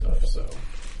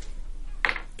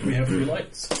We have 3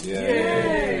 lights.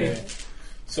 Yay!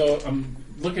 So I'm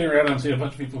looking around and I'm seeing a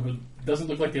bunch of people who doesn't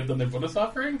look like they've done their bonus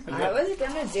offering. I was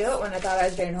gonna do it when I thought I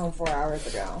was getting home 4 hours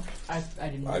ago. I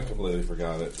didn't. I completely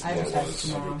forgot it. I What was was.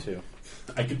 tomorrow. Me too.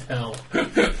 I could tell.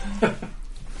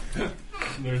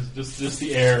 There's just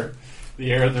the air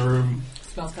in the room.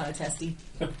 Smells kind of testy.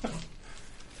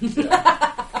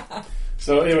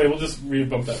 So anyway, we'll just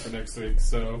re-bump that for next week.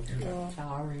 So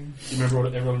Sorry.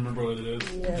 everyone remember what it is?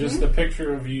 Yeah. Just a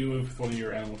picture of you with one of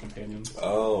your animal companions.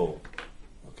 Oh.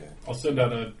 Okay. I'll send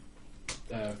out a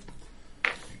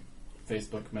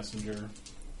Facebook Messenger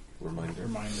Reminder.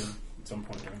 at some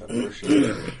point. I appreciate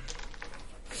it.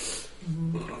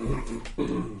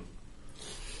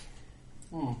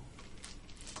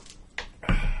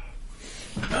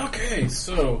 Okay,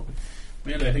 so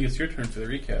Amanda, I think it's your turn for the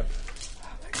recap. Oh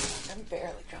my god, I'm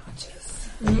barely conscious.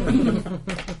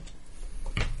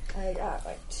 I got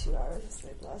like 2 hours of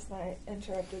sleep last night.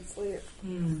 Interrupted sleep.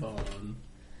 Fun.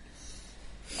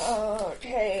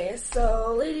 Okay,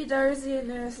 so Lady Darzi and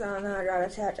Neristhanna got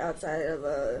attacked outside of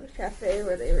a cafe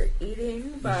where they were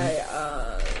eating by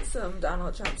some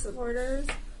Donald Trump supporters.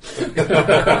 And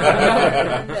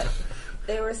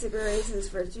they were super racist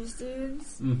virtue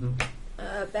students. Mm-hmm.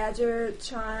 Badger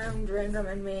charmed Random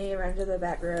and me, ran to the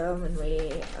back room, and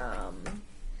we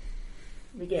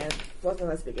both of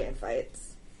us began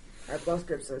fights. Or both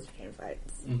groups of us began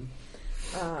fights. Mm-hmm.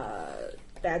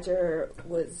 Badger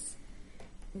was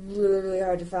really, really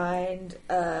hard to find.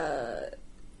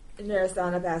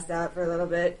 Neristhanna passed out for a little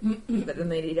bit, but then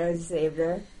Lady Darzi saved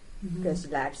her because she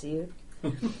likes you.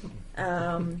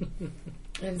 And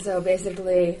so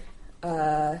basically,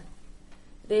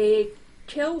 they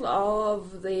killed all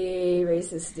of the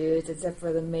racist dudes except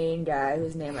for the main guy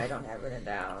whose name I don't have written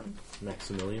down.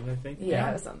 Maximilian, I think.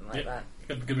 Yeah, something like that.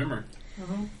 Good memory.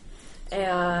 And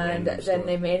Random then story.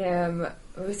 they made him.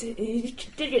 He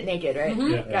did get naked, right?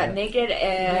 Yeah. Got naked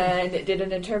and did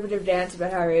an interpretive dance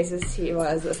about how racist he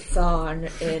was, a song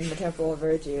in the Temple of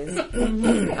Virtues.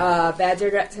 Badger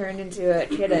got turned into a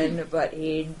kitten, but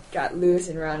he got loose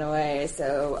and ran away.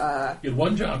 So You had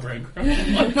one job, Rank.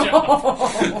 One job.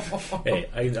 Hey,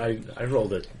 I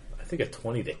rolled I think a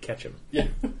 20 to catch him. Yeah.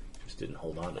 Just didn't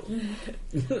hold on to him.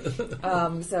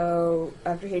 so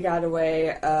after he got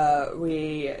away,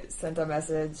 we sent a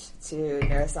message to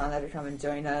Neristhanna to come and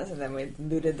join us, and then we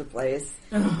looted the place.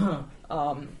 And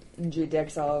drew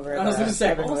dicks all over I was going to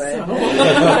say Evanwood.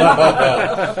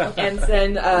 also. And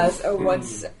then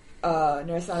once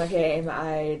Neristhanna came,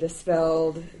 I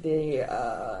dispelled the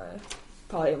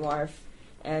polymorph,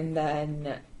 and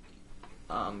then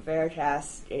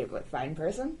Veritas gave find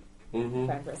person. Mm-hmm.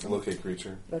 Find person. Locate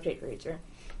creature. Locate creature.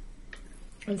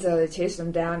 And so they chased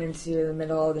them down into the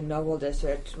middle of the Noble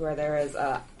District, where there is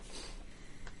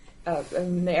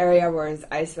in the area where is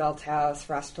Icebelt's house,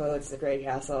 Frostclothes, the Grey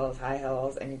Castles, High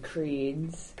Hills, and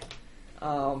Creeds.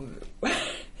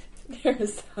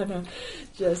 Neristhanna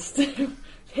just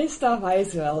pissed off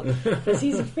Icebelt because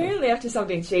he's apparently up to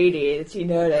something shady that she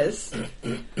noticed,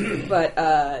 but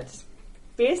just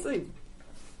basically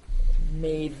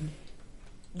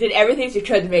did everything she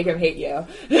could to make him hate you.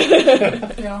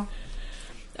 Yeah.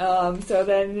 So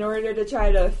then in order to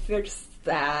try to fix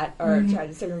that, or try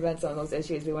to circumvent some of those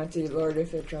issues, we went to Lord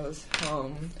Ilphelkiir's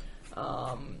home.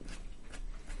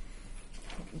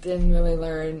 Didn't really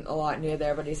learn a lot new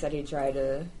there, but he said he'd try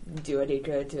to do what he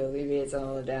could to alleviate some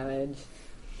of the damage.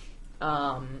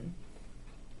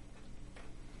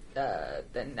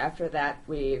 Then after that,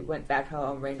 we went back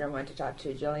home. Ranger went to talk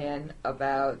to Jillian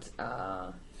about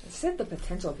said the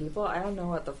potential people. I don't know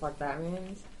what the fuck that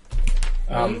means.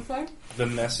 The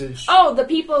message. Oh, the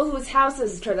people whose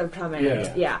houses could have come in.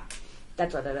 Yeah. Yeah.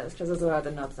 That's what it is, because it's what the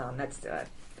notes on next to it.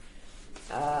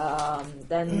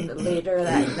 Then later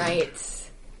that night,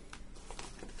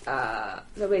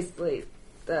 so basically,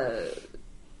 there's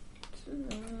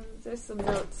some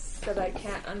notes that I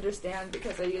can't understand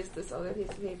because I used this other piece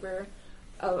of paper.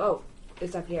 Oh,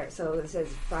 it's up here. So it says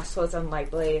Frostclothes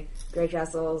unlikely. Grey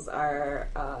Castles are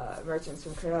merchants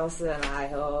from Craleson, and High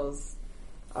Hills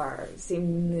are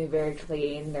seemingly very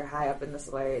clean. They're high up in the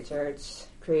Solari Church.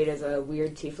 Creed is a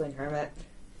weird tiefling hermit,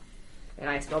 and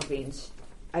Icebelt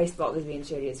is being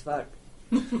shady as fuck.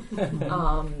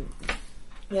 Then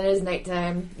it is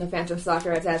nighttime. The Phantom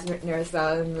Stalker attacks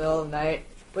Neristhanna in the middle of the night.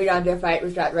 We got into a fight.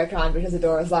 We got retconned because the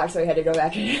door was locked, so we had to go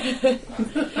back in.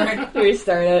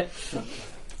 Restart it.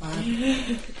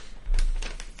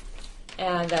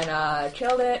 And then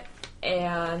killed it.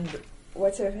 And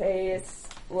what's her face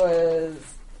was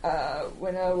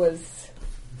Winna was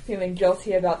feeling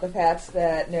guilty about the fact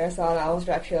that Neristhanna almost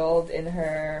got killed in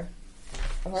her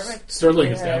apartment. Sterling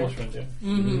in her- establishment, yeah.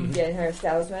 Yeah, in her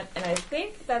establishment. And I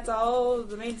think that's all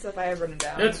the main stuff I have written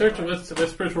down. Yeah, that's pretty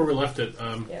much where we left it.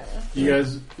 Yeah. You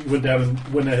guys went down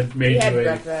and went ahead made We had you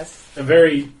breakfast. a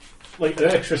very, like, an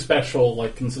extra special,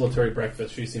 like, conciliatory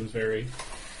breakfast. She seems very,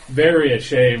 very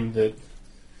ashamed that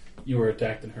you were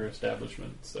attacked in her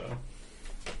establishment, so.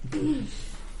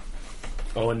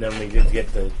 Oh, and then we did get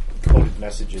the coded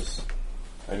messages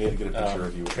I need to get a picture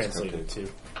of you with this translated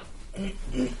cupcake.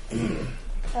 too.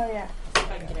 Oh, yeah.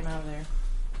 If I can get him out of there.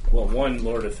 Well, one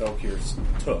Lord Ilphelkiir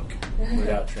took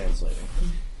without translating.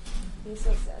 He's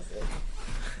so sassy.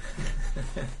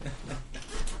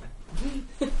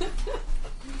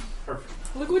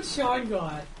 Look what Sean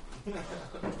got.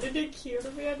 Isn't it cute,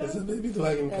 Amanda? It's a baby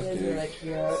dragon That is cupcake. really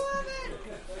cute.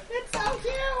 It's so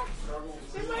cute.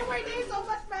 It made my day so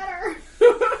much better.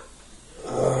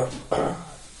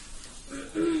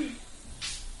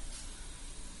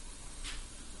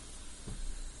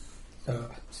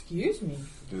 Excuse me.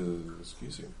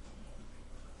 Excuse you.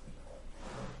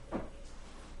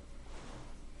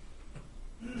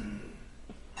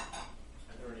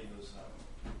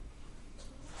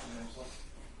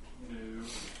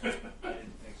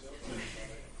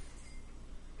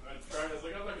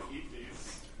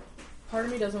 Part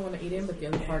of me doesn't want to eat him, but the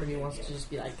other part of me wants to just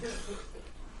be like,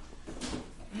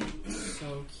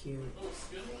 so cute.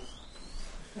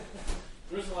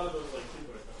 There's a lot of those, like,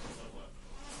 people that come stuff left.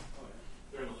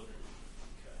 They're in the living room.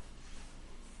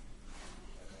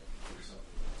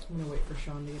 I'm gonna wait for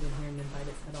Sean to get in here and then bite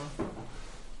its head off.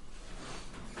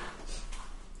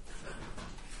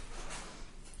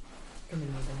 I'm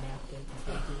gonna need a napkin. I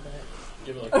can't do that.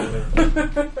 Give it like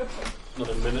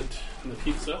another minute in the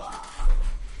pizza.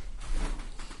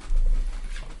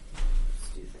 Let's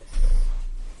do this.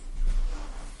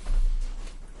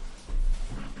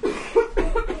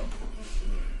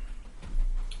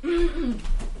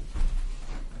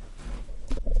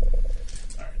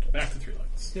 Alright, back to Three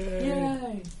Lights.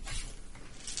 Yay!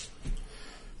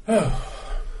 Oh,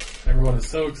 everyone is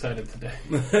so excited today.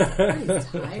 I'm pretty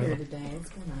tired today. It's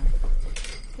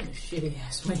been a shitty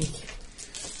ass week.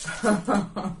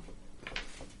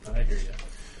 I hear you.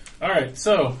 Alright,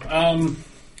 so,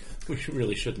 We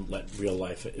really shouldn't let real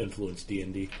life influence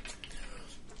D&D.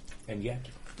 And yet.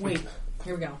 Wait,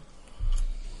 here we go.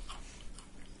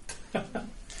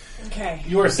 Okay.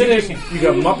 you are sitting You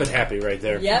got Muppet Happy right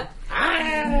there. Yep.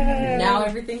 Now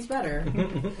everything's better.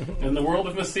 in the world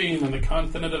of Messine, in the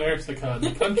continent of Ersica,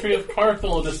 the country of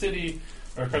Carthel, in the city,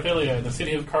 or Carthelia, in the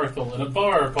city of Carthel, in a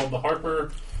bar called the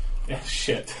Harper. Yeah,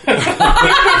 shit.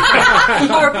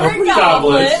 Harper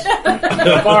Goblet.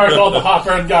 A bar called the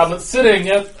Hopper and Goblet, sitting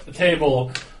at the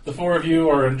table. The four of you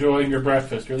are enjoying your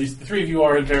breakfast, or at least the three of you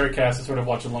are, and Veracast is sort of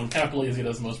watching along happily as he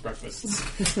does most breakfasts.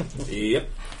 Yep.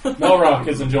 Melrock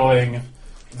is enjoying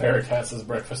Veracast's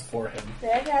breakfast for him.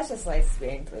 Veracast just likes to be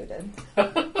included.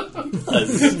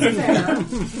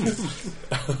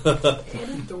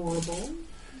 Adorable.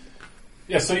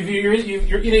 Yeah, so you're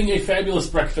eating a fabulous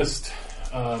breakfast,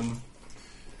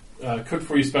 cooked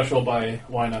for you special by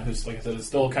Wyna, who's, like I said, is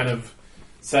still kind of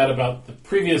sad about the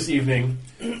previous evening.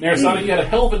 Neristhanna, you had a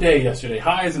hell of a day yesterday.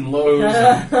 Highs and lows,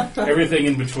 and everything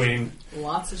in between.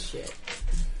 Lots of shit.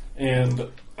 And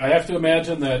I have to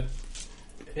imagine that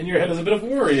in your head is a bit of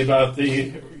worry about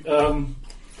the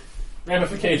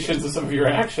ramifications of some of your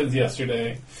actions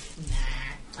yesterday.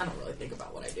 I don't really think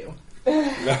about what I do.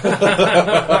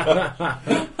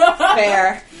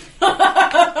 Fair.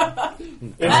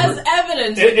 As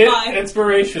evidence by...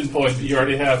 Inspiration point that you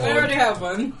already have. I already have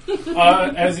one.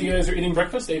 As you guys are eating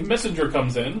breakfast, a messenger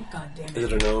comes in. God damn Is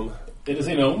it. it a gnome? It is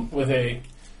a gnome with a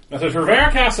message for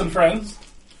Veracast and friends.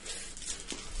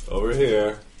 Over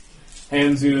here.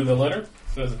 Hands you the letter.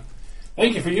 Says,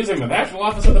 "Thank you for using the National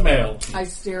Office of the Mail." I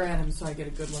stare at him so I get a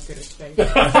good look at his face.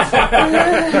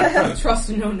 Trust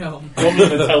no gnome. Roll me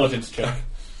an intelligence check.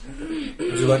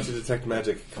 Would you like to detect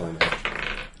magic, Calamity?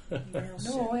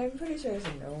 No, I'm pretty sure it's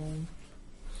a gnome.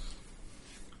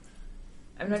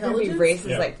 I'm not going to be Intelligence? racist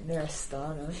Yeah. like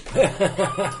Neristhanna.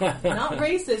 Not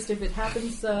racist if it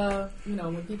happens,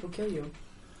 when people kill you.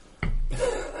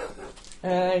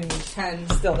 I'm 10,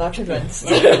 still not convinced.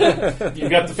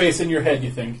 You've got the face in your head, you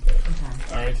think.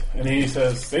 Okay. Alright. And he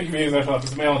says, "Thank you for using the National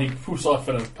Office of the Mail," and he poofs off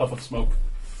in a puff of smoke.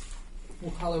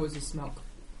 What color was his smoke?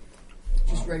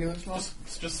 Just regular smoke?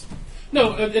 It's just...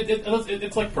 No,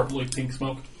 it's like purpley pink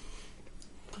smoke.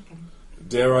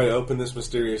 Dare I open this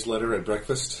mysterious letter at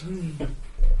breakfast?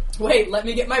 Wait, let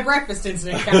me get my breakfast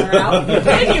instant counter out,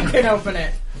 then you can open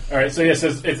it. Alright, so yes,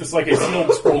 it's like a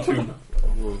sealed scroll tube.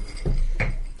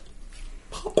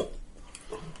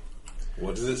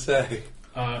 What does it say?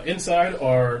 Inside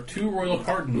are 2 royal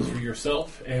pardons for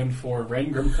yourself and for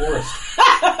Rangrim Forest.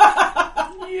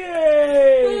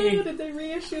 Yay! Oh, did they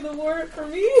reissue the warrant for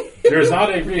me? There's not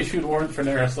a reissued warrant for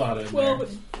Neristhanna in Well, there.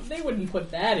 they wouldn't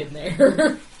put that in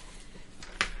there.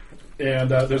 And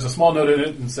there's a small note in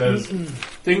it that says,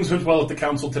 "Things went well at the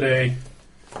council today.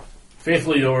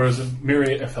 Faithfully yours, Lord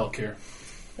Ilphelkiir."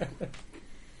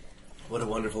 What a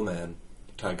wonderful man.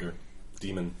 Tiger.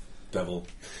 Demon. Devil.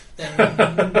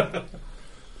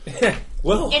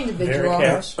 Well, Individual.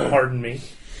 Bearcats, pardon me.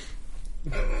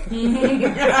 And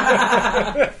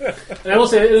I will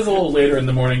say, it is a little later in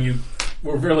the morning. You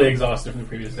were really exhausted from the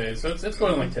previous day, so it's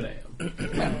going like 10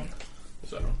 a.m.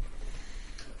 So,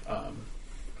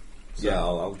 yeah,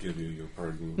 I'll give you your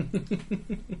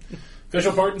pardon.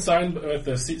 official pardon signed with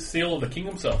the seal of the king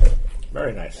himself.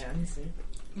 Very nice. Fancy.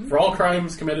 For all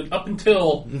crimes committed up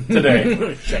until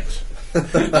today. Checks. I'm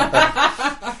going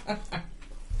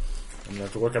to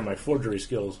have to work on my forgery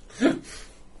skills.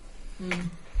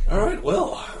 All right,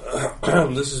 well,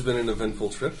 this has been an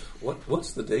eventful trip.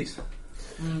 What's the date?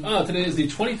 Today is the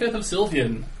 25th of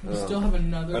Silvian. We still have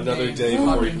another day of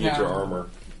before you fucking can get your town. armor.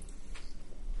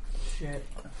 Shit.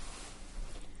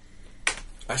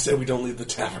 I said we don't leave the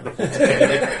tavern.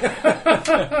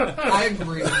 I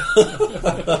agree.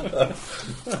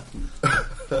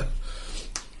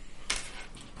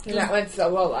 That went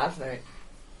so well last night.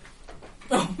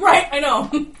 Oh, right, I know.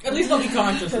 At least I'll be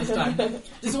conscious this time.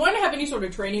 Does one have any sort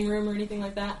of training room or anything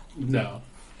like that? No.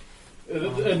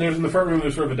 And there's in the front room,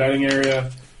 there's sort of a dining area.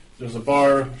 There's a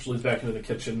bar, which leads back into the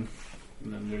kitchen.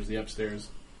 And then there's the upstairs,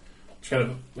 which kind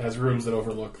of has rooms that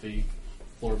overlook the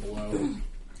floor below.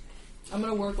 I'm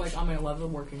gonna work like on my leather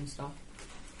working stuff.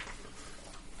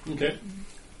 Okay.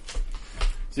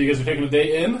 So you guys are taking a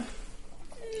day in?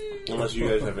 Unless you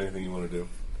guys have anything you want to do.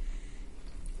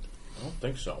 I don't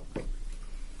think so. I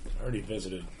already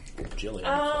visited Jillian.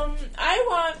 I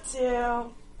want to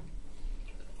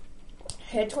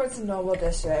head towards the Noble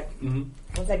District. Mm-hmm.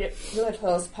 Once I get really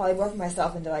close, probably work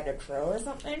myself into like a crow or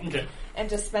something. Okay. And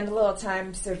just spend a little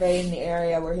time surveying the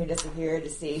area where he disappeared to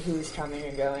see who's coming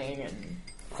and going. And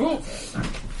Cool.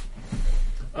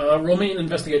 Roll me an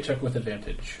investigate check with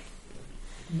advantage.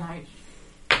 Nice.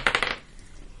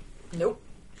 nope.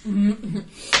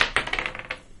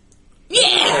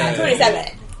 Yeah,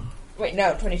 27. Wait,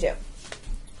 no, 22.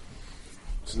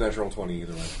 It's a natural 20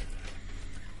 either way.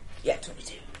 Yeah,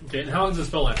 22. Okay, and how long does the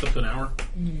spell last? Up to an hour?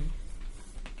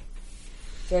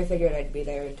 So I figured I'd be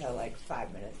there until like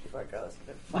 5 minutes before it goes.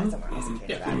 But fly somewhere else and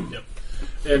change it back. Yep.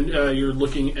 And you're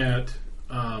looking at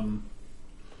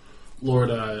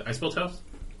Lord Icebelt's house?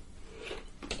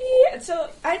 Yeah, so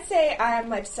I'd say I'm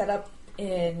like set up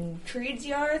in Creed's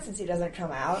yard since he doesn't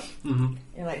come out. Mm-hmm.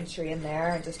 And like a tree in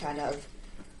there and just kind of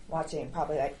watching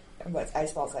probably like what's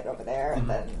Icebelt's like over there and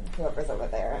then whoever's over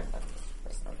there and then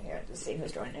this person over here and just seeing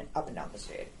who's going up and down the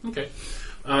street. Okay.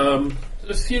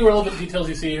 There's a few relevant details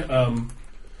you see.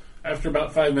 After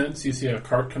about 5 minutes, you see a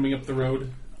cart coming up the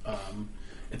road.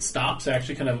 It stops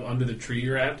actually kind of under the tree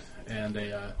you're at, and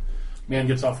a man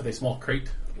gets off with a small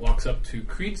crate, walks up to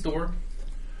Creed's door,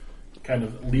 kind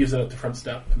of leaves it at the front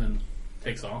step, and then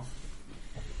takes off.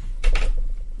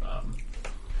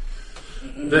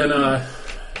 Then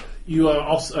you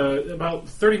also, about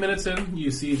 30 minutes in,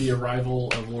 you see the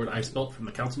arrival of Lord Icebelt from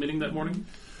the council meeting that morning.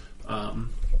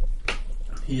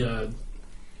 He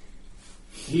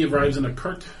arrives in a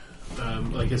cart,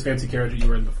 like his fancy carriage that you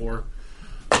were in before.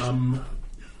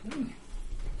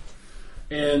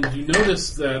 And you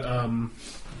notice that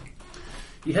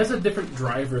he has a different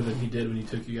driver than he did when he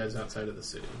took you guys outside of the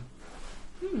city.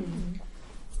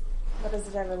 What does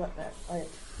it ever look like?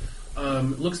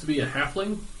 It looks to be a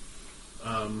halfling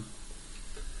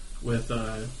with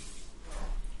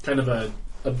kind of a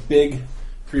big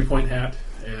 3-point hat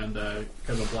and kind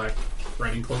of a black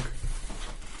riding cloak.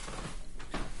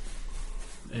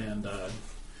 And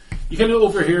you kind of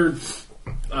overhear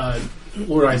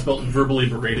Lord Icebelt verbally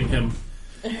berating him.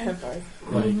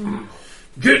 Like,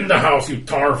 get in the house, you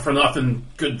tar for nothing,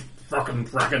 good fucking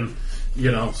frackin',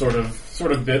 sort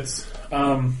of bits.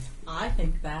 I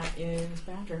think that is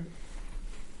badger.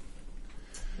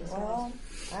 Well,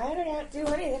 I don't do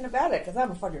anything about it because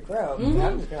I'm a fucking crow.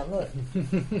 I'm just gonna look.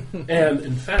 And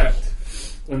in fact,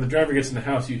 when the driver gets in the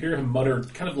house, you hear him mutter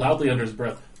kind of loudly under his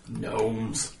breath,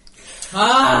 "Gnomes."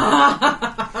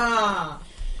 I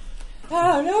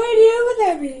have no idea what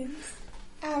that means.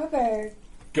 I'm a bird.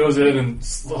 Goes in and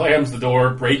slams the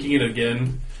door, breaking it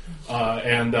again,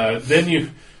 and then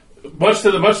you, much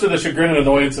to the chagrin and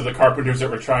annoyance of the carpenters that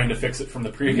were trying to fix it from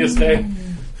the previous day,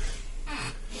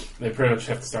 they pretty much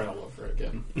have to start all over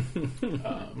again.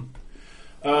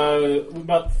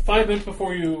 About 5 minutes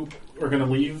before you are going to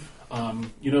leave,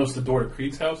 you notice the door to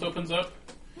Creed's house opens up,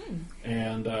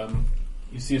 and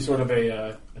you see sort of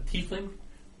a tiefling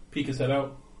peek his head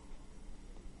out,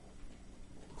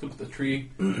 look at the tree.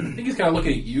 I think he's kind of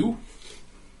looking at you.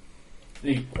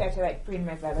 He, I have to like preen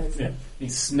my feathers. yeah, he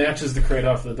snatches the crate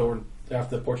off the door, off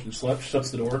the porch, and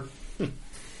shuts the door.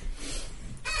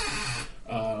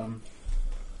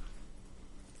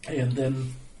 And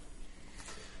then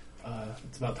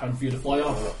it's about time for you to fly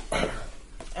off.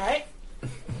 Alright.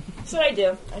 That's what I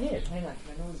do. I need to hang on.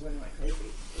 My nose is running like crazy.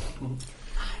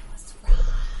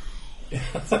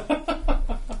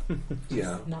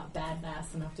 Yeah. Not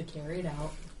badass enough to carry it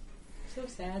out. So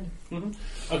sad.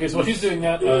 Mm-hmm. Okay, so while she's doing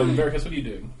that, Veracruz, what are you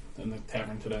doing in the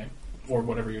tavern today? Or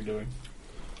whatever you're doing?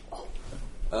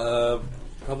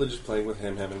 Probably just playing with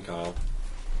Ham and Kyle.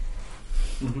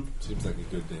 Mm-hmm. Seems like a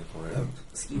good day for it.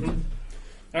 Mm-hmm.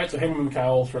 Alright, so Hammond and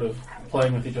Kyle sort of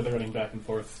playing with each other, running back and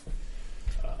forth.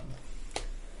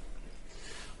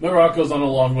 Merrock goes on a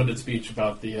long-winded speech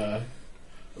about the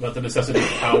necessity of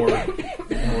power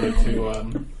in order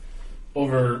to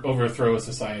overthrow a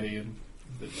society, and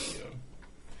that,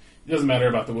 it doesn't matter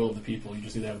about the will of the people. You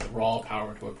just need to have the raw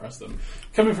power to oppress them.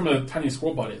 Coming from a tiny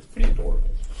squirrel body, it's pretty adorable.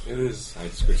 It is. I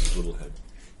scratch his little head.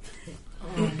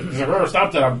 He's like,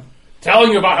 stop that! I'm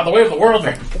telling you about how the way of the world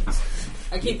is.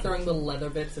 I keep throwing little leather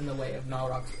bits in the way of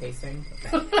Nalrock's pacing.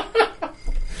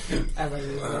 As I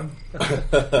use them.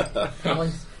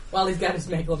 While he's got his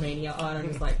megalomania on, I'm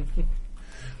just like...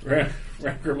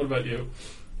 Ranker, what about you?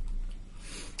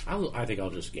 I think I'll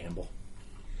just gamble.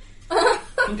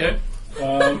 Okay.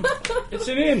 It's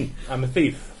an inn. I'm a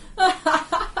thief.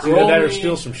 Roll that or me-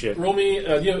 steal some shit. Roll me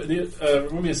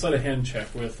roll me a sleight of hand check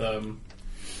with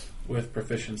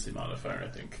proficiency modifier, I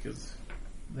think, because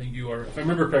I think you are, if I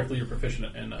remember correctly, you're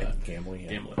proficient in Gambling. Yeah.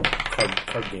 gambling.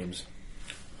 Card games.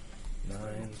 9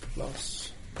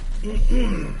 plus.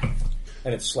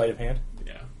 And it's sleight of hand?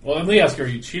 Yeah. Well, let me ask you, are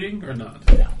you cheating or not?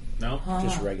 No. No?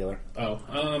 Just regular. Oh,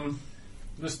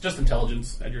 just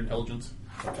intelligence. Add your intelligence.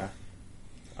 Okay.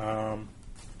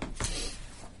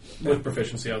 With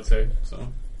proficiency, I would say.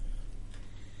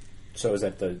 So is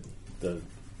that the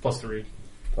 +3.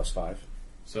 plus 5?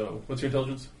 So, what's your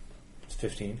intelligence? It's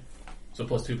 15. So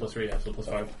 +2, +3, yeah, so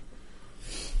 +5.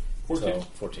 14. So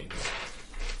 14.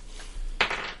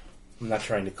 I'm not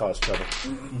trying to cause trouble.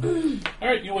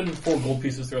 Alright, you win 4 gold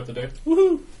pieces throughout the day.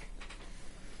 Woohoo!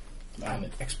 I'm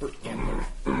an expert gambler.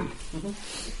 I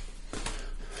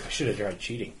should have tried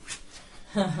cheating.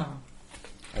 I'm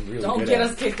really Don't good get at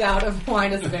us kicked out of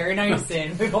Wine is Very Nice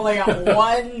Inn. We've only got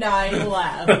one night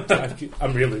left.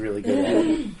 I'm really, really good at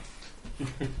it.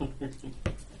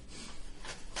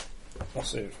 I'll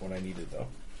save it for when I need it, though.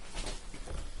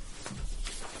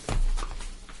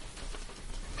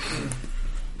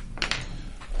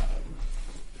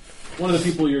 One of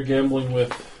the people you're gambling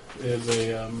with is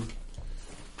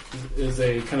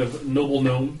a kind of noble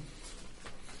gnome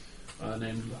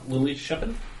named Lili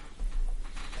Scheppen.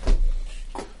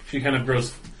 She kind of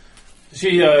grows.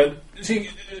 She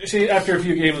after a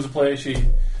few games of play, she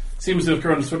seems to have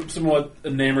grown somewhat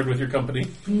enamored with your company.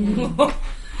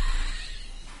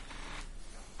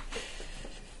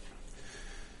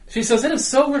 She says it is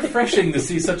so refreshing to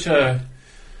see such a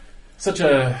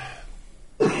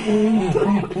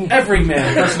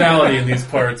everyman personality in these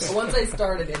parts. Once I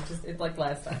started, it's like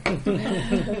last time. She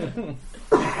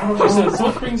says,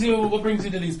 "What brings you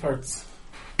to these parts?"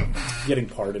 Getting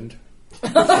pardoned.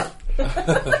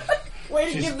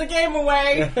 Way to give the game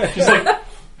away.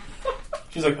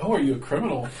 She's like, "Oh, are you a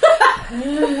criminal?"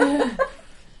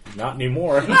 Not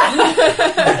anymore.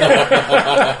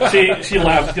 She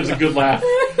laughs, gives a good laugh.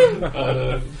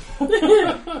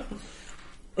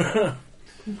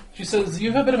 She says,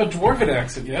 "You have a bit of a dwarven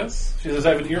accent, yes?" She says,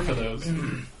 "I have an ear for those."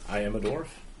 I am a dwarf.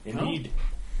 Indeed.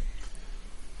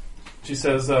 She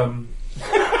says,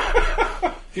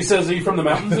 She says, "Are you from the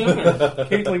mountains then?" Or?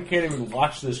 Caitlin can't even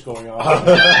watch this going on.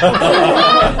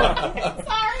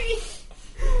 Sorry.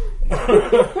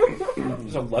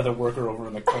 There's a leather worker over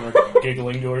in the corner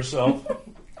giggling to herself.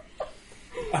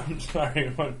 I'm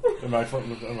sorry. Am I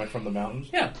from the mountains?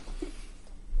 Yeah.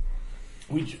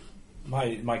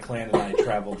 My clan and I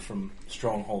traveled from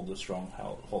stronghold to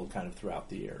stronghold, kind of throughout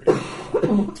the area.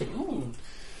 Ooh.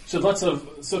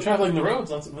 So traveling the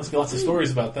roads. Must be lots of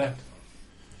stories about that.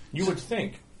 You would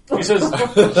think. She says,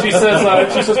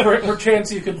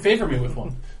 perchance you could favor me with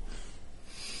one.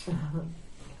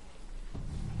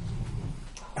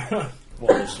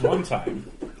 Well, this one time.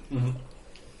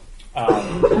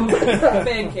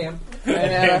 Band camp. I know,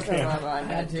 that's what my mind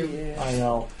had to. I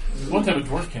know. One time a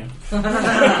dwarf can.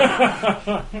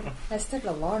 I stuck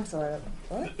a long sword.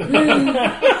 What?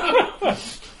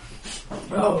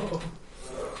 Oh.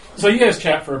 So you guys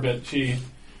chat for a bit.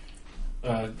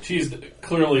 She's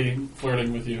clearly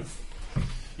flirting with you.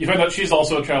 You find out she's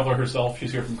also a traveler herself.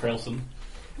 She's here from Craleson.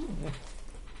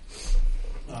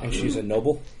 And she's a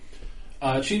noble?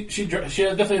 She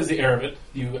definitely has the air of it.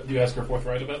 Do you ask her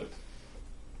forthright about it?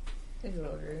 It's a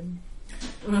little rude.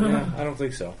 Yeah, I don't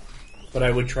think so. But I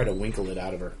would try to winkle it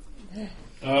out of her.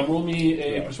 Roll me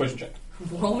a persuasion check.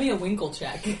 Roll me a winkle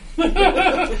check.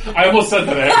 I almost said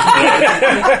that,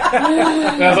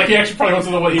 actually. I was like, he actually probably wants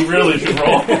to know what he really should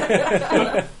roll.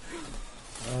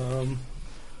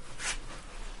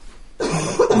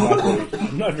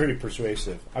 I'm not very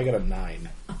persuasive. I got a 9.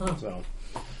 So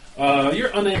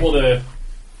You're unable to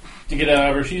get out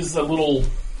of her. She's a little...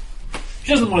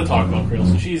 She doesn't want to talk about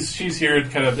Craleson. She's here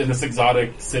kind of in this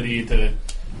exotic city to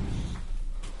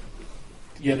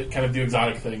kind of do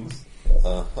exotic things.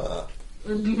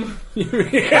 Dude,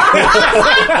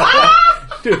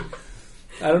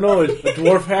 I don't know, a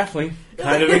dwarf halfling.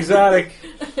 Kind of exotic.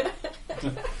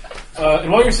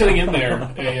 And while you're sitting in there,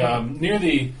 near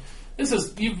the...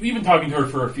 You've been talking to her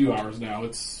for a few hours now.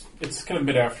 It's kind of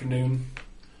mid-afternoon.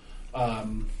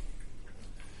 Kind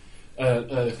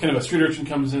of a street urchin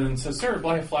comes in and says, "Sir,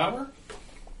 buy a flower?"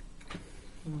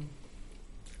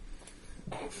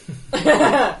 No.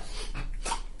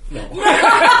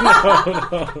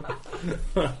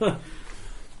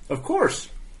 Of course.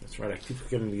 That's right, I keep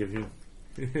forgetting to give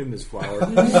him his flower.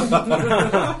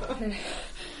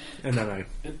 And then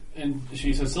And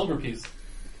she says, "Silver piece."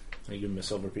 I give him a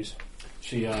silver piece.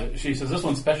 She says, "This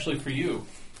one's specially for you."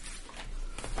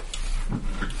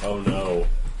 Oh no.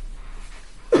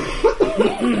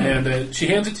 And she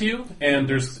hands it to you, and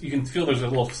you can feel there's a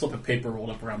little slip of paper rolled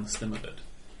up around the stem of it.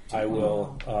 I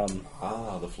will,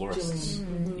 the florists.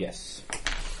 yes.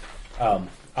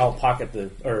 I'll pocket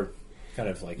kind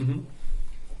of like,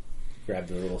 grab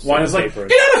the little Wine is like, paper.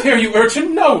 "Get out of here, you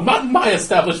urchin! No, not in my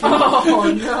establishment!"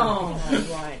 Oh no!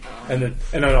 And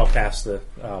then I'll pass the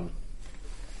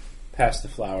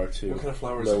flower to What kind of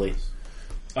flowers Lily. are these?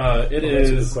 It that's a good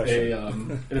is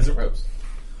question. it is a rose.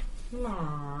 So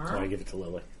I give it to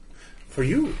Lily. For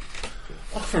you.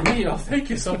 Oh, for me? Oh, thank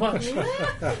you so much.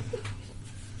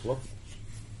 Well,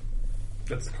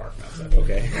 That's the card now.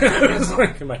 okay. It's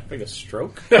like, am I having a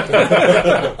stroke?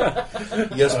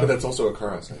 Yes, but that's also a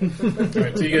car outside.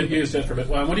 Alright, so you get set for a bit.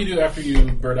 Well, what do you do after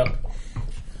you bird up?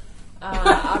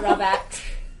 I'll go back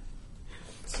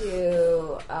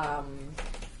to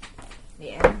the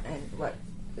inn. And what?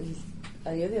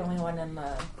 Are you the only one in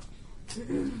the...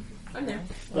 I'm there.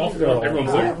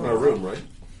 Everyone's there. In our room, right?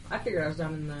 I figured I was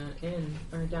down in the inn,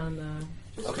 or down in the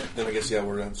Okay, then I guess, yeah,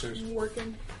 we're downstairs.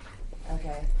 working.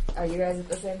 Okay. Are you guys at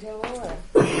the same table, or...?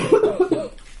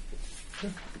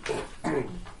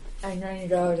 I'm going to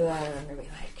go over to that and I'm going to be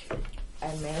like,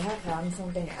 I may have found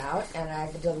something out, and I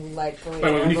have a delightfully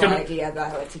Wait, when you horrible come in- idea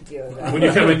about what to do with it. When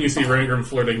you come in, you see Rangram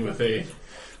flirting with a...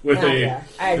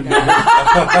 I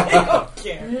know.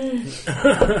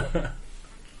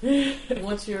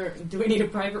 What's your... Do we need a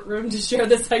private room to share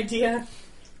this idea?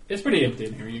 It's pretty empty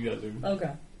in here. You guys are...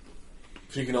 Okay.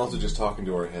 She can also just talk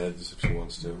into our heads if she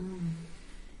wants to.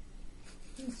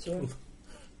 That's true.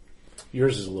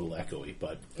 Yours is a little echoey,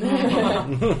 but...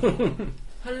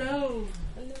 Hello.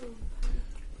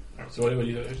 Alright, so what do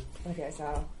you do? Okay,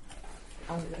 so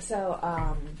I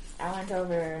went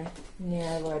over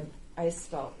near Lord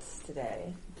Icebelt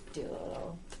today, do a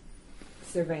little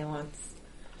surveillance,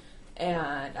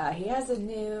 and he has a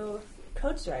new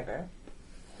coach driver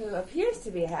who appears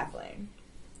to be a halfling,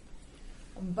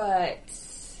 but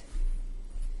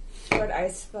Lord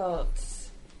Icebelt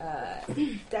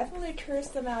definitely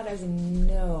cursed them out as a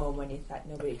gnome when he thought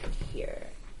nobody could hear.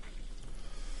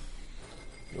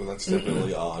 Well, that's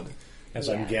definitely odd. As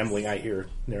I'm Yes. gambling, I hear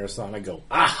Neristhanna go,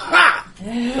 "Ah,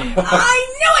 I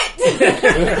knew it!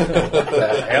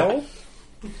 the hell?"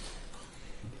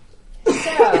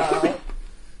 So,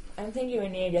 I'm thinking we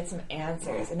need to get some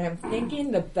answers, and I'm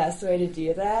thinking the best way to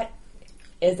do that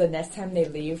is the next time they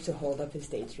leave to hold up his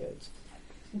stagecoach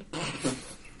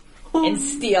and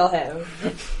steal him.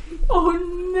 Oh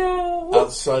no!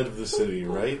 Outside of the city,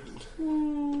 right?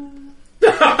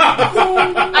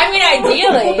 I mean,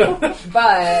 ideally,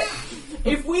 but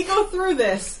If we go through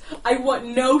this, I want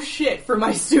no shit for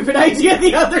my stupid idea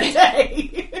the other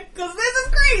day. Because this is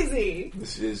crazy.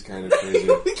 This is kind of crazy.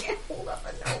 We can't hold up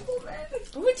a nobleman.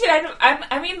 which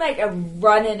I mean, like a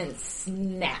run in and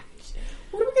snatch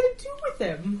What are we going to do with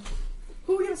him?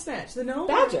 Who are we going to snatch? The gnome?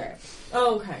 badger.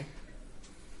 Oh, okay.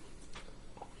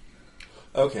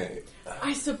 Okay.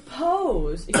 I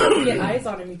suppose if you could get eyes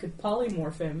on him, you could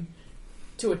polymorph him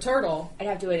to a turtle. I'd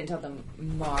have to wait until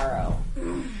tomorrow.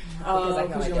 Oh, I can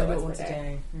because only you do it only do it once once a a day.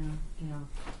 day. Yeah.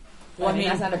 Well, I mean,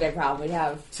 that's not a big problem. We'd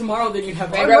have... Tomorrow, then you'd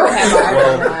have Maybe we'll armor.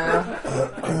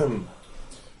 have tomorrow.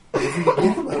 If we could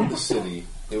get him out of the city,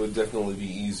 it would definitely be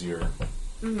easier.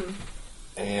 Mm-hmm.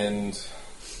 And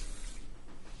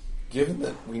given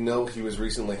that we know he was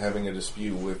recently having a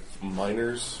dispute with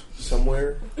miners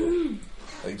somewhere,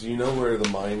 like, do you know where the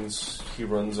mines he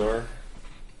runs are?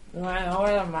 Do I know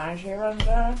where the mines he runs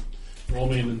are? Roll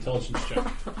me an intelligence check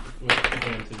with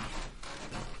advantage.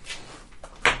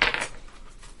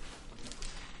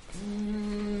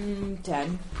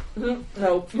 10.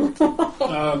 Nope.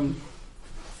 In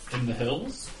the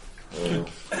hills?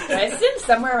 I assume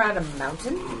somewhere around a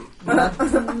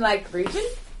mountain-like region.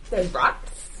 There's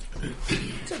rocks.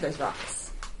 So there's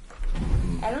rocks.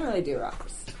 I don't really do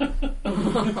rocks.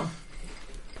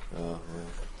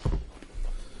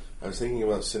 I was thinking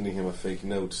about sending him a fake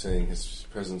note saying his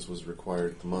presence was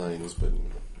required at the mines, but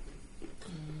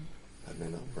that may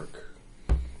not work.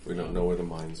 We don't know where the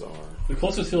mines are. The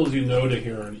closest hills you know to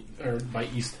here are by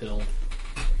East Hill.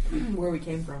 Where we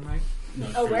came from, right? No,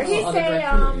 Oh, where Craleson. did he Other say?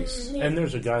 direction. He- And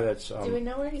there's a guy that's do we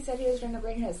know where he said he was going to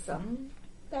bring his son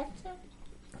back to?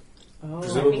 Oh.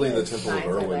 Presumably Maybe the his Temple of mines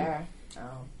are Irwin. there. Oh.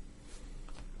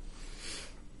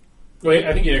 Wait,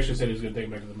 I think he actually said he was going to take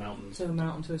him back to the mountains. To the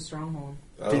mountain, to a stronghold.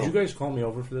 Oh. Did you guys call me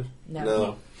over for this? No.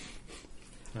 No.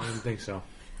 I didn't think so.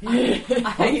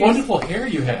 What wonderful hair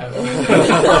you have.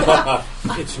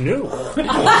 It's new.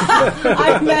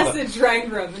 I message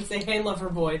Rangram and say, "Hey, lover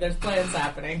boy, there's plans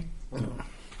happening."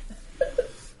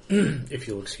 If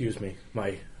you'll excuse me,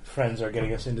 my friends are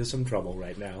getting us into some trouble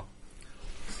right now.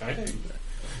 Exciting.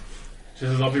 She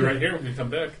says, I'll be right here when we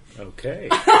come back. Okay.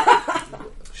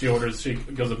 She goes up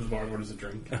to the bar and orders a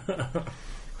drink. Kind of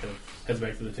heads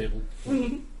back to the table.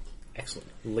 Excellent.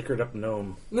 Liquored up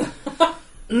gnome.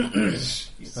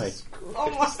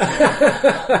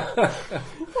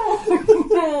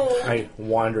 I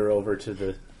wander over to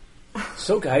the...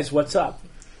 So guys, what's up?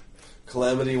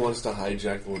 Calamity wants to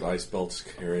hijack Lord Icebelt's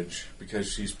carriage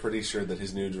because she's pretty sure that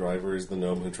his new driver is the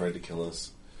gnome who tried to kill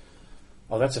us.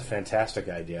 Oh, that's a fantastic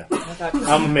idea. I thought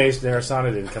I'm amazed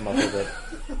Neristhanna didn't come up with it.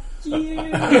 Thank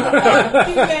you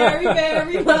very,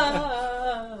 very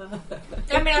much.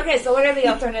 I mean, okay, so what are the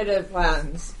alternative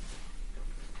plans?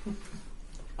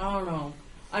 I don't know.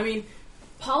 I mean,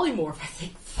 polymorph, I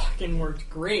think, fucking worked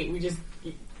great. We just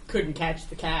couldn't catch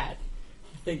the cat.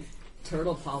 I think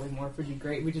turtle polymorph would be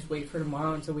great. We just wait for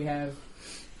tomorrow until we have...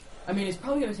 I mean, it's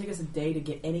probably going to take us a day to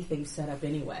get anything set up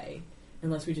anyway,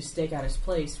 unless we just stake out his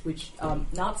place, which,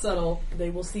 not subtle. They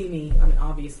will see me, I mean,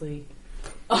 obviously,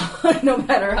 no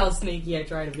matter how sneaky I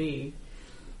try to be.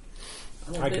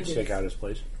 I could stake out his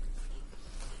place.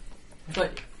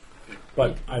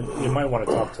 But You might want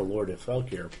to talk to Lord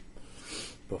Ilphelkiir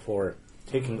before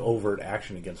taking overt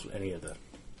action against any of the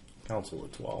Council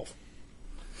of 12.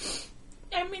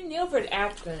 I mean, the overt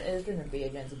action is going to be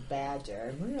against a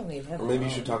badger. We're going to leave him Or maybe you alone.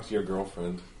 should talk to your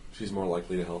girlfriend. She's more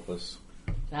likely to help us.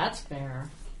 that's fair.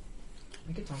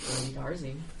 I could talk to Lady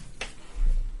Darzi.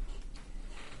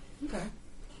 Okay.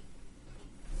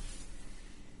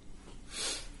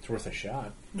 It's worth a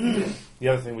shot. The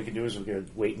other thing we could do is we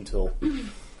could wait until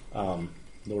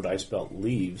Lord Icebelt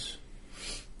leaves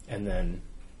and then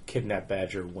kidnap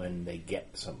Badger when they get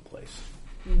someplace.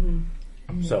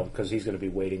 So, because he's going to be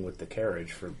waiting with the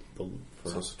carriage for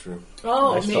That's also true.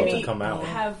 Oh, Icebelt maybe to come out.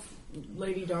 have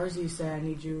Lady Darzi say, I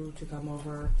need you to come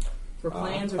over for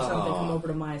plans or something, come over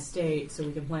to my estate so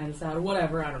we can plan this out, or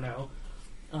whatever, I don't know.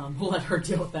 We'll let her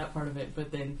deal with that part of it,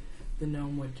 but then the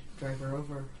gnome would drive him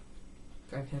over.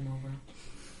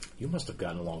 You must have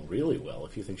gotten along really well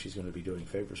if you think she's going to be doing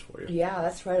favors for you. Yeah,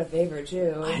 that's quite a favor,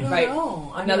 too. I don't Invite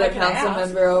know. I mean, another I could council ask.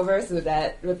 member over so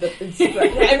that with the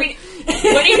I mean,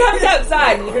 when he comes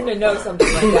outside, you're going to know something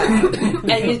like that.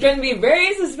 And he's going to be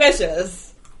very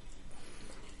suspicious.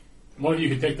 One of you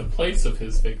could take the place of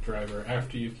his fake driver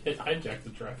after you hijack the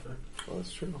driver Well,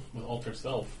 that's true. with alter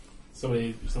self.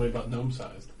 Somebody about gnome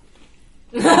sized.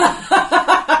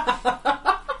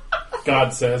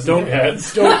 God says, Don't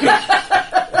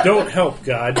help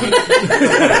God.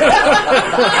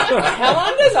 How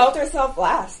long does alter self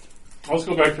last? I'll just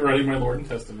go back to writing my Lord and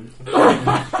Testament.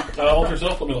 Alter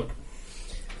self, let me look.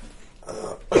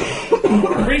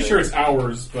 I'm pretty sure it's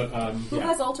hours, but Who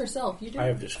has alter self? You do? I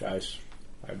have disguise.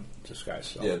 I have disguise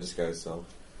self. Yeah, disguise self.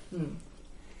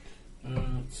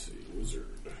 let's see, wizard.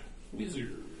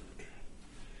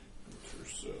 Alter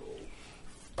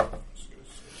self.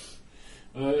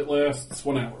 It lasts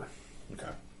 1 hour. Okay.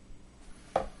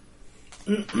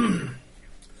 I'm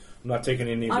not taking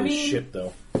any of this shit,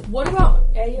 though. What about...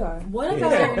 Yeah, you are. What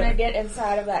Because about... you're going to get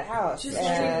inside of that house. Just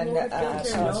and Lord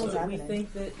Ilphelkiir tell us knows what's that we happening.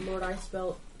 think that Lord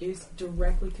Icebelt is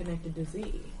directly connected to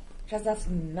Z. Because that's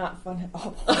not fun at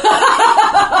all.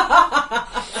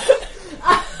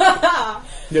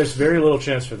 There's very little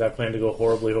chance for that plan to go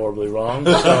horribly, horribly wrong,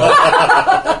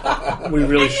 so we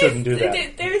really shouldn't do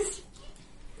that. There's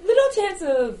little chance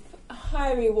of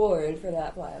high reward for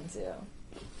that plan, too.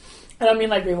 I don't mean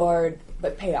like reward,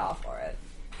 but payoff for it.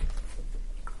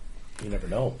 You never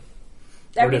know.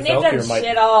 I Lord mean, they've Ilphelkiir done might-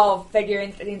 shit all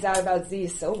figuring things out about Z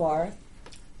so far.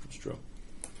 It's true.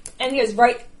 And he was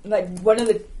right, like, one of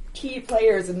the key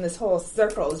players in this whole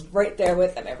circle is right there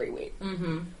with them every week.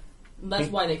 Mm-hmm. That's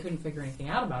why they couldn't figure anything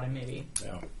out about him, maybe.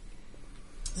 Yeah.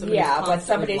 But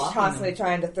somebody's blocking constantly him.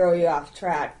 trying to throw you off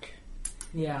track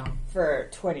Yeah. for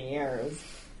 20 years.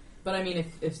 But I mean,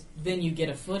 if then you get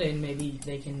a foot in, maybe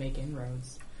they can make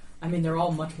inroads. I mean, they're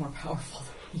all much more powerful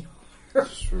than we are.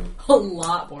 It's true. A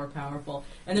lot more powerful.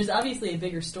 And there's obviously a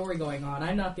bigger story going on.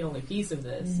 I'm not the only piece of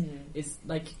this. It's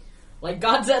like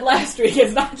God said last week,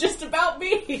 it's not just about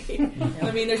me. I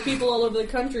mean, there's people all over the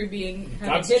country having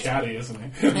God's hits, chatty, isn't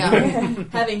he?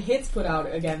 having hits put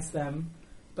out against them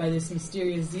by this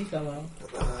mysterious Z fellow.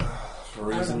 For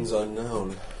reasons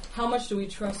unknown. How much do we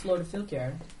trust Lord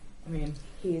Ilphelkiir? I mean,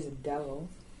 He's a devil.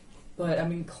 but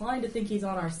I'm inclined to think he's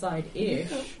on our side-ish.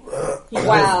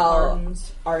 Wow.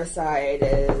 Our side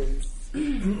is...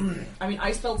 I mean,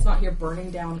 Icebelt's not here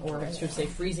burning down, or I should say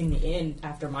freezing the inn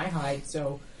after my hide,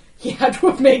 so he had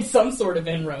to have made some sort of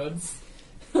inroads.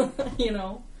 You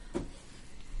know?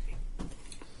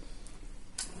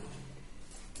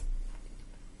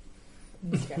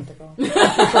 I'm skeptical.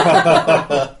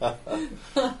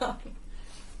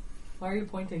 Why are you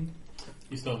pointing?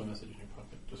 You still have a message in your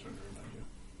pocket, just wanted to remind you.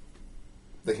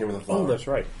 They came in the phone. Oh, that's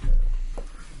right.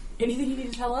 Anything you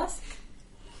need to tell us?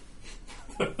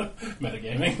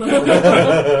 Metagaming.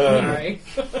 Alright.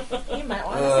 You might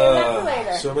want to save that for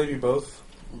later. So maybe both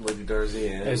Lady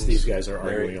Darzi and... As these guys are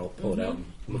Mary. arguing, I'll pull it out and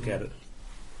look at it.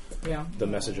 Yeah. The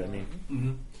message, I mean.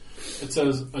 Mm-hmm. It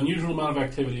says, unusual amount of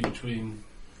activity between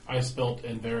Icebelt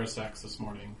and Verisax this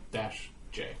morning,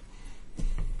 -J.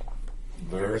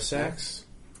 Verisax?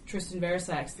 Tristan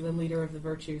Verisax, the leader of the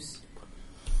Virtues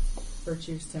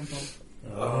Temple.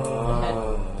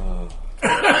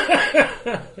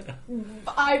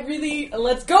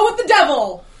 Let's go with the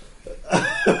devil!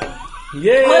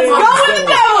 Yay! Let's go with the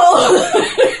devil!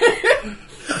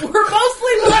 We're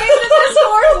mostly playing the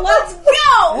Discord, let's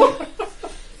go!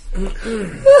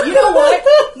 You know what?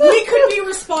 We could be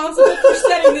responsible for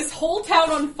setting this whole town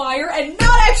on fire and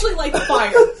not actually light the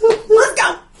fire. Let's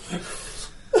go!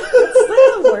 It's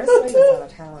like the worst way to set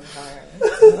a town on fire.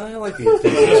 I like the Just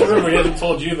enthusiasm. remember, he hasn't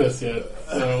told you this yet,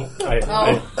 so...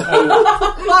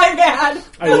 My bad.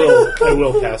 I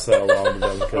will pass that along to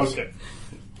them because Okay. it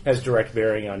has direct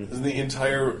bearing on. And the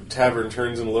entire tavern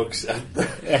turns and looks at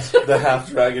the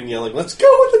half-dragon yelling, "Let's go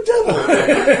with the devil!"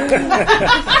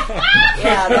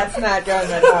 Yeah, that's not going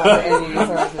to cause any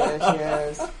sort of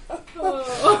issues.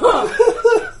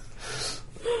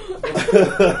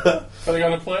 Are they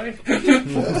going to play?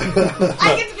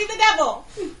 I get to be the devil.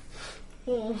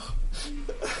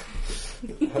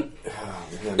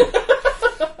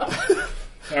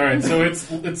 Alright, so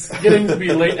it's getting to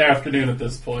be late afternoon at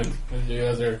this point, as you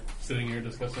guys are sitting here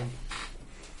discussing.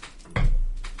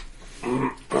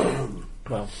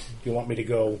 Well, do you want me to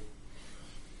go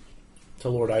to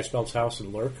Lord Icebelt's house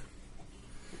and lurk?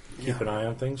 Keep an eye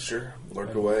on things? Sure,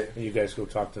 lurk away. And you guys go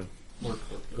talk to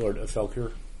Lord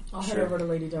Ilphelkiir. I'll head Sure. over to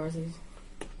Lady Darzi's.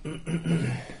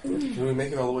 Can we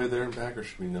make it all the way there and back, or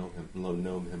should we gnome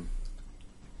him?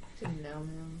 Didn't know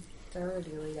him. It's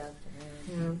already late afternoon.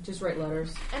 Yeah, just write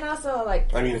letters. And also,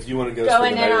 like, I mean, if you want to go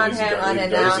going spend in the on night him at Lady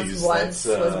unannounced Darzi's, once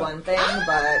that's, was one thing,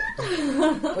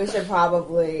 but we should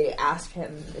probably ask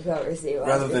him to go receive us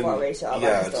rather than before we show up yeah,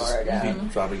 at the store. just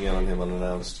keep dropping in on him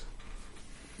unannounced.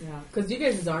 Yeah, because you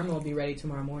guys' army will be ready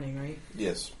tomorrow morning, right?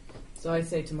 Yes. So I'd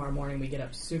say tomorrow morning we get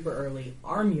up super early,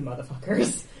 arm you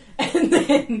motherfuckers, and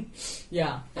then,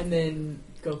 yeah, and then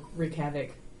go wreak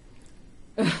havoc.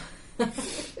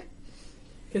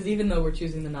 Because even though we're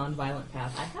choosing the non-violent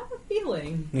path, I have a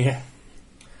feeling. Yeah.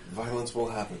 Violence will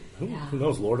happen. Who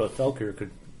knows? Lord Ilphelkiir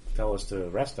could tell us to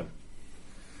arrest him.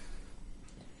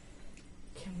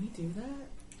 Can we do that?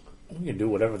 We can do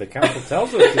whatever the council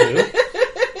tells us to do.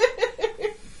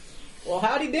 Well,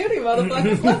 howdy doody,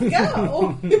 motherfuckers, let's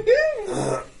go!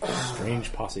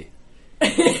 Strange posse.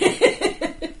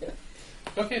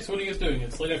 Okay, so what are you guys doing?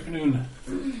 It's late afternoon.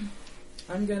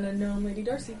 I'm gonna know Lady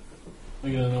Darzi.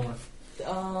 I'm going to know more.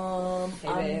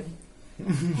 Hey, babe.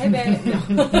 Hey, babe.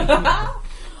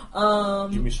 No.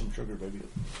 Give me some sugar, baby.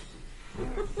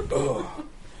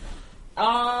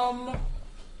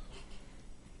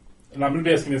 And I'm going to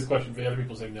be asking this question for the other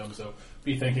people saying no, so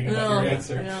be thinking about your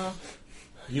answer. No.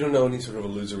 You don't know any sort of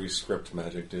illusory script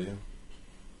magic, do you?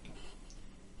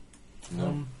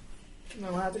 No.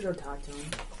 No, we'll have to go talk to him.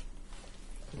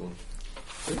 Well,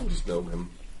 I can just know him.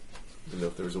 I don't know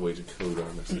if there was a way to code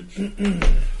our message.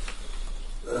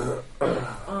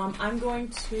 I'm going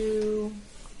to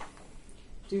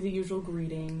do the usual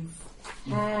greetings.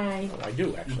 Hi. I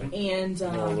do, actually. And,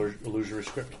 No illusory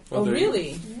script. oh,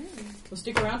 really? Well,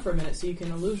 stick around for a minute so you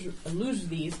can illusion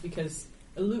these, because...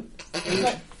 You're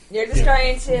just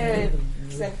going to...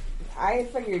 I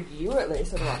figured you at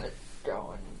least would want to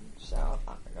go and shout.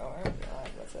 I'm going to go and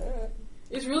that's it.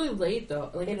 It's really late,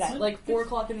 though. Like, it's like 4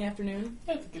 o'clock in the afternoon.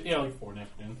 Yeah, like 4 in the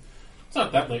afternoon. It's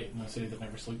not that late in a city that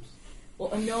never sleeps.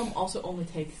 Well, a gnome also only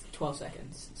takes 12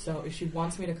 seconds. So if she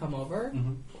wants me to come over...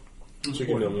 She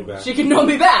can know me back. She can know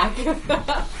me back.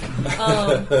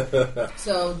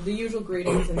 So the usual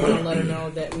greetings, and then I'll let her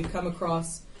know that we come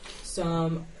across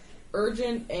some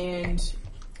urgent and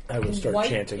I will start quite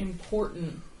chanting.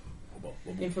 important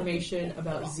information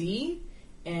about Z,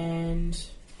 and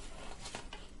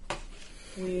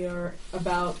we are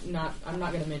about not. I'm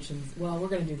not going to mention. Well, we're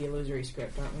going to do the illusory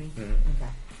script, aren't we?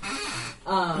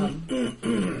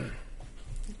 Okay.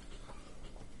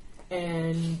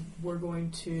 And we're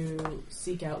going to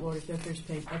seek out Lord Ilphelkiir's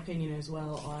opinion as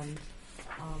well on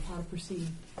how to proceed.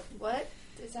 What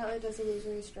does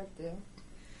illusory script do?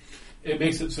 It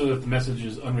makes it so that the message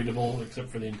is unreadable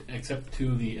except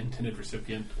to the intended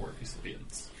recipient or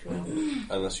recipients. True.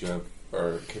 Unless you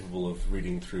are capable of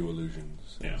reading through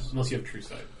illusions. Yeah, unless you have true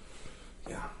sight.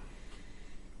 Yeah.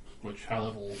 Which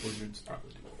high-level wizards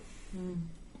probably do.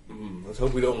 Let's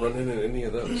hope we don't run into any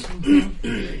of those.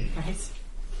 Right.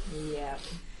 Yeah.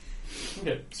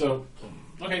 Okay, so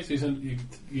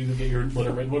you get your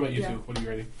letter read. What about you two? What are you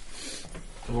writing?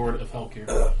 The Lord Ilphelkiir.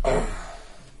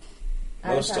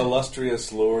 Most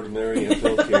illustrious Lord Mary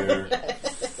Ilphelkiir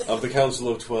of the Council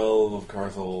of 12 of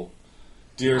Carthel,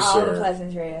 dear All the sir.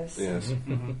 pleasantries. Yes.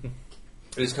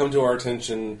 It has come to our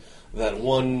attention that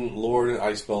one Lord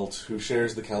Icebelt, who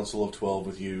shares the Council of 12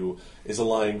 with you, is a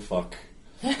lying fuck.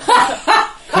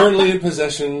 Currently in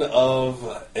possession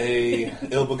of a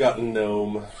ill-begotten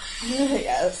gnome.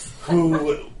 Yes.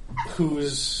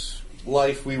 Whose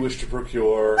life we wish to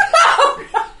procure.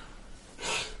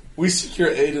 We seek your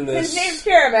aid in this. His name's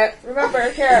Karamip.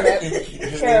 Remember, Karamip.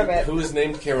 Karamip. Who is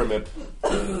named Karamip,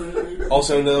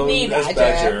 also known Me, as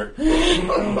Badger. We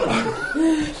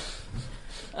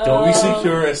seek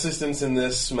your assistance in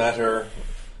this matter.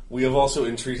 We have also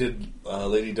entreated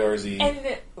Lady Darzi.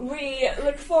 And we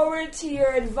look forward to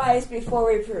your advice before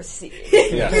we proceed.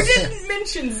 Yes. You didn't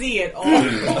mention Z at all.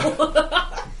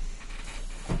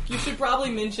 You should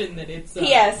probably mention that it's...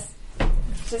 P.S.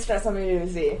 Just got something to do with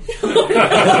Z.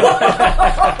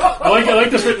 I like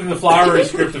this written in the flowery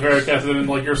script of Veracast, and then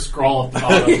like your scrawl at the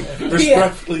bottom.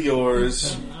 Respectfully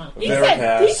yours, He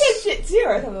Veracast. said shit too,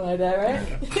 or something like that, right?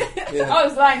 Yeah. Oh,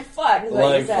 it's lying fuck, is what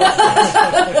Lying you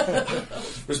said.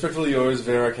 Respectfully yours,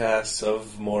 Veracast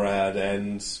of Morad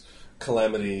and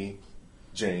Calamity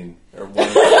Jane. Or one.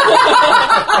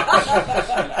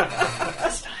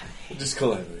 Just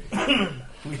Calamity.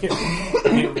 We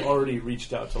have already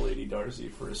reached out to Lady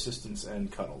Darzi for assistance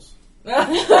and cuddles. And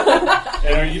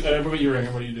are you? What about you,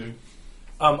 Ranger? What are you doing?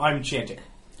 I'm chanting.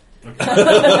 Okay.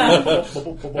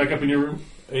 Back up in your room.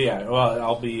 Yeah, well,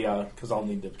 I'll be, because I'll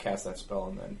need to cast that spell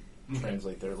and then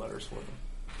translate their letters for them.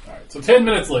 Alright, so 10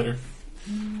 minutes later,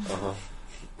 Uh-huh.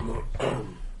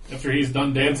 after he's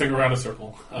done dancing around a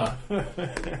circle,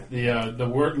 the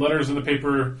word letters in the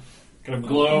paper kind of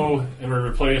glow and are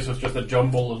replaced with just a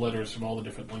jumble of letters from all the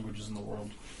different languages in the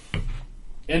world.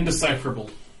 Indecipherable.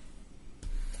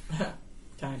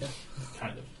 Kind of.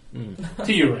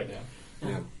 To you right now.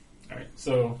 Yeah. Alright,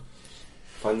 so...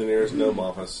 Find the nearest gnome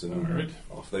office and Alright.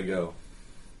 off they go.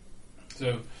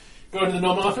 So, go into the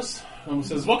gnome office.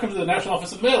 Says, "Welcome to the National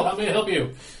Office of Mail. How may I help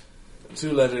you?"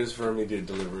 2 letters for immediate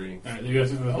delivery. Alright, you guys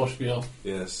do the whole spiel.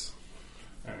 Yes.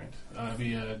 Alright.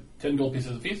 Be 10 gold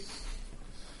pieces apiece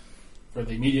for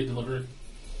the immediate delivery.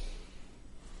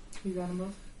 You got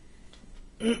him,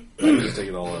 Just take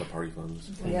it all out of party funds.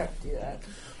 We have to do that.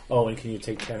 Oh, and can you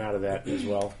take 10 out of that as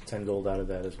well? 10 gold out of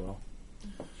that as well?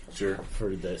 Sure.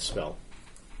 For the spell.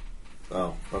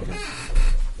 Oh, okay.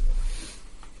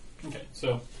 Okay,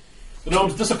 so the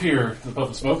gnomes disappear in the puff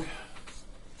of smoke.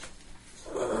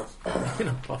 In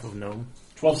a puff of gnome.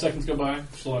 12 seconds go by,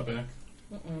 still not back.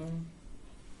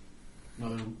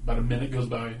 About a minute goes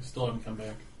by, still haven't come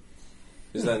back.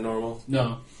 Is that normal?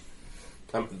 No.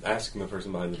 I'm asking the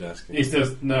person behind the desk. He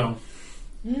says no.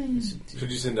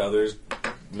 Should you send others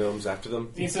gnomes after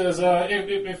them? He says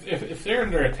if they're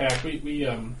under attack, we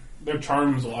their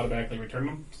charms will automatically return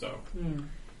them. So.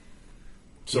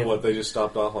 So what? They just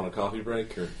stopped off on a coffee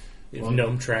break, or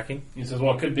gnome tracking? He says,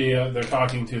 well, it could be they're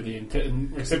talking to the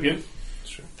recipient.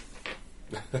 sure.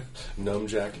 Gnome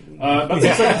Jack. About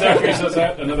 6 seconds after he says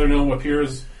that, another gnome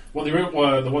appears. Well,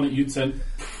 the one that you'd sent.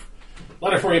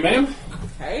 Letter for you, ma'am.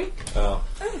 Okay. Oh.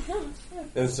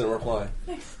 Instant reply.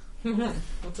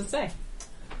 What's it say?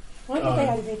 Why did they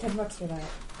have to pay $10 for that?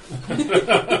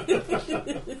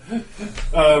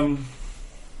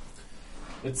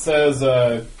 It says,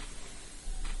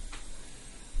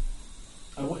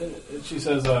 she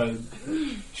says,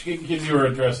 she gives you her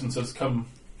address and says, come.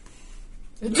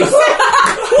 It just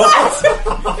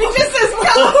says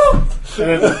come.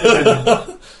 And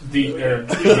then you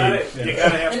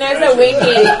gotta have And there's a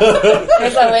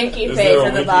winky Is face there a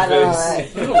at the winky bottom of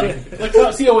face? it.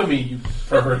 like, see a me, you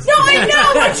perverts. No, I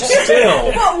know. But Still.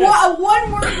 what, a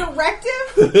one-word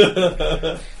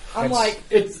directive? I'm like,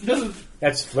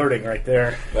 That's flirting right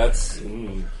there. That's...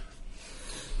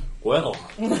 Well,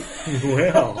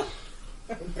 Well,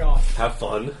 oh God. have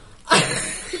fun.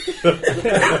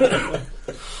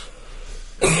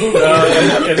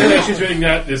 And then as she's reading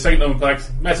that, the second gnome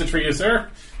plaques, message for you, sir.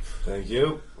 Thank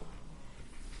you.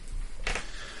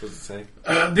 What does it say?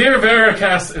 Dear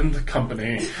Veracast and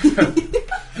company.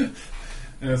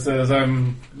 And it says,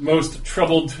 I'm most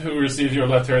troubled to receive your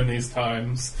letter in these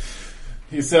times.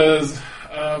 He says,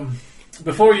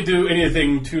 before you do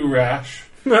anything too rash,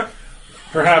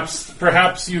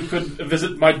 perhaps you could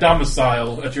visit my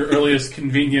domicile at your earliest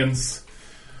convenience.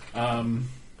 No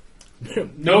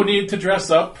need to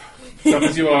dress up. Come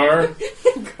as you are.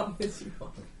 Come as you are.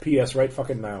 P.S. right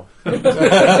fucking now.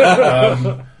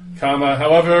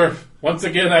 However, once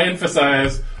again I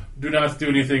emphasize, do not do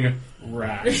anything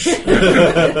rash.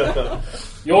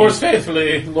 Yours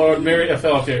faithfully, Lord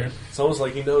Ilphelkiir. It's almost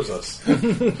like he knows us. At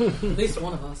least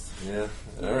one of us. Yeah.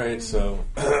 Alright, so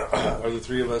are the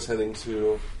three of us heading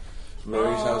to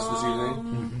Mary's house this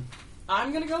evening?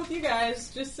 I'm gonna go with you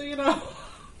guys, just so you know.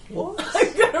 What?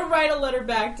 I'm gonna write a letter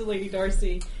back to Lady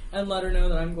Darzi and let her know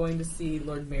that I'm going to see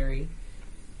Lord Mary.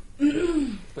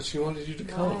 But she wanted you to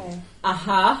come. Why?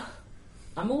 Aha.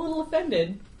 I'm a little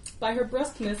offended by her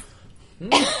brusqueness.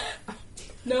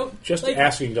 No, Just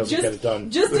asking doesn't get it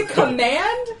done. Just a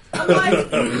command? I'm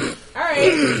like,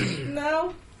 alright,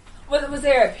 no. Was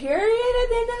there a period at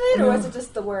the end of it, or was it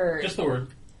just the word? Just the word.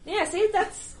 Yeah, see,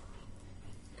 that's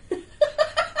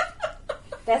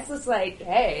just like,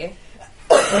 hey.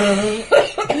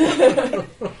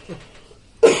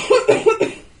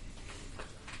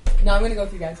 No, I'm gonna go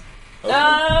with you guys. Okay.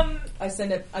 I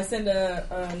send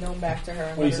a gnome back to her.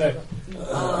 And What do you say?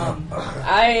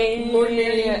 I Lord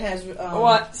Marion has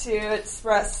want to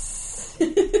express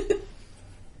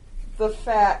the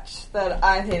fact that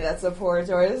I think that's a poor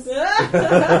choice.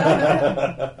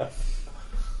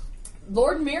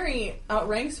 Lord Mary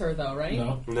outranks her, though, right?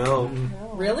 No. No.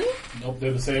 Really? Nope,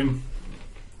 they're the same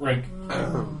rank.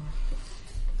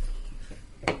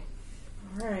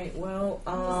 Alright, well,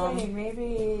 I'm just saying,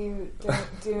 maybe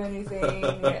don't do anything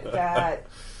that,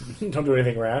 Don't do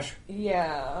anything rash.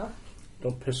 yeah.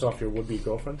 Don't piss off your would-be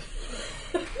girlfriend.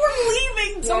 we're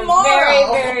leaving You're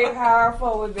tomorrow! very, very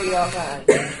powerful would be your friend.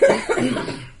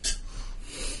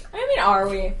 I mean, are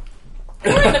we?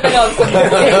 We're in the middle of some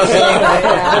right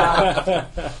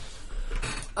now.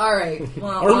 Alright,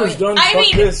 well, Armor's done. I Fuck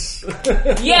mean- this.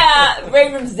 Yeah,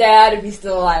 Raven's dad, if he's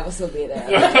still alive, will still be there.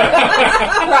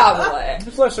 Probably.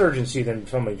 There's less urgency than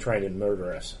somebody trying to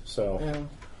murder us. So Yeah.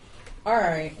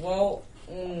 Alright, well,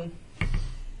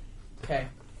 okay.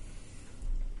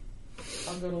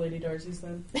 I'll go to Lady Darzi's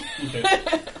then. Okay.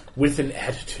 with an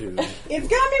attitude, It's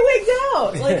got me wigged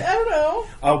out! Like, I don't know.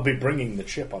 I'll be bringing the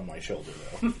chip on my shoulder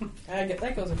though.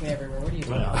 That goes with me everywhere. What do you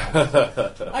think?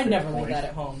 I never leave that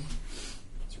at home.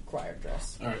 It's required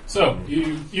dress. Alright, so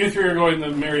you three are going to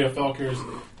Mary Ilphelkiir's,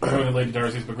 going to Lady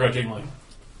Darzi's begrudgingly.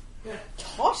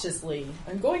 Cautiously.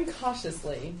 I'm going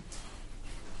cautiously.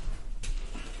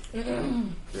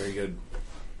 Very good.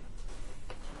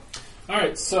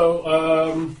 Alright,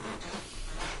 so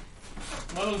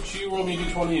why don't you roll me a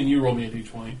d20 and you roll me a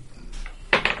d20.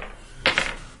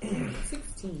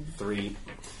 16. 3.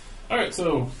 Alright,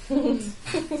 so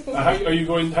how are you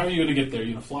going to get there? Are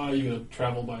you going to fly? Are you going to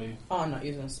travel by Oh, I'm not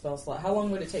using a spell slot. How long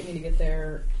would it take me to get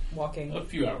there walking? a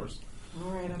few hours?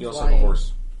 Alright, I'm You also flying. have a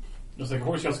horse. Just like a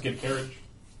horse, you also get a carriage.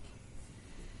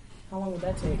 How long would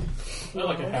that take?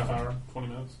 Like a half hour, 20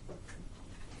 minutes.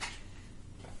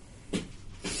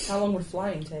 How long would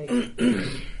flying take?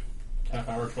 Half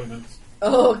hour, 20 minutes.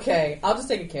 Okay, I'll just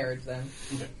take a carriage then.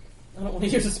 Okay. I don't want to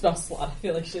use a spell slot. I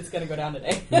feel like shit's gonna go down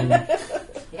today.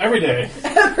 Every day.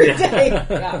 Every day.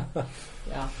 Yeah.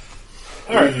 Yeah.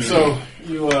 All right, so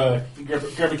you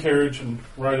grab a carriage and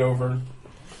ride over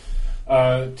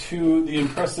to the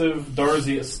impressive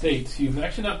Darzi estate. You've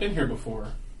actually not been here before.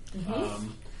 Mm-hmm.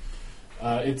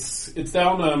 It's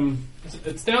down.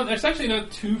 It's down. It's actually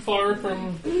not too far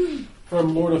from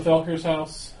Lord Ilphelkiir's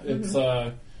house. It's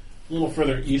a little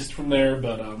further east from there,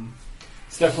 but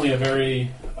it's definitely a very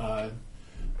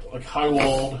like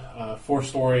high-walled,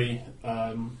 4-story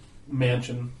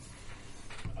mansion.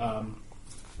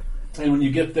 And when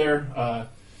you get there,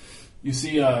 you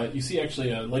see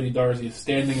actually Lady Darzi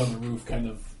standing on the roof, kind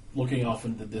of looking off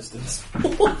into the distance.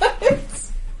 What?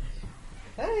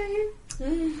 Hey.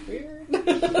 Weird.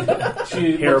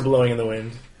 Hair blowing in the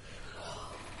wind.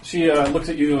 She looks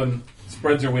at you and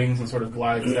spreads her wings and sort of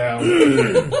glides down.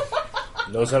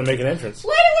 Knows how to make an entrance.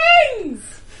 Lady Wings!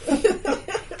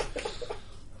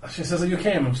 She says that you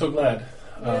came. I'm so glad.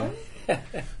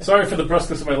 Sorry for the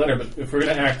brusqueness of my letter, but if we're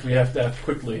going to act, we have to act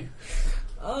quickly.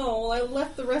 Oh, well, I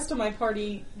left the rest of my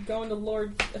party going to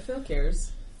Lord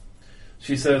Ilphelkiir's.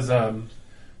 She says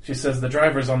the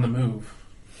driver's on the move.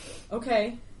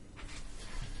 Okay.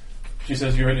 She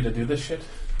says, you ready to do this shit?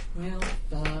 Well,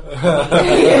 all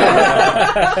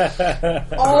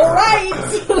right.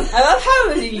 I love how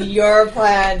it was your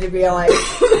plan to be like,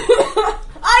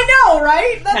 I know,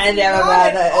 right? That's Kind of not about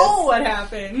at this. all what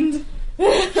happened.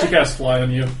 She casts fly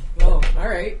on you. Oh, all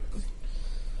right.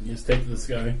 You just take to this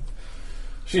guy.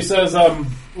 She says,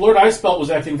 Lord Icebelt was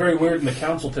acting very weird in the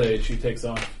council today. She takes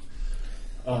off.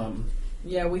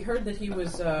 Yeah, we heard that he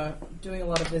was doing a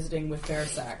lot of visiting with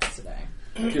Verisax today.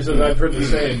 She says, I've heard the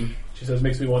same. She says,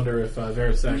 makes me wonder if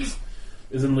Verisax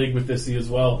is in league with this Z as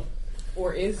well.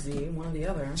 Or is he? One or the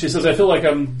other. She says, I feel like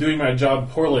I'm doing my job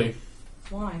poorly.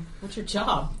 Why? What's your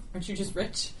job? Aren't you just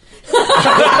rich? She,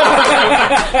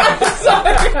 I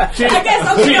guess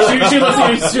I'm she looks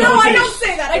at you. No, I don't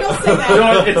say that. I don't say that. You know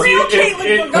what? It's Real you.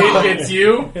 Caitlin forgot. It's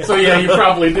you. So yeah, you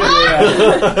probably did. Yeah.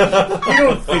 You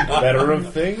don't think better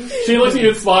of things. She looks at you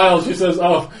and smiles. She says,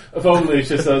 "Oh, if only."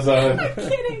 She says, I'm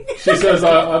kidding. "She says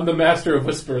I'm the master of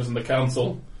whispers in the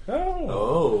council."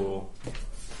 Oh.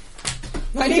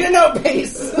 I need a note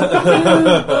base.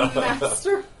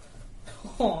 Master.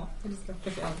 Oh, I just got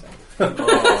the down.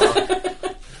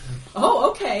 Oh,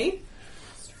 okay.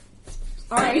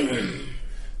 All right.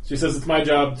 She says it's my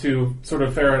job to sort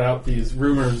of ferret out these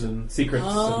rumors and secrets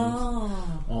and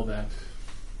all that.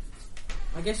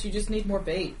 I guess you just need more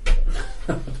bait.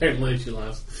 Apparently, she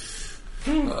laughs.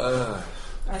 I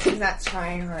think that's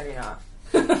trying already not.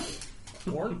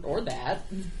 Or that.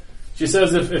 She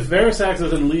says if Verisax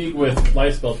is in league with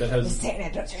Icebelt, that has. Just saying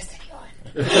it, don't trust anyone.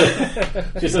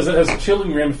 She says it has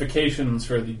chilling ramifications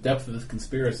for the depth of this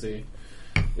conspiracy.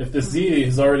 If the Z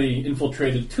has already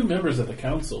infiltrated 2 members of the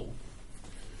council,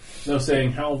 no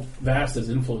saying how vast his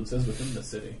influence is within the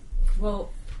city.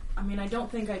 Well, I mean, I don't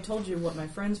think I told you what my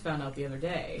friends found out the other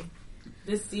day.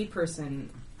 This Z person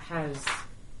has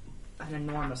an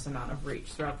enormous amount of reach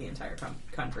throughout the entire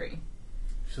country.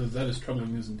 She says that is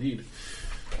troubling news indeed.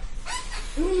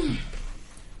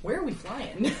 Where are we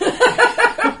flying?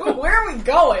 Where are we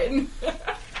going?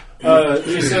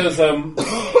 She says,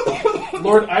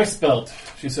 Lord Icebelt,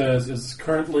 she says, is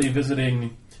currently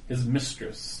visiting his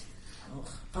mistress.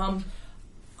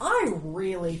 I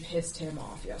really pissed him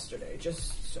off yesterday,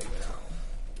 just so you know.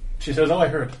 She says, oh, I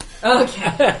heard.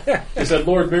 Okay. She said,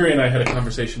 Lord Miri and I had a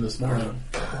conversation this morning.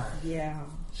 Yeah.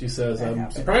 She says,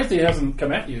 I'm surprised he hasn't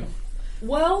come at you.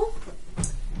 Well,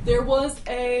 there was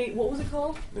a... What was it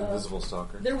called? Invisible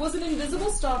stalker. There was an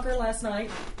invisible stalker last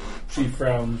night. She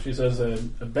frowned. She says, a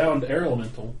bound air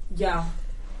elemental. Yeah.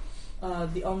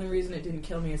 The only reason it didn't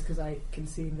kill me is because I can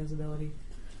see invisibility.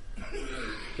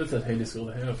 That's a handy skill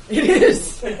to have. It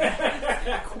is!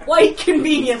 Quite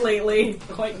convenient lately.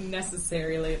 Quite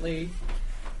necessary lately.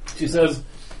 She says,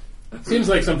 seems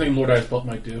like something Lord Icebelt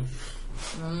might do.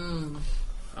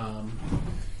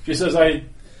 She says, I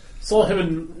saw him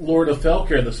and Lord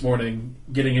Ilphelkiir this morning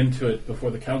getting into it before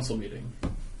the council meeting.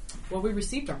 Well, we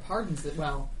received our pardons.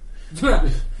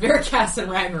 Veracast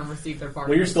and Ragnar received their pardons.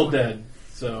 Well, you're still dead,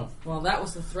 so... Well, that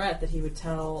was the threat, that he would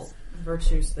tell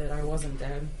Virtus that I wasn't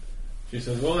dead. She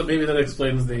says, well, maybe that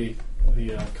explains the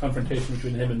confrontation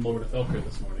between him and Lord Ilphelkiir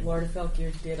this morning. Lord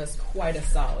Ilphelkiir did us quite a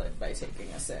solid by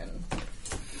taking us in.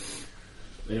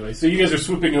 Anyway, so you guys are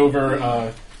swooping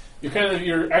over. You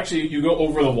go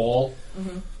over the wall.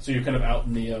 Mm-hmm. So you're kind of out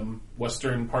in the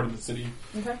western part of the city.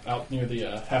 Okay. Out near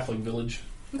the Halfling village.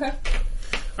 Okay.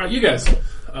 Alright, you guys.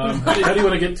 How do you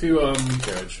want to get to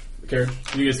Carriage. carriage?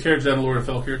 You guys carriage down to Lord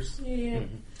Ilphelkiir's? Yeah.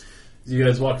 As you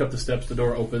guys walk up the steps, the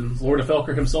door opens. Lord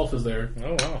Ilphelkiir himself is there.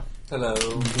 Oh, wow. Hello.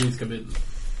 Please come in.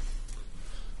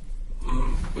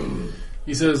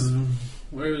 He says,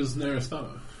 "Where is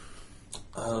Neristhanna?"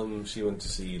 She went to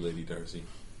see Lady Darzi.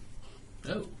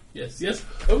 Oh, yes.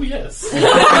 Oh, yes. He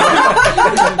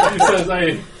says,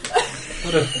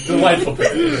 what a delightful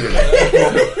picture.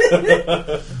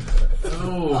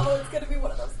 Oh, it's gonna be one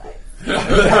of those nights.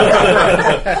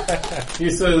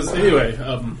 He says, anyway,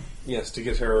 Yes, to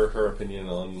get her opinion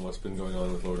on what's been going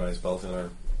on with Lord Icebelt and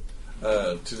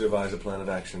to devise a plan of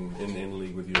action in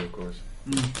league with you, of course.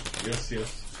 yes.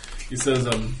 He says,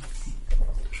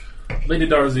 Lady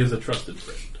Darzi is a trusted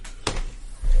friend.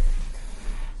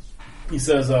 He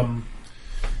says, so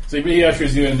he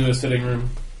ushers you into a sitting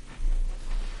room.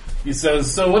 He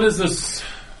says, so what is this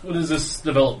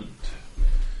development?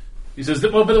 He says,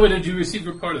 well, by the way, did you receive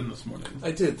your pardon this morning?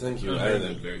 I did, thank you. Oh, I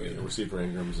very good. received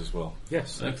Rangrams as well.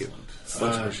 Yes, thank you.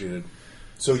 Excellent. Much appreciated.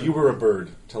 So you were a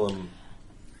bird. Tell him.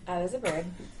 I was a bird.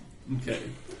 Okay.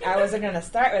 I wasn't gonna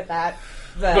start with that,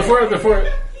 but Before,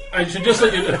 I should just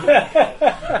let you know.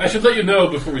 I should let you know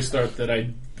before we start that I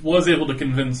was able to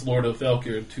convince Lord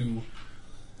Ilphelkiir to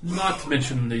not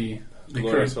mention the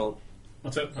Lord current. Icebelt.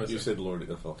 What's that? You said Lord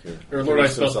Ilphelkiir. Or Lord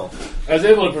Icebelt. I was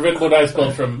able to prevent Lord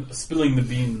Icebelt from spilling the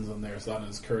beans on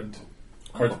Neristhanna's current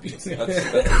heartbeat.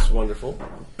 That's wonderful.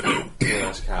 Can I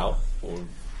ask how? Or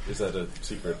is that a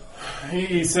secret?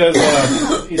 He says,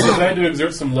 I had to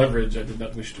exert some leverage I did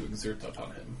not wish to exert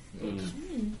upon him.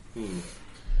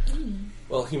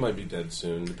 Well, he might be dead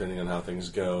soon, depending on how things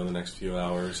go in the next few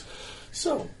hours.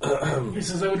 So, He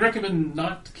says, I would recommend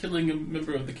not killing a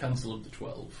member of the Council of the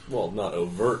 12. well, not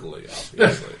overtly,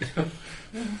 obviously.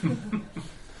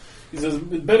 He says,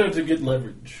 it's better to get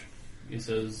leverage. He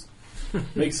says,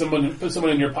 put someone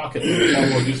in your pocket is far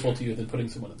more useful to you than putting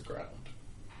someone on the ground.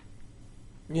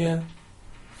 Yeah,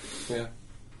 I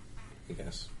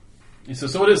guess. He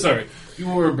says, so what is, sorry, you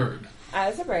were a bird. I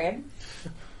was a bird.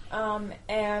 And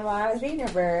while I was being a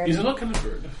bird, He said, what kind of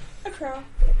bird? a crow.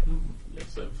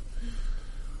 Yes,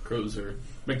 crows are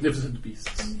magnificent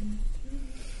beasts.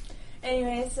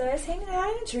 Anyway, so I was hanging out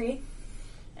in a tree,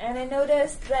 and I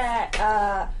noticed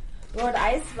that Lord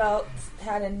Icebelt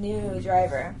had a new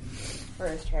driver for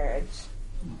his carriage.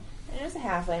 And it was a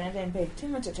halfling. I didn't pay too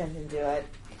much attention to it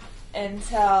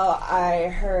until I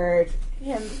heard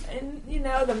him, in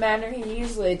the manner he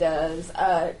usually does,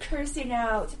 cursing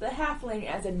out the halfling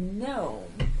as a gnome.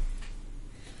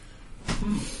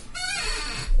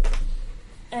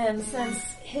 And since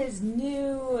his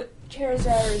new carriage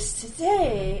drivers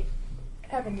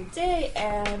happened today,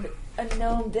 and a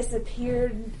gnome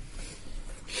disappeared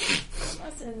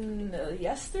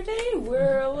yesterday,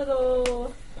 we're a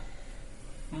little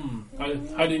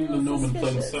Hiding the gnome in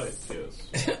plain sight, yes.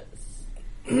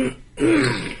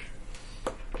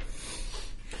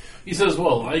 He says,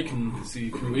 well, I can see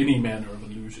through any manner of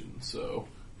illusion, so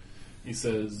he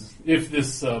says, if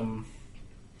this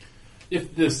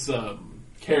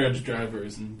carriage driver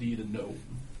is indeed a gnome,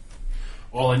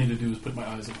 all I need to do is put my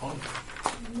eyes upon him.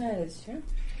 That is true.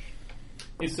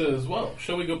 He says, well,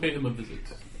 shall we go pay him a visit?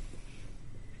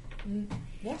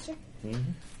 Yeah, sure.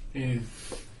 He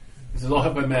says, I'll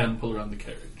have my man pull around the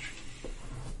carriage.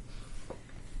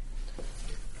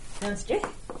 Sounds good.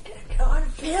 Gonna go on a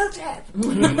field trip.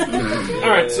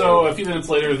 Alright, so a few minutes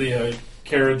later, the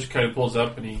carriage kind of pulls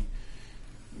up and he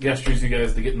gestures you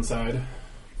guys to get inside.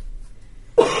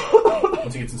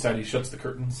 Once he gets inside, he shuts the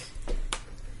curtains.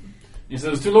 He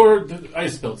says, to Lord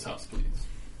Icebelt's house, please.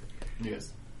 You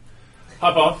guys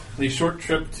hop off. A short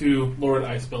trip to Lord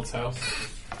Icebelt's house.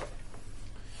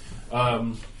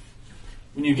 When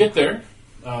you get there,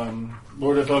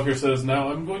 Lord Ilphelkiir says,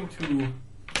 now I'm going to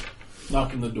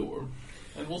knock on the door.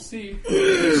 And we'll see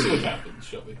what happens,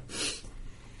 shall we?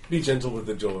 Be gentle with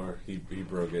the door. He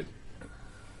broke it.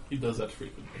 He does that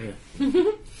frequently.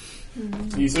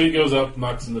 So he goes up,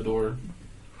 knocks on the door.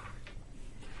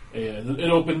 And it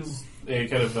opens. A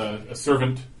kind of a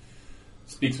servant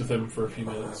speaks with him for a few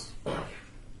minutes.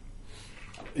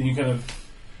 And you kind of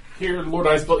hear Lord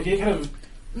Icebelt. He kind of,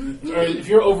 if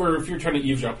you're trying to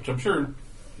eavesdrop, which I'm sure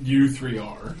you three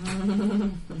are.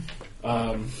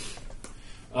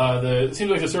 It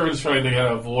seems like the servant's trying to kind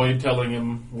of avoid telling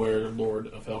him where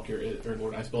Lord Ilphelkiir is, or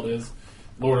Lord Icebelt is.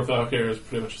 Lord Ilphelkiir is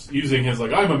pretty much using his,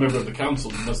 like, I'm a member of the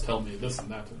council, you must tell me this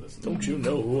and that and this and that. Don't you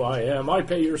know who I am? I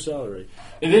pay your salary.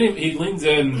 And then he leans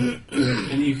in,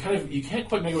 and you can't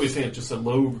quite make what he's saying, it's just a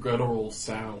low, guttural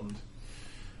sound.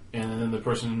 And then the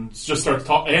person just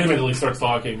animatedly starts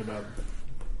talking about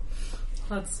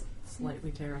Let's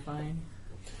Slightly terrifying.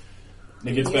 And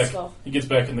he gets back. Useful. He gets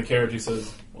back in the carriage. He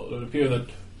says, "Well, it would appear that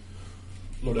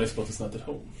Lord Icebelt is not at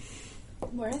home."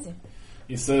 Where is he?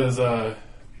 He says, "Well,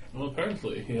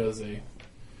 apparently he has a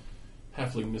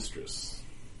halfling mistress."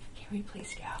 Can we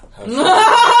please go?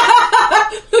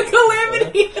 The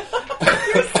Calamity!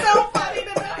 You're so funny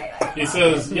tonight. He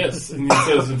says, "Yes," and he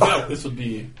says, "In fact, this would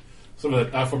be some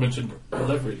of that aforementioned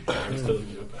leverage I was telling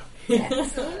you about."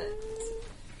 Excellent.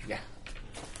 Yeah.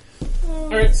 All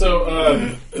right, so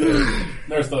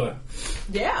Neristhanna,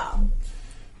 Yeah.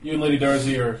 you and Lady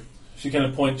Darzi are. She kind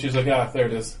of points. She's like, there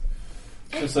it is.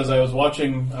 She says, I was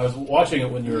watching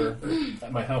it when you were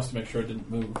at my house to make sure it didn't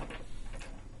move.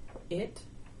 It?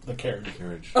 The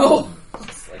carriage. Oh! I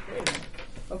was like, wait a minute.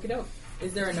 Okie doke.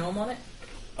 Is there a gnome on it?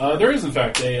 There is, in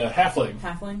fact, a halfling.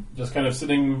 Halfling? Just kind of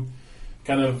sitting,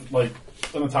 kind of like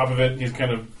on the top of it. He's got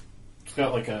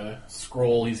like a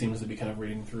scroll he seems to be kind of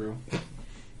reading through.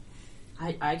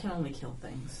 I can only kill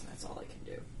things. That's all I can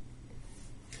do.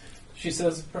 She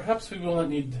says, perhaps we will not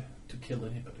need to kill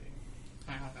anybody.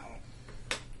 I don't know.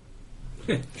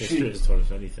 She just told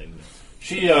us anything.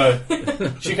 She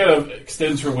kind of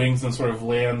extends her wings and sort of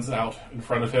lands out in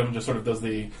front of him, just sort of does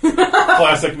the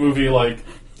classic movie, like,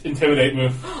 intimidate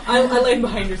move. I land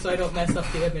behind her so I don't mess up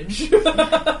the image.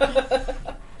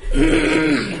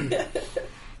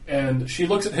 And she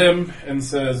looks at him and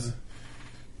says,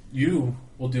 you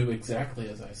will do exactly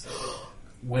as I say,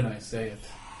 when I say it.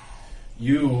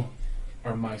 You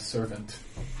are my servant.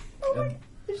 And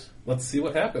let's see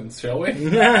what happens, shall we?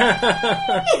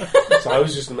 So I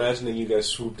was just imagining you guys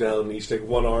swoop down and each take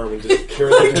one arm and just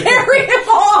carry the Carry him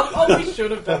off! Oh, we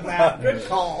should have done that. Good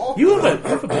call. You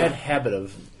have a bad habit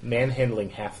of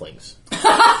manhandling halflings.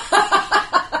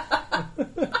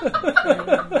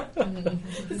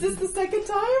 Is this the second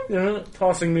time? Yeah,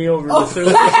 tossing me over the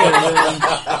surface.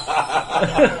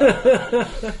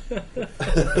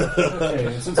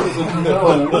 Okay, since he's a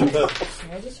gnome, I'm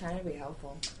just trying to be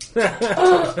helpful.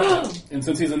 and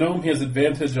since he's a gnome, he has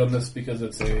advantage on this because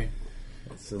it's a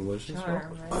delicious.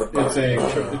 Charm, right?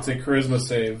 it's a charisma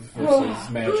save versus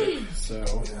magic. So,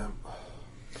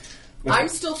 I'm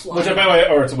still flying. which, by the way,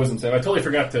 or it's a wisdom save. I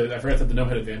forgot that the gnome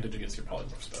had advantage against your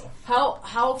polymorph spell.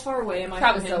 How far away am I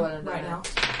Probably from still him wouldn't right do now?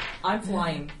 I'm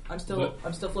flying. I'm still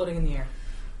floating in the air.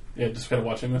 Yeah, just kind of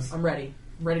watching this. I'm ready.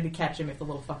 I'm ready to catch him if the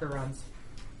little fucker runs.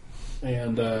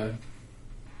 And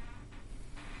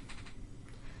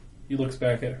he looks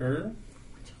back at her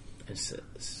It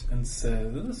says, and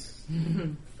says,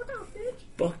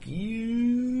 "Fuck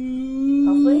you."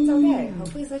 Hopefully it's okay.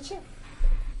 Hopefully it's legit.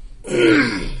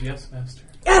 yes, master.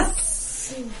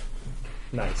 Yes!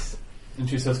 Nice. And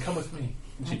she says, come with me.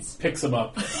 And she picks him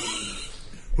up.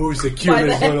 Who's the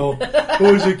cutest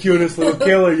little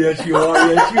killer? Yes, you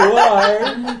are. Yes, you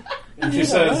are. And she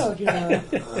says,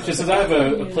 I have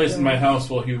a place in my house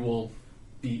where he will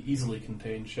be easily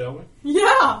contained, shall we?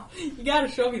 Yeah! You gotta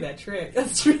show me that trick.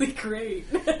 That's really great.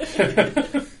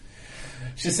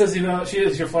 She says,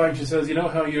 you're flying. She says, you know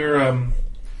how your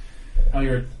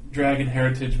dragon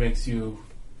heritage makes you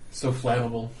so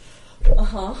flammable?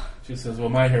 Uh-huh. She says, well,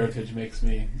 my heritage makes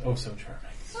me oh so charming.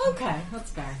 Okay,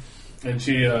 that's fair. And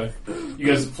she, you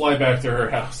guys fly back to her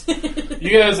house.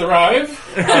 You guys arrive.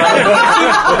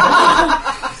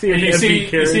 You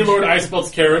see Lord Icebelt's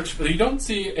carriage, but you don't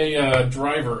see a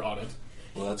driver on it.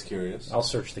 Well, that's curious. I'll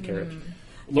search the carriage.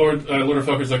 Lord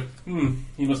Ilphelkiir's like,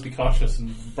 he must be cautious,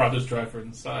 and brought his driver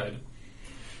inside.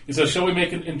 He says, shall we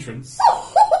make an entrance?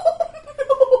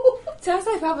 Sounds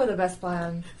like probably the best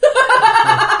plan.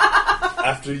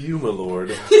 After you, my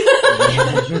lord. Is this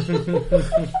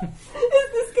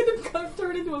gonna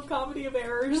turn into a comedy of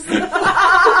errors?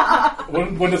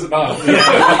 When does it not?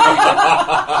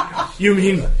 You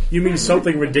mean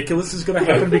something ridiculous is going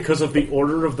to happen because of the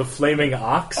Order of the Flaming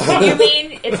Ox? You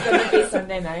mean it's going to be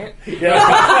Sunday night?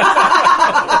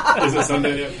 Yeah. Is it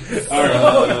Sunday yet?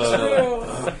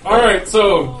 All right.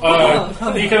 So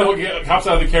he kind of hops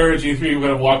out of the carriage. You three kind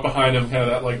of walk behind him, kind of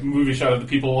that like movie shot of the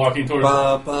people walking towards him.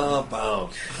 Bow, bow, bow.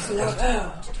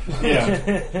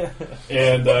 Yeah.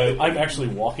 And I'm actually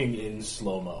walking in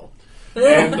slow-mo.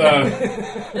 And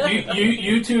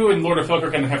you two and Lord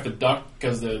Ilphelkiir kind of have to duck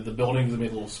because the building is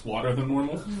made a little squatter than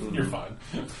normal. You're fine.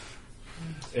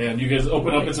 And you guys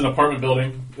open up. It's an apartment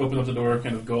building. Open up the door,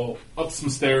 kind of go up some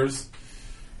stairs,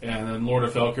 and then Lord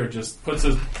Ilphelkiir just puts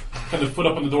his kind of foot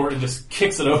up on the door and just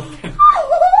kicks it open.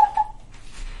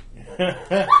 And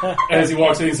as he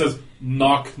walks in, he says,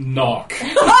 "Knock, knock."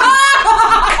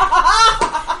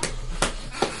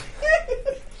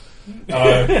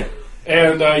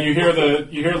 And you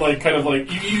hear like kind of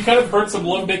like you kind of heard some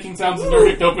love making sounds as the door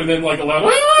kicked open, and then like a loud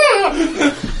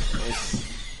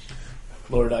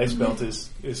Lord Icebelt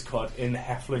is caught in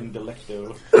halfling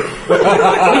delecto.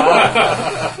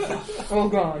 Oh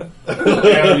god.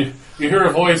 And you hear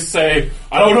a voice say,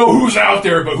 "I don't know who's out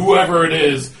there, but whoever it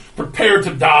is, prepare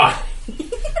to die."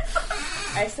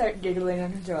 I start giggling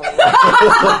uncontrollably.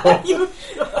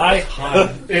 I hide.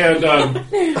 And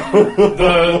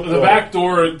the back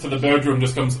door to the bedroom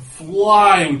just comes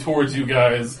flying towards you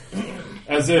guys,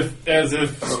 as if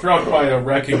struck by a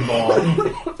wrecking ball.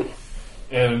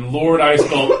 And Lord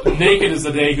Icebelt, naked as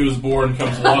the day he was born,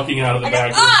 comes walking out of the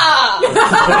back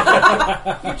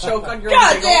door. You choke on your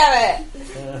God own damn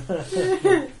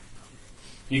it!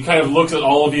 He kind of looks at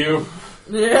all of you.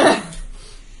 Yeah.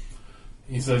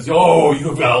 He says, "Oh,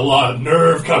 you've got a lot of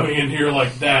nerve coming in here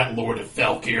like that, Lord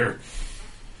Ilphelkiir.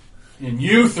 And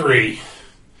you three."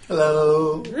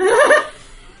 Hello.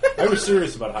 I was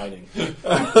serious about hiding.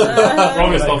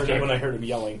 Wrong as health check. When I heard him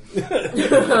yelling. Do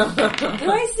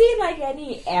I see like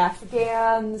any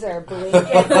Afghans or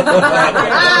blankets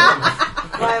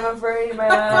why I'm afraid my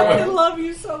I eyes? love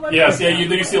you so much. Yes, yeah,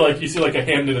 you see like a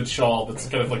hand-knitted shawl that's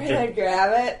kind of like... And I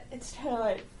grab it. It's kind of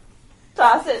like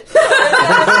toss it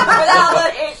without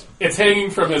looking. It's hanging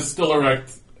from his still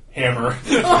erect hammer.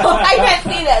 I can't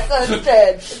see that, so it's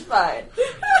good. It's fine.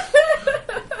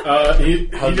 He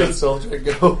How did just soldier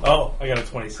go? Oh, I got a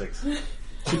 26.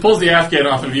 he pulls the Afghan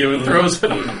off of you and throws it.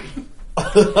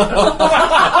 What the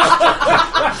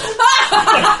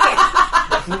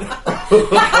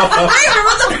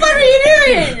fuck are you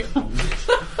doing?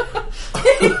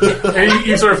 And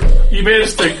you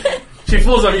manage to... She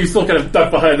pulls up, you still kind of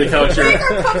duck behind the couch here.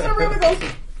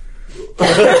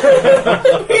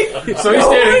 So he's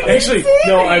standing... Actually,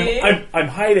 no, I'm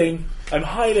hiding. I'm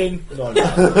hiding. No, I'm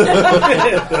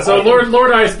not. So Lord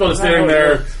Icebelt is standing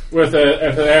there with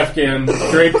an Afghan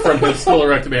draped from his still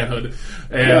erect manhood.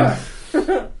 And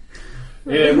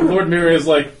Lord Mira is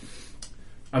like,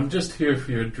 "I'm just here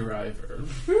for your driver."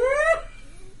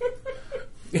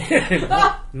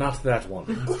 Not that one.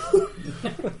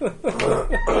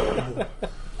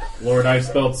 Lord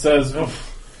Icebelt says, "Oh,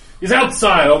 he's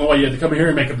outside. I don't know why you had to come here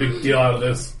and make a big deal out of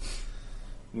this."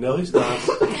 No, he's not.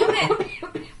 Damn it.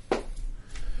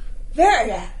 There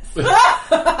it is.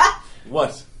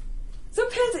 What?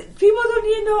 Sometimes people don't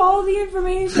need to know all the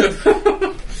information.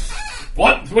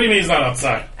 What? What do you mean he's not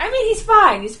outside? I mean, he's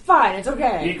fine. He's fine. It's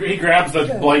okay. He grabs the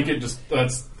blanket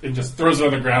and just throws it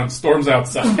on the ground, storms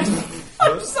outside.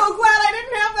 I'm so glad I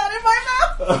didn't have that in my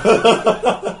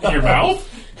mouth. In your mouth?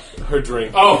 Her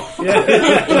drink. Oh.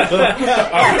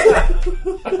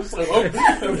 I was like, oh,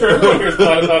 I'm sure everyone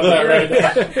thought about that right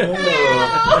now.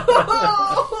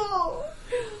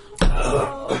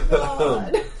 Oh,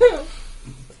 God.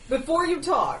 Before you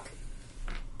talk.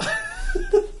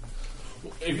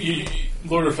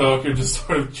 Lord Ilphelkiir just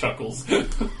sort of chuckles.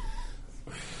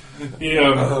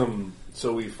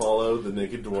 So we follow the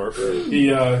naked dwarf.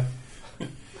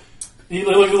 He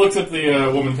looks at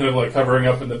the woman kind of like hovering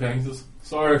up in the pan. He says,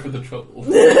 "Sorry for the trouble."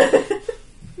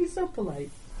 He's so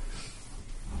polite.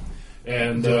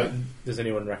 And Does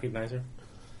anyone recognize her?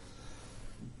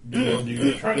 do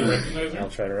you try to recognize I'll her?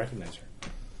 try to recognize her.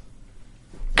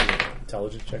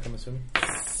 Intelligence check, I'm assuming?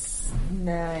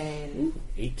 9.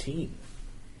 18.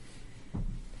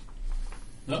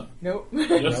 No? Nope.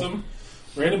 Just some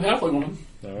random halfling woman.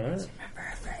 Alright. Remember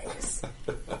her face.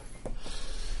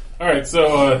 Alright,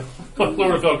 so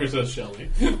Lord Ilphelkiir says, "Shall we?"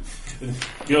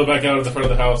 Go back out at the front of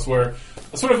the house where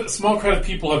a sort of small crowd of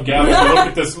people have gathered to look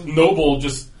at this noble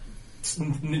just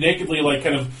nakedly, like,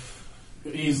 kind of,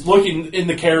 he's looking in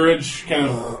the carriage, kind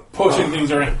of pushing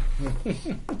things around. He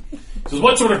says,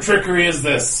 "What sort of trickery is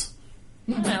this?"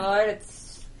 My lord,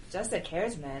 it's just a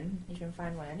carriageman. You can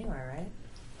find one anywhere, right?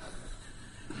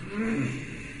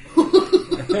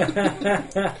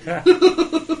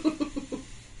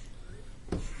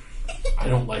 I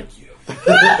don't like you.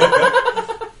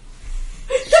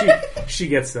 She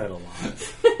gets that a lot.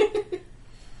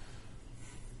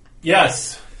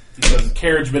 Yes. He says,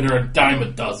 "Carriagemen are a dime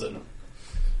a dozen."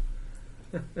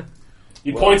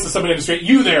 He points to somebody on the street.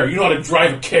 "You there, you know how to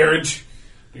drive a carriage?"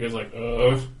 The guy's like,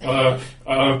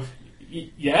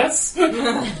 yes?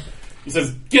 He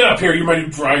says, "Get up here, you're my new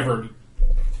driver."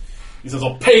 He says,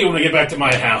 "I'll pay you when I get back to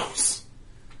my house."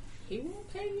 He will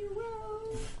pay you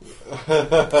well.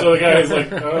 So the guy's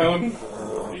like,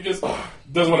 he just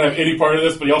doesn't want to have any part of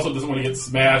this, but he also doesn't want to get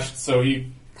smashed, so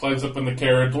he climbs up in the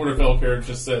carriage. Lord Ilphelkiir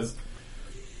just says,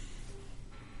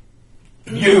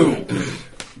 "You!"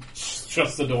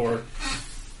 Shuts the door.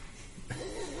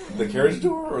 The carriage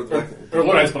door? Or the... Or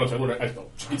Lord Icebelt, Lord Icebelt.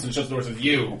 Shuts the door and says,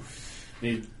 "You."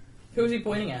 Who's he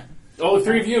pointing at? Oh, the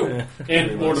three of you.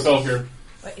 And Lord Ilphelkiir.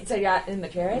 Wait, so you're in the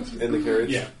carriage? In the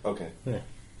carriage? Yeah. Okay. Yeah.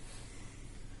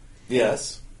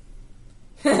 Yes.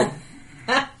 He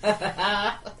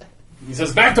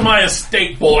says, "Back to my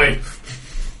estate, boy."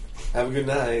 Have a good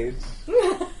night.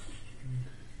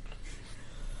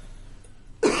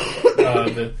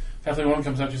 The Halfling woman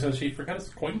comes out. She says she forgot his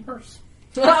coin purse.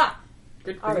 Good I'll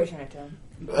for you. return it to him.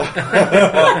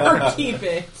 Or keep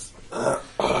it.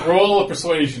 Roll a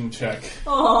persuasion check.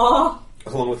 Aww.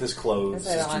 Along with his clothes,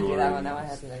 I his don't want to do jewelry, that one. That one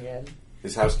has to be good.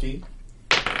 his house key.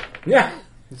 Yeah.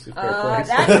 That's a fair price.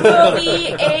 That will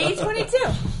be a 22.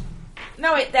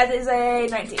 No, wait, that is a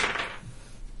 19.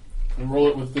 And roll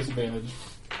it with disadvantage.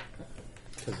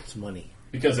 Because it's money.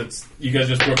 Because it's you guys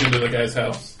just broke into the guy's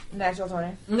house. Natural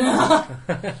 20.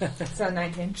 So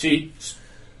 19. She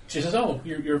says, "Oh,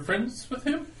 you're friends with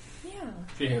him?" Yeah.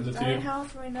 She hands it to you. How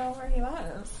else do we know where he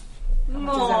was? She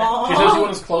says, "You want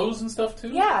his clothes and stuff too?"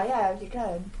 Yeah, if you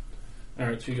could. All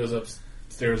right. She goes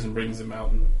upstairs and brings him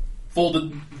out and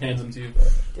folded, hands them to you.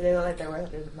 Do they look like they're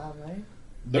worth it? Probably.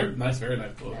 They're nice, very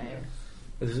nice clothes.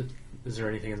 Is there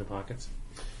anything in the pockets?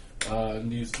 Do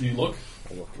you look?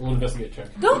 I look. Roll an investigate check.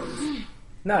 Don't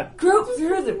Not. grope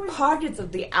through the pockets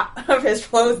of his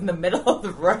clothes in the middle of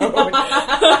the road.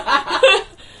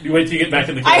 You wait till you get back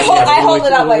in the I carriage. hold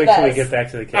it up like wait till we this. get back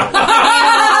to the carriage.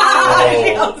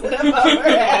 He holds it up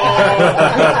overhead.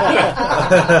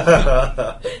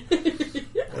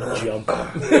 Jump.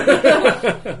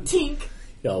 Tink.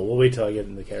 No, we'll wait till I get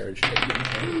in the carriage.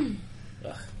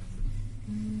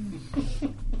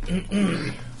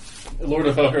 Lord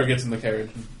Ilphelkiir gets in the carriage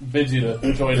and bids you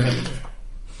to join him.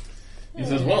 He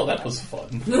says, "Well, that was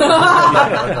fun."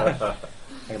 I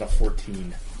got a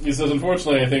 14. He says,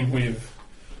 "Unfortunately, I think we've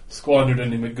squandered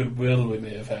any goodwill we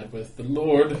may have had with the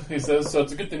Lord." He says, "So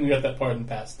it's a good thing we got that pardon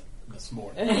passed this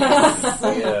morning."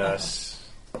 Yes.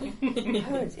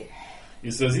 Oh, dear.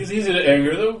 He says, "He's easy to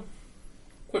anger, though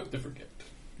quick to forget."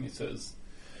 He says,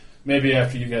 "Maybe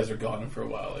after you guys are gone for a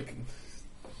while, I can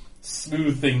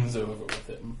smooth things over with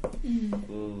him."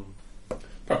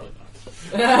 Probably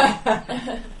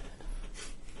not.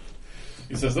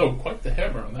 He says, "Oh, quite the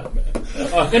hammer on that man."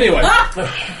 Anyway. I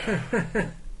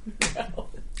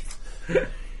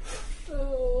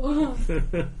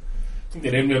think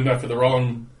they named him after the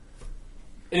wrong...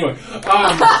 Anyway.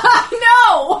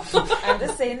 No! I'm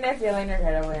just sitting there feeling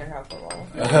incredibly uncomfortable.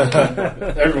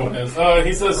 Everyone is.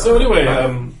 He says, "So anyway,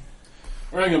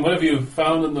 Rangham, what have you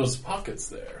found in those pockets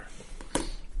there?" I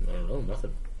don't know,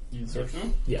 nothing. You search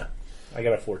them. Yeah. I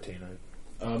got a 14.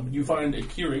 You find a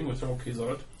keyring with several keys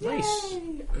on it. Nice.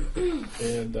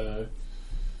 And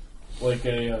like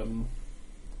it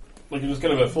was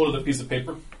kind of a folded up piece of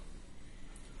paper.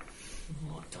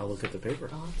 I'll look at the paper.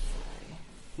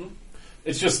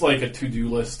 It's just like a to-do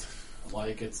list.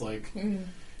 Like it's like Is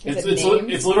it's it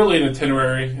names? it's literally an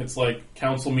itinerary. It's like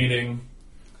council meeting,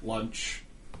 lunch,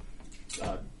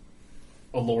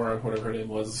 Alora, whatever her name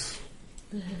was.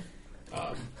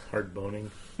 Hard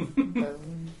boning.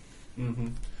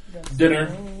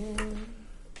 Dinner.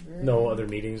 No other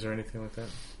meetings or anything like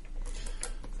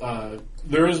that?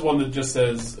 There is one that just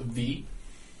says V.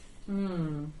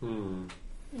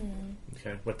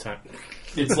 Okay, what time?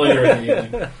 It's later in the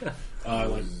evening.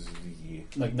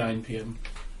 Like 9 p.m.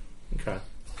 Okay.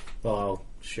 Well, I'll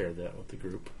share that with the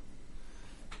group.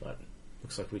 But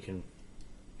looks like we can...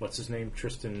 What's his name?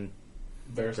 Tristan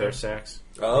Verisax?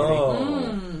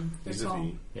 Oh. He's a all.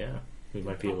 V. Yeah. We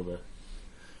might be able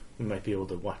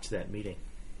to watch that meeting.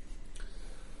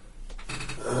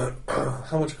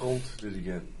 How much gold did you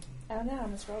get? I don't know how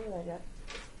much gold did I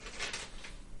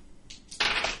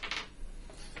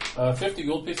get. 50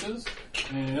 gold pieces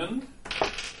and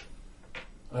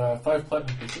 5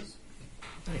 platinum pieces.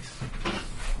 Nice.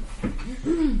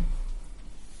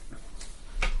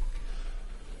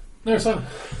 There, son.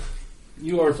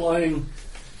 You are flying.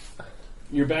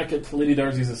 You're back at Lady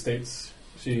Darzi's estates.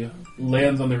 She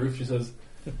lands on the roof. She says,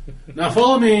 "Now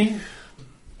follow me."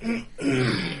 And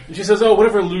she says, "Oh,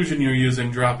 whatever illusion you're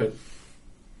using, drop it."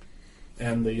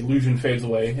 And the illusion fades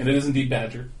away, and it is indeed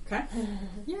Badger. Okay.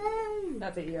 Yay!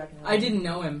 Not that you recognize. I didn't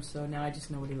know him, so now I just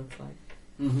know what he looks like.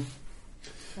 Mm-hmm.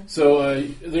 So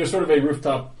there's sort of a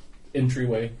rooftop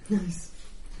entryway. Nice.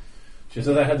 She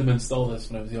says, "I had them install this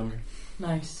when I was younger."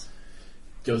 Nice.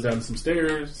 Goes down some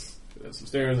stairs. The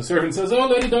servant says, "Oh,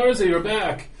 Lady Darzi, you're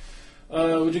back.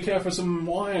 Would you care for some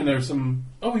wine or some...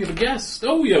 Oh, we have a guest.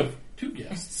 Oh, we have 2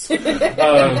 guests. Wine.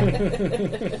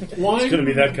 It's going to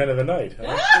be that kind of a night,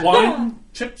 huh? Wine,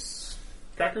 chips,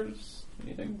 crackers,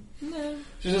 anything?" No.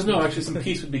 She says, "No, actually some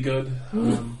peace would be good.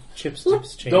 Chips,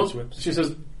 dips, chains, Don't." whips. She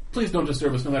says, "Please don't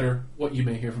disturb us no matter what you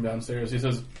may hear from downstairs." He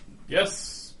says,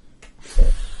 "Yes."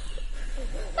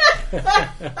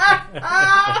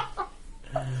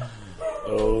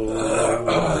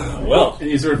 Oh. Well, And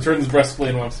he sort of turns his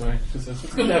breastplate and walks away. She says,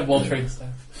 "It's good to have well-trained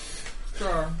staff."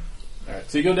 Sure. All right,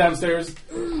 so you go downstairs,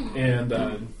 and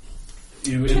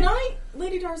you. Can I,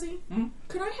 Lady Darzi? Hmm?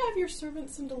 Could I have your servant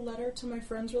send a letter to my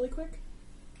friends really quick?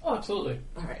 Oh, absolutely.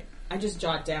 All right. I just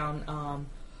jot down.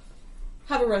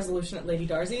 Have a resolution at Lady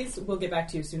Darzi's. We'll get back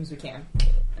to you as soon as we can.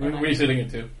 Where are you sending it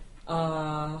to?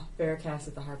 Barracast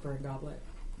at the Harper and Goblet.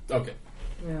 Okay.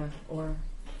 Yeah, or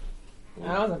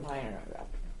I wasn't planning around that.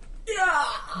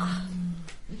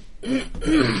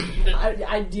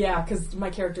 yeah, because my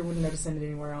character wouldn't know to send it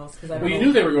anywhere else. Because I don't Well, you know.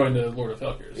 knew they were going to Lord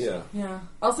Ilphelkiir's. yeah. Yeah,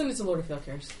 I'll send it to Lord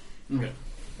Ilphelkiir's. Okay.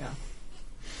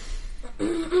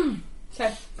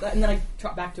 Okay, and then I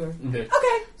trot back to her. Okay.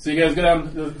 Okay. So you guys go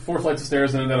down the 4 flights of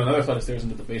stairs and then down another flight of stairs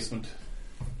into the basement.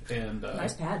 And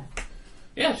Nice pad.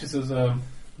 yeah, she says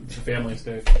it's a family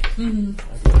stay. I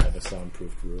could have a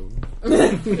soundproofed room.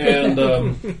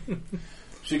 And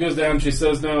she goes down. She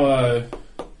says, "No."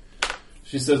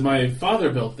 She says, "My father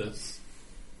built this."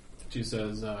 She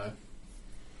says,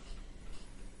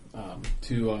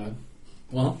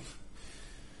 well,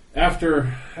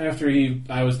 after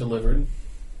I was delivered,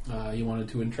 he wanted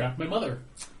to entrap my mother.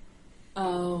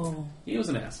 Oh, He was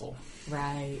an asshole."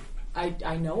 right.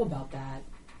 I know about that.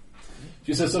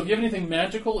 She says, "So if you have anything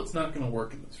magical, it's not going to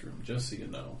work in this room, just so you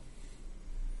know."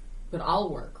 But I'll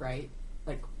work, right?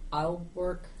 Like, I'll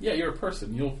work. Yeah, you're a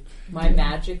person. You'll... My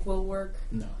magic will work.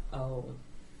 No. Oh.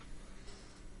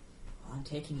 I'm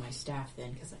taking my staff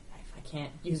then, because if I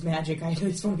can't use magic, I at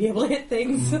least won't be able to hit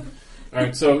things. All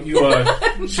right, so you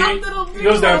she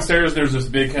goes downstairs. There's this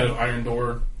big kind of iron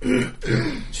door.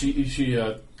 she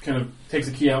kind of takes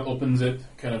a key out, opens it,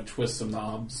 kind of twists some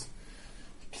knobs,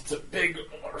 gets a big,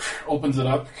 opens it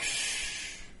up,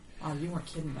 Oh, you weren't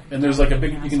kidding. Buddy. and there's like a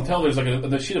big. You can tell there's like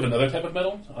a sheet of another type of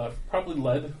metal, probably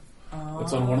lead.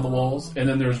 That's on one of the walls, and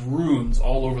then there's runes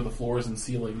all over the floors and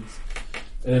ceilings.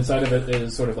 And inside of it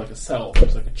is sort of like a cell.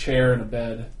 There's like a chair and a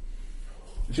bed.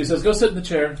 And she says, "Go sit in the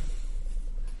chair."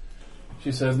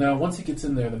 She says, "Now, once he gets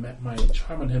in there, my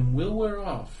charm on him will wear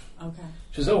off." Okay.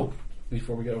 She says, "Oh,"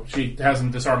 before we go, she has him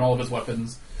disarm all of his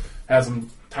weapons, has him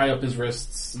tie up his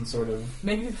wrists, and sort of...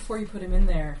 Maybe before you put him in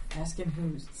there, ask him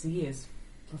who Z is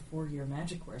before your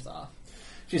magic wears off.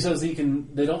 She says they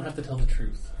don't have to tell the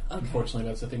truth. Okay. Unfortunately,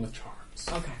 that's the thing with charms.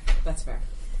 Okay, that's fair.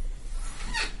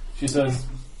 She says,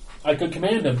 "I could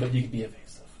command him, but you could be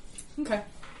evasive." Okay.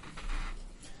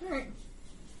 All right.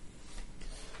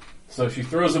 So she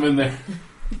throws him in there.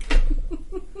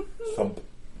 Thump.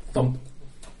 Thump.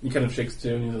 He kind of shakes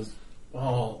too, and he says,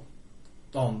 "Oh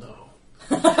no."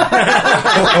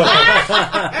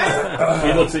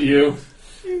 He looks at you.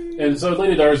 And so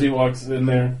Lady Darzi walks in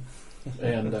there,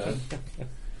 and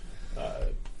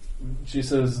she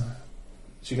says,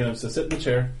 she kind of says, "Sit in the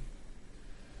chair."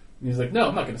 And he's like, "No,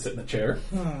 I'm not going to sit in the chair."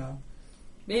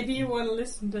 Maybe you want to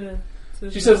listen to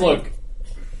She says, "Look,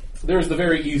 there's the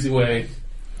very easy way,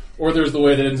 or there's the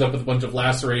way that ends up with a bunch of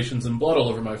lacerations and blood all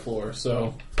over my floor.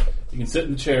 So you can sit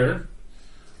in the chair,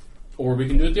 or we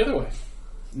can do it the other way."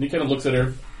 And he kind of looks at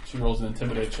her. She rolls an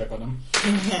intimidate check on him.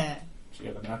 She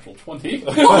got a natural 20.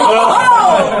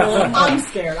 Oh, I'm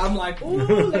scared. I'm like,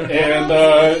 ooh.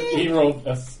 And he rolled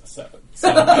a 7.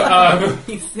 So,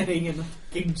 He's sitting in the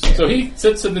fucking chair. so he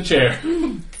sits in the chair.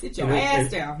 Sit your ass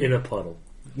down. In a puddle.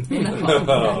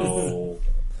 No.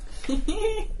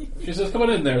 She says, "Come on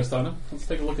in there, Neristhanna. Let's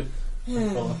take a look at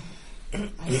that fella."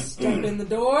 I step in the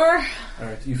door. All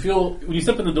right. You feel when you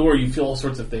step in the door, you feel all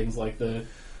sorts of things like the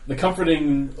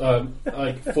comforting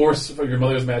like force of your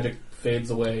mother's magic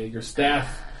fades away. Your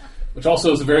staff, which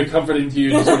also is very comforting to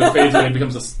you, just sort of fades away and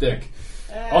becomes a stick.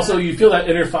 Also, you feel that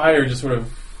inner fire just sort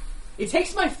of... It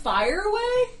takes my fire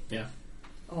away? Yeah.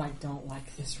 Oh, I don't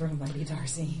like this room, Lady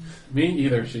Darzi. Me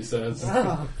either, she says.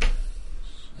 Oh.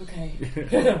 Okay.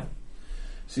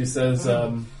 She says,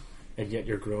 And yet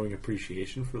your growing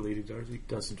appreciation for Lady Darzi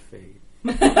doesn't fade.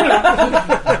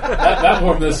 that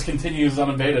warmness continues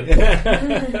unabated.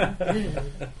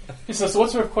 He says, "So what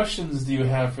sort of questions do you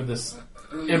have for this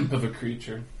imp of a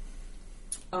creature?"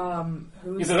 Who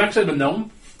He is says, "Actually, I'm a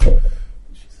gnome."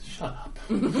 She says, "Shut up."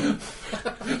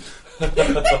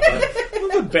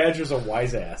 The badger's a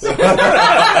wise ass. right?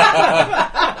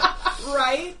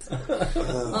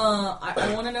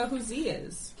 I want to know who Z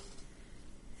is.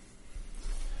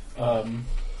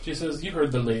 She says, "You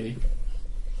heard the lady.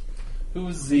 Who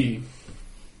is Z?"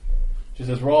 She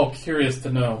says, "We're all curious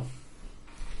to know."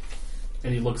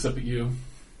 And he looks up at you.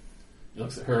 He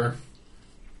looks at her.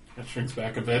 And shrinks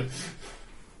back a bit.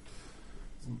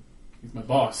 He's my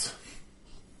boss.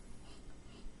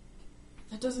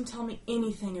 That doesn't tell me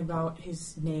anything about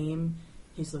his name,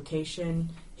 his location,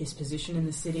 his position in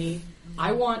the city.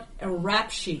 I want a rap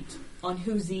sheet on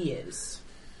who Z is.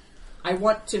 I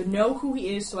want to know who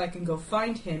he is so I can go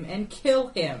find him and kill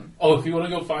him. Oh, if you want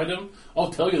to go find him,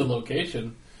 I'll tell you the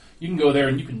location. You can go there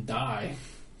and you can die.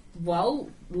 Well,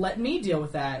 let me deal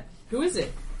with that. Who is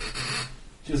it?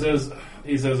 He says,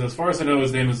 as far as I know,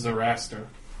 his name is Zaraster.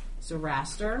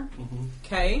 Zaraster? Mm-hmm.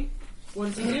 Okay.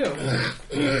 What does he do?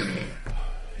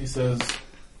 He says,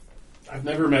 I've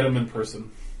never met him in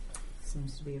person.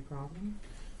 Seems to be a problem.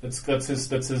 That's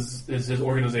his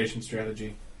organization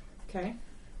strategy. Okay.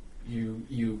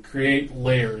 You create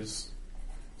layers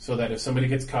so that if somebody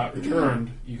gets caught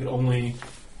returned, you could only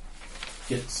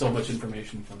get so much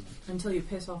information from them. Until you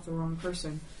piss off the wrong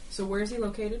person. So where is he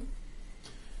located?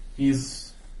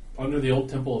 He's under the old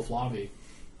temple of Flavi.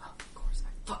 Oh, of course. I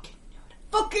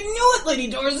fucking knew it,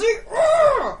 Lady Darzi!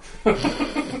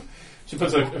 She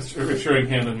puts a reassuring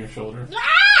hand on your shoulder.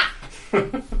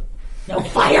 No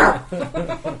fire!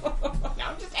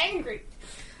 I'm just angry.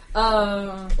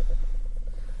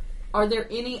 Are there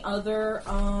any other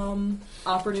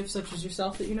operatives such as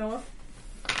yourself that you know of?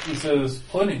 He says,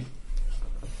 plenty.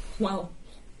 Well,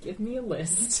 give me a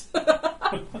list.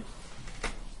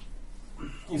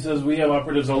 He says, we have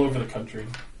operatives all over the country.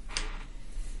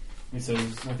 He says,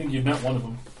 I think you've met one of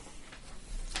them.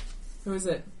 Who is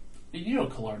it? You know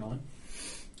Killarnellan.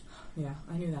 Yeah,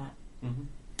 I knew that. Mm-hmm.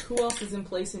 Who else is in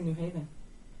place in New Haven?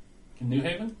 In New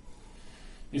Haven?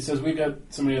 He says, we got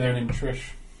somebody there named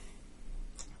Trish.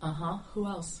 Uh-huh. Who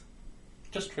else?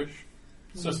 Just Trish.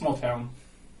 It's a small town.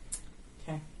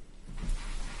 Okay.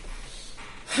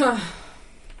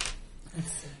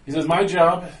 He says, my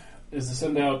job is to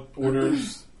send out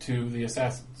orders to the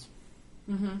assassins.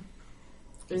 Mm-hmm.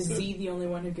 Is Z the only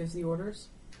one who gives the orders?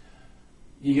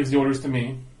 He gives the orders to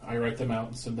me. I write them out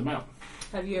and send them out.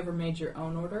 Have you ever made your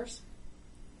own orders?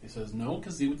 He says, no,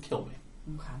 because he would kill me.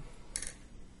 Okay.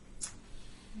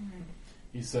 Alright.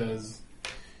 He says,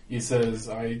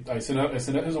 I send out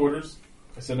his orders.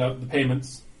 I send out the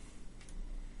payments.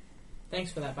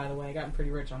 Thanks for that, by the way. I got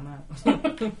pretty rich on that.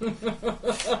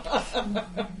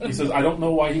 He says, I don't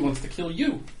know why he wants to kill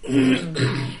you.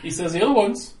 He says, the other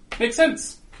ones make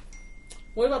sense.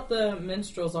 What about the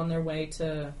minstrels on their way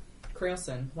to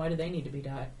Craleson? Why do they need to be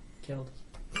killed?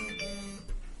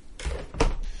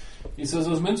 He says,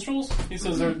 those minstrels? He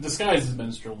says, they're disguised as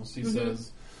minstrels. He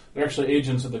says, they're actually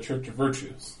agents of the Church of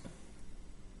Virtues.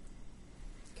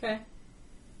 Okay.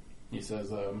 He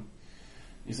says,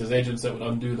 agents that would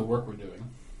undo the work we're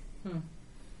doing.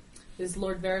 Is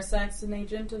Lord Verisax an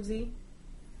agent of Z?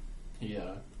 He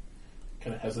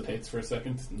kind of hesitates for a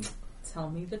second. And Tell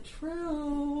me the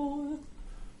truth.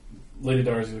 Lady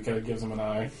Darzi kind of gives him an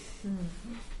eye.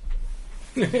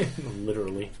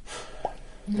 Literally.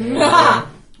 And,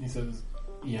 he says,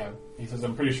 yeah. He says,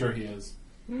 I'm pretty sure he is.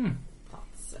 Thought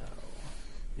so.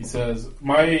 He says,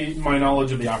 my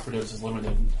knowledge of the operatives is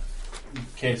limited in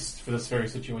case for this very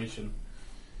situation.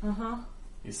 Uh-huh.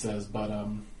 He says, but,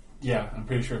 yeah, I'm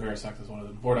pretty sure Verisax is one of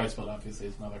them. Lord Icebelt, obviously,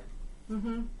 is another.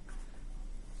 Mm-hmm.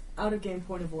 Out of game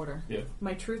point of order. Yeah.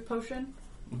 My truth potion?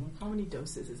 Mm-hmm. How many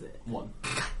doses is it? 1.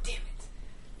 God damn it.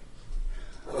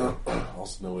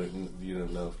 Also, no, you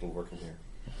don't know if it'll work in here.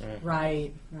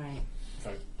 Right. In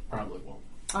fact, probably won't.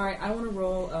 Alright, I want to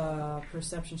roll a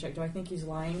perception check. Do I think he's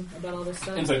lying about all this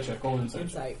stuff? Insight check. Roll an insight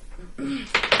check.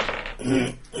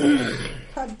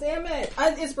 God damn it.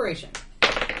 Inspiration.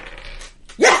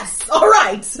 Yes!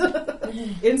 Alright!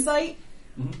 Insight?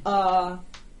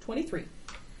 23.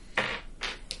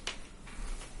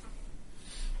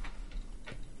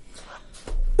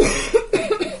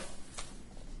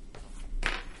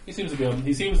 He seems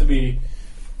to be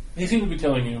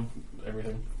telling you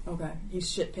everything. Okay. He's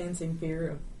shit-pants in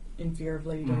fear of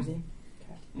Lady Darzi.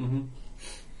 Okay. Mm-hmm.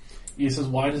 He says,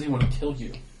 why does he want to kill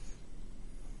you?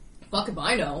 Fuck if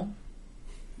I know.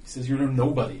 He says, you're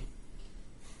nobody.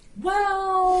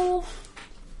 Well,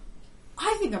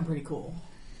 I think I'm pretty cool.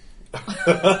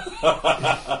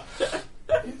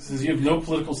 He says, you have no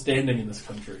political standing in this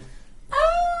country.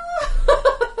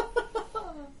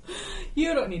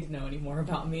 You don't need to know any more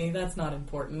about me. That's not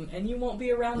important. And you won't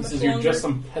be around He much says, longer. you're just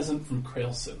some peasant from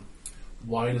Craleson.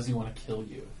 Why does he want to kill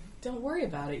you? Don't worry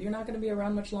about it. You're not going to be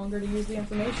around much longer to use the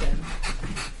information.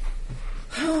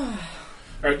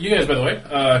 Alright, you guys, by the way,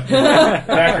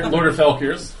 back at Lord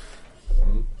Ilphelkiir's.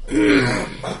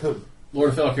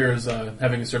 Lord Ilphelkiir is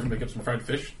having a servant make up some fried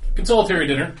fish. Consolatory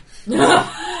dinner.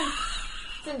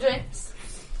 Some drinks,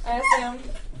 I assume.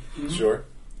 Sure.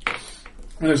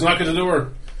 And there's a knock at the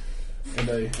door. And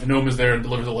a gnome is there and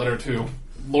delivers a letter to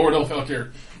Lord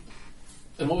Ilphelkiir.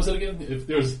 And what was it again? If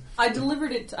there's I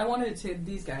delivered it. I wanted it to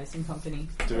these guys in company.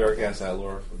 To Veracast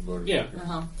Alor, Lord. yeah.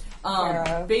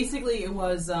 Sarah. Basically, it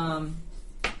was You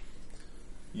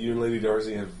and Lady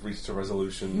Darzi have reached a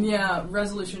resolution.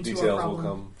 resolution to our Details will problem.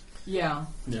 come. Yeah,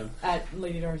 Yeah. at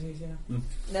Lady Darcy's. Yeah.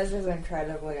 This is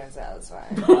incredibly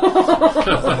unsatisfying. I'm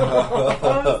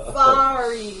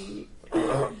sorry.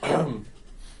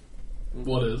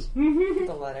 What is?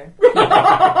 The letter.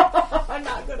 I'm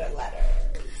not good at letters.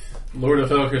 Lord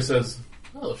Ilphelkiir says,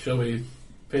 "Oh, shall we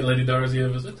pay Lady Darzi a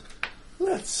visit?"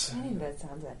 Let's. I think that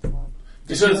sounds excellent. He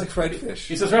Does she says, like fried fish?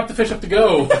 "He says, wrap the fish up to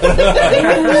go."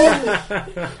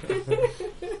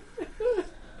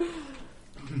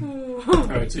 All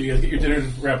right, so you guys get your dinner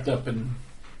wrapped up and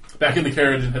back in the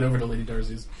carriage and head over to Lady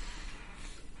Darcy's.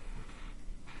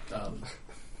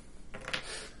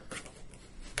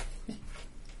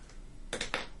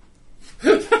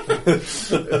 Leave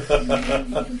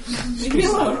me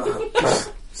alone.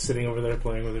 Sitting over there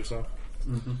playing with herself.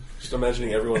 Just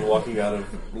imagining everyone walking out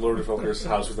of Lord Ilphelkiir's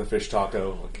house with a fish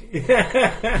taco. In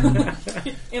a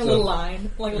little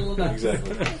line, like a little duck.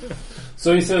 Exactly.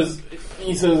 So he says,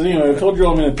 I told you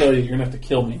all I'm going to tell you. You're going to have to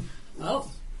kill me.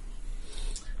 Oh.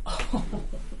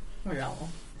 Well,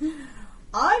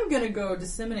 I'm going to go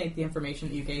disseminate the information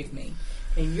that you gave me.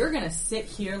 And you're going to sit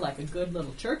here like a good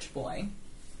little church boy.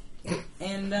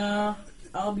 And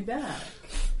I'll be back.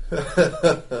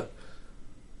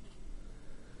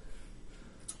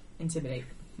 Intimidate.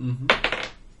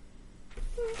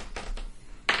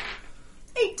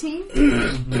 18.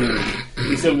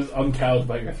 He said was uncowed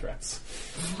by your threats.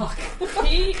 Fuck.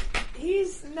 He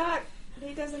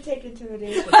doesn't take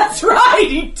intimidation. That's right,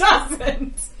 he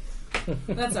doesn't.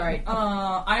 That's alright.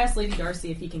 I asked Lady Darcy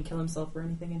if he can kill himself or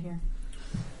anything in here.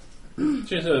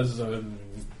 She says, isn't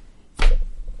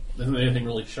anything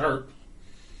really sharp.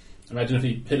 Imagine if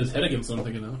he hit his head against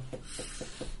something enough.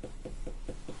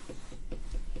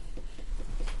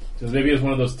 Because maybe it's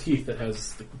one of those teeth that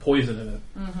has the poison in it.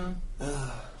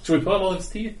 Should we pull out all his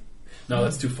teeth? No,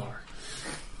 that's too far.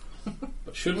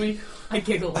 But should we? I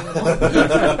giggle a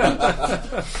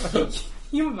little.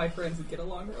 You and my friends would get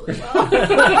along really well.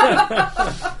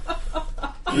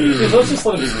 Let's just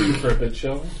let him speak for a bit,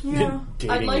 shall we? Yeah.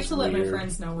 Dating I'd like is to let my weird.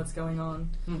 friends know what's going on.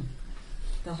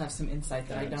 They'll have some insight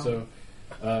that I don't. So,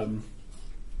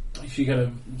 she kind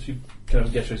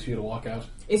of gestures for you to walk out.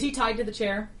 Is he tied to the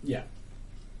chair? Yeah,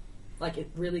 Like, it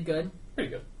really good? pretty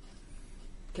good.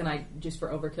 Can I, just for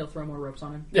overkill, throw more ropes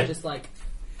on him? Yeah. Just like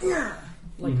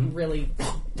really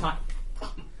tight.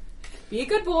 Be a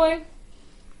good boy.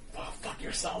 Oh, fuck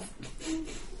yourself.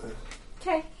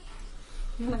 Okay.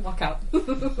 I'm gonna walk out.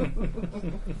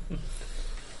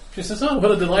 She says, oh,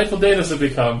 what a delightful day this has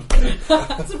become.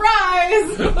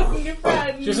 Surprise! New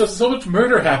friend. She says, so much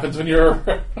murder happens when you're...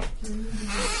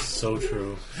 So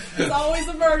true. It's always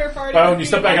a murder party. When you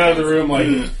step back out of the room, like,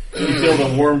 you feel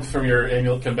the warmth from your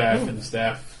amulet come back and the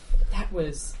staff. That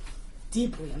was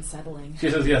deeply unsettling.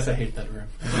 She says, yes, I hate that room.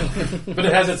 But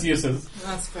it has its uses.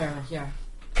 That's fair, yeah.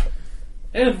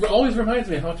 And it always reminds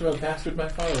me how much of a bastard my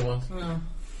father was.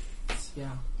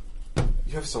 Yeah.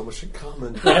 You have so much in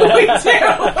common. We do!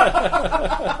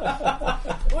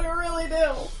 We really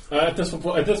do. At this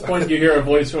point, you hear a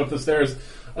voice from up the stairs.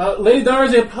 Lady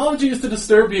Darzi, apologies to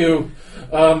disturb you.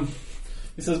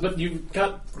 He says, but you've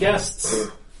got guests.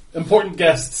 Important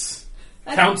guests.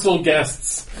 Council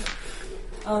guests.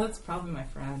 Oh, that's probably my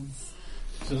friends.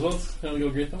 She says, well, can we go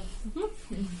greet them?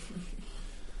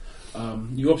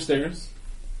 You go upstairs.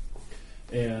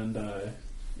 And,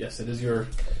 yes, it is Lord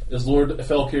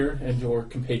Ilphelkiir and your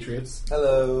compatriots.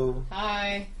 Hello.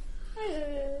 Hi.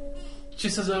 She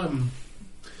says, a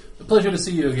pleasure to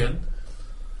see you again.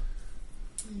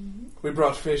 We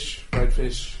brought fish, fried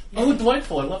fish. Oh,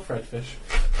 delightful. I love fried fish.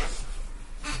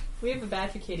 We have a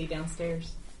badger kitty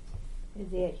downstairs. Is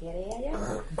he a kitty yet?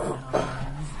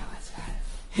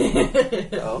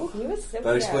 Oh? He was so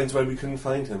That explains why we couldn't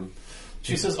find him.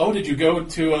 She says, oh, did you go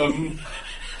to,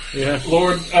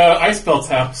 Lord Icebelt's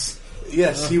house?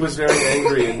 Yes, he was very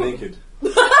angry and naked.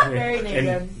 Very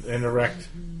naked. And erect.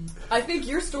 I think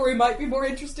your story might be more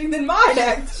interesting than mine,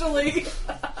 actually.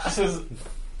 She says,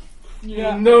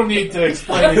 no need to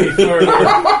explain any further.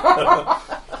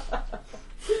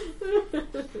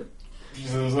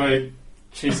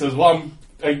 She says, well,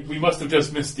 we must have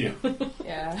just missed you.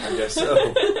 Yeah. I guess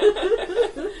so.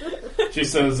 She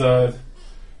says,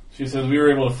 we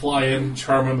were able to fly in,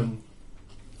 charm him, and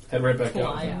head right back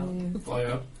out. Fly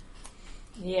out.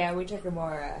 Yeah, we took a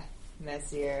more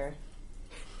messier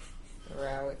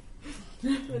route.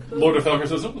 Lord Ilphelkiir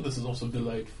says, oh, this is also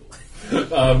delightful.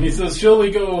 He says, shall we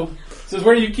go... He says,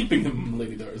 where are you keeping him,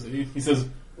 Lady Darzi? He says,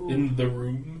 In the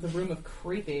room. The room of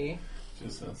creepy. She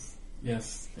says,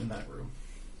 yes, in that room.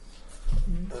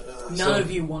 None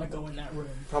of you want to go in that room.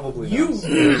 Probably You not.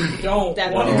 don't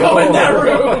Definitely. want to go in that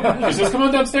room. She says, come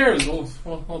on downstairs. We'll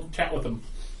chat with them.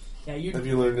 Yeah, Have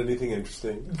you learned anything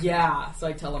interesting? Yeah, so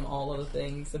I tell him all of the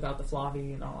things about the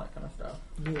Flavi and all that kind of stuff.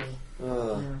 Yeah.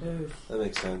 That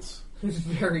makes sense. He's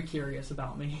very curious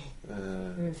about me.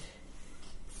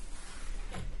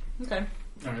 Okay.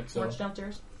 All right, so. March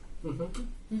downstairs. So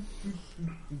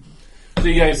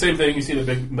yeah, same thing. You see the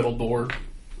big middle door.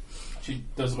 She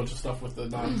does a bunch of stuff with the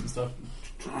knobs and stuff.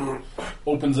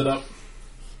 Opens it up.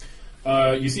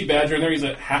 You see Badger in there. He's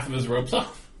at half of his ropes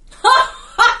off.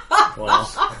 Wow.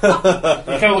 He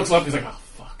kind of looks up. He's like, oh,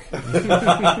 fuck.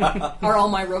 Are all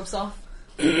my ropes off?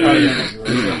 Oh, yeah, you're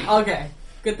right. Okay.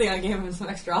 Good thing I gave him some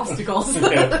extra obstacles.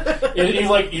 Yeah.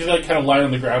 He's like kind of lying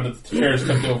on the ground. The chair's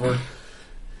tipped over.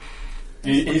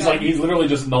 He's literally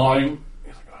just gnawing.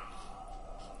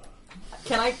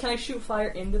 Can I shoot fire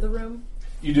into the room?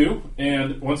 You do,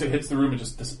 and once it hits the room, it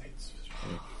just dissipates.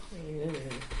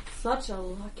 Such a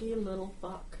lucky little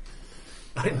fuck.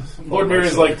 Lord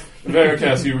Mary's like,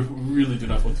 Veracast, you really do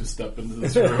not want to step into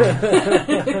this room.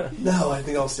 No, I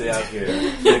think I'll stay out here.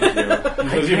 Thank you.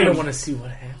 Because I don't want to see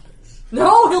what happens.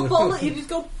 No, he'll fall. You just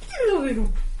go. It'll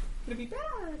be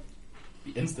bad.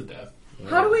 Be instant death.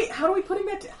 How do we put him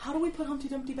back? How do we put Humpty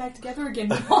Dumpty back together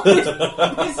again?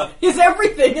 His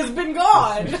everything has been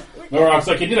gone. Melrock's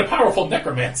like, you need a powerful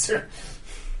necromancer.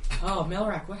 Oh,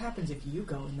 Melrock, what happens if you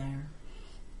go in there?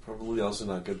 Probably also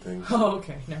not good things. Oh,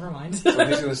 okay, never mind. So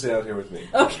he's going to stay out here with me.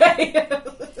 Okay.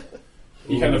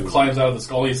 He kind of climbs out of the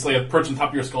skull. He's like perched on top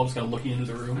of your skull, just kind of looking into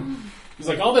the room. He's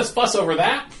like, all this fuss over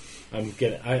that? I'll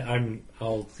get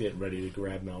ready to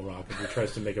grab Melrock if he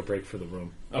tries to make a break for the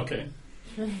room. Okay.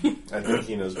 I think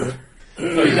he knows better.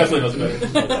 No, he definitely knows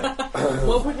better.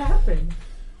 What would happen?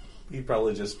 He'd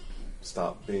probably just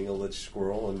stop being a lich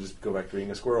squirrel and just go back to being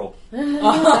a squirrel. Or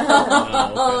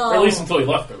at least until he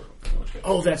left the room.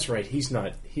 Oh, that's right. He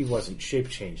wasn't shape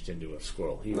changed into a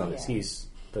squirrel. He's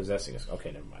possessing us.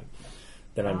 Okay, never mind.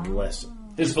 Then I'm less.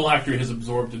 His phylactery has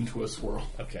absorbed into a squirrel.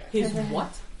 Okay. His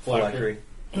what? Phylactery.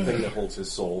 The thing that holds his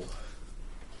soul.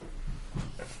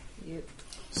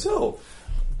 So,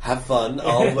 have fun.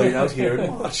 I'll wait out here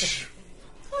and watch.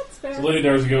 That's fair. So Lady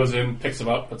Darzi goes in, picks him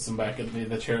up, puts him back in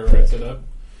the chair, writes it up.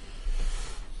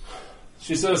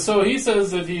 She says, so he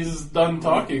says that he's done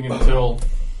talking until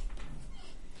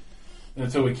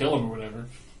we kill him or whatever.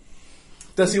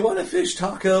 Does he want a fish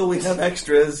taco? We have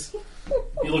extras.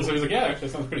 He looks like he's like, yeah, actually,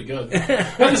 that sounds pretty good. I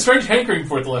had a strange hankering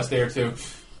for it the last day or two.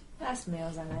 Last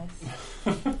meals are nice.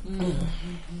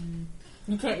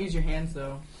 You can't use your hands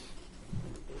though.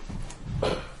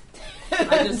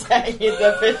 I just eat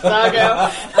the fish taco.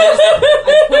 I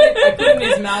put it in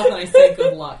his mouth and I say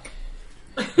good luck.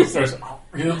 He starts,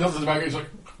 he does his back, he's like,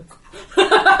 Maybe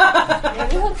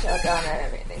he'll choke on it and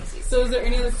everything. So is there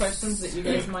any other questions that you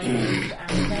guys might need to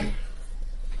ask them?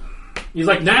 he's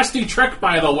like, nasty trick,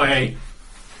 by the way.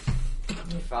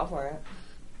 You fall for it.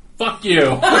 Fuck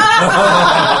you.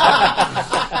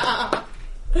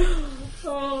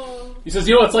 Oh. He says,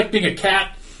 you know, it's like being a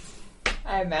cat.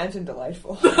 I imagine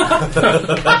delightful.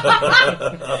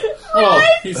 Well,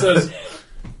 he says,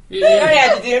 You don't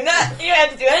have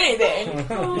to do anything.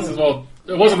 He says, well,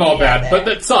 it wasn't all bad, but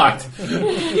that sucked.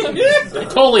 I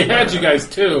totally had you guys,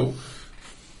 too.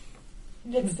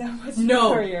 It's so much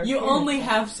No, for your you kids. only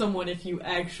have someone if you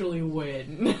actually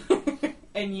win.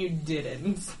 And you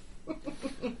didn't.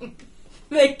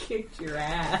 They kicked your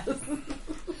ass.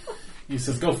 He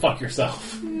says, go fuck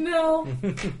yourself. No.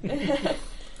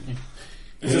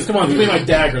 He says, come on, give me my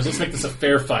daggers. Let's make this a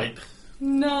fair fight.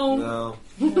 No.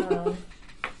 No.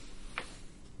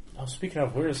 Oh, speaking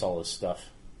of, where is all this stuff?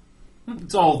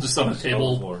 It's all just on the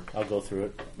table. I'll go through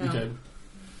it. You did.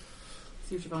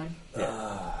 See what you find.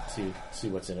 Yeah. See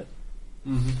what's in it.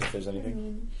 Mm-hmm. If there's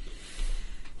anything.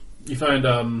 You find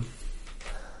a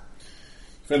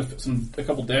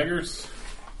couple daggers.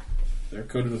 They're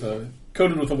coated with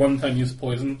a one-time use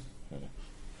poison.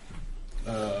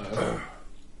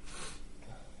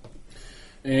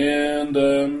 And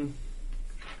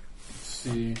let's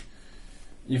see.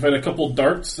 You find a couple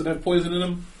darts that have poison in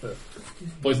them.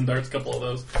 Poison darts, a couple of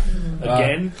those.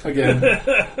 Again? Again.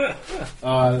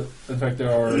 In fact,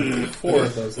 there are 4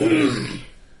 of those.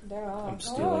 They're all I'm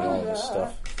stealing all this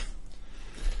stuff.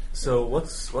 So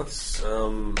what's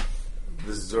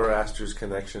the Zoroaster's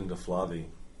connection to Flavi?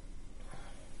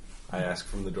 I ask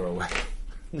from the doorway.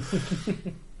 He says,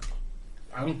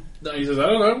 I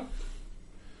don't know.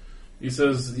 He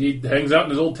says he hangs out in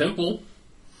his old temple.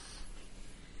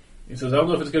 He says, I don't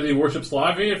know if it's because he worships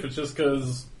Slavi, if it's just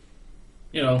because,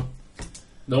 no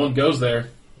one goes there.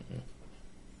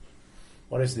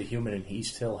 Why does the human in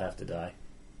East Hill have to die?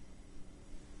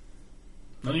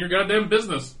 None of your goddamn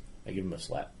business. I give him a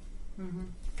slap. Mm-hmm.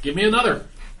 Give me another.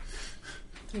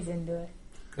 He's into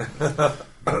it.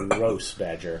 Gross,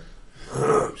 Badger.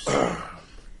 Gross.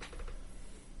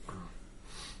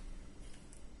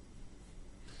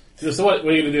 He says, so what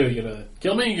are you going to do? You going to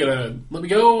kill me? You going to let me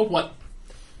go? What?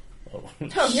 Oh,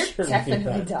 Oh, you're sure definitely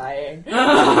not. dying.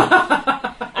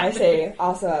 I say,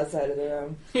 also outside of the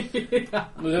room.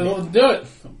 Let's do it.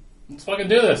 Let's fucking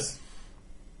do this.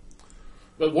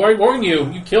 But warn you,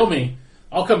 you kill me,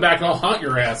 I'll come back and I'll haunt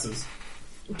your asses.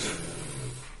 I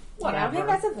don't think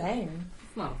that's a thing.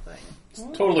 It's not a thing. It's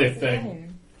totally a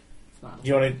thing. It's not.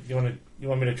 You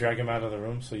want me to drag him out of the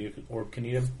room so you can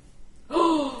eat him?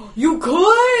 You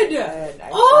could! Good.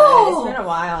 Oh! It's been a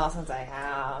while since I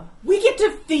have. We get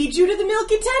to feed you to the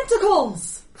milky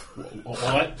tentacles!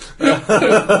 What?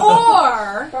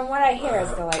 Or... From what I hear,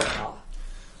 it's delightful.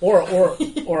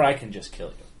 Or I can just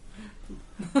kill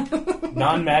you.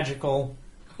 Non-magical.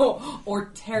 or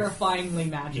terrifyingly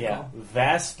magical. Yeah,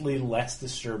 vastly less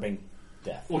disturbing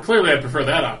death. Well, clearly I prefer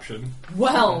that option.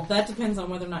 Well, that depends on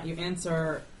whether or not you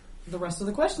answer the rest of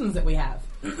the questions that we have.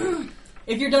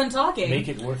 If you're done talking... Make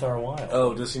it worth our while.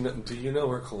 Oh, does he know, do you know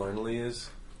where Calamity is?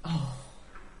 Oh.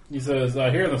 He says,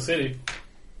 here in the city.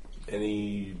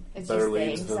 Any Is better he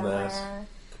leads staying than that? somewhere?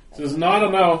 He says, no, I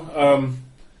don't know.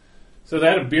 So they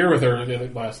had a beer with her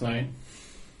last night.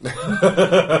 How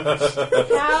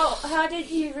did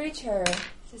you reach her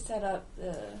to set up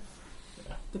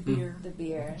the beer? The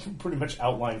beer. Pretty much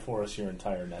outline for us your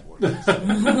entire network.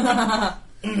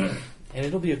 And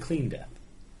it'll be a clean death.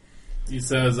 He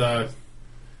says, we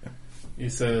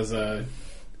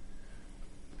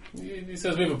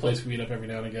have a place we meet up every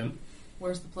now and again.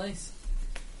 Where's the place?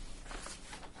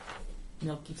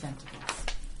 Milky tentacles.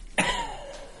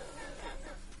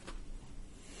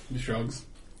 He shrugs.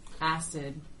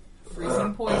 Acid.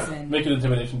 Freezing poison. Make an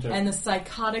intimidation check. And the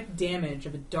psychotic damage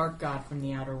of a dark god from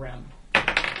the Outer Rim.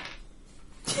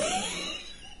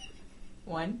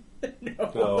 1?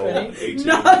 No, Ready? 18.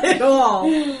 Not at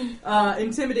all.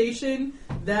 Intimidation,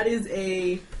 that is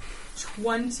a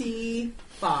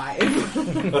 25.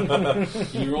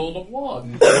 He rolled a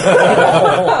 1.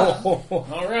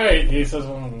 Alright. He says,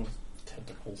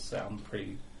 tentacles sound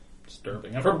pretty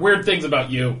disturbing. I've heard weird things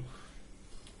about you.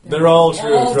 They're all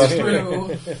true, All trust me.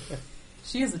 true.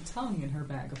 She has a tongue in her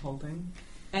bag of holding.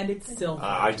 And it's silver.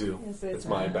 I do. Yes, It's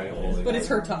my bag of holding. But it's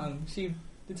her tongue.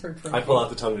 It's her trophy. I pull out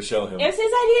the tongue to show him. It's his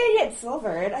idea to get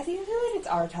silvered. I feel like it's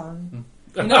our tongue.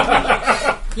 You know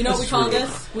what we call true.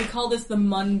 this? We call this the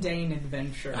mundane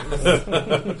adventures.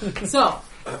 So,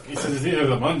 He says it's either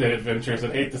the Monday adventures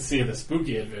and hate to see the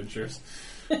spooky adventures.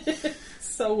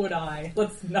 so would I.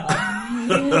 Let's not.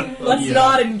 Let's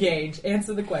not engage.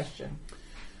 Answer the question.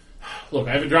 Look,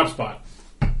 I have a drop spot.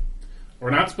 We're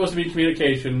not supposed to be in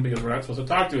communication because we're not supposed to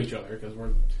talk to each other because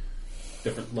we're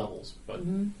different levels. But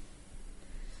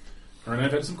her and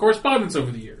I've had some correspondence over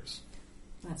the years.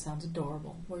 That sounds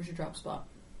adorable. Where's your drop spot?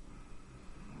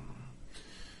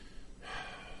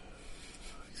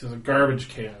 He says a garbage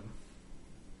can.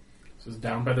 He says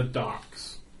down by the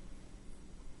docks.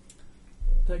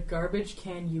 The garbage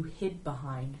can you hid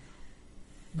behind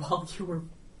while you were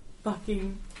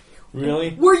fucking...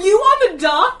 Really? Were you on the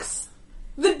docks?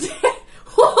 The day...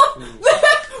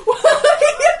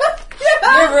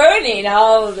 You're ruining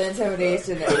all of the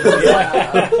intimidation that you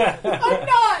have. I'm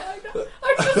not.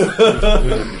 I'm just...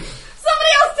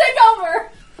 Somebody else take over!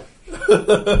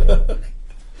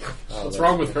 What's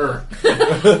wrong with her?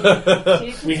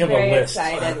 She's We have a very list.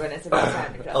 excited when it's about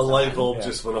time to dress A light up. bulb Yeah.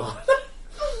 just went on.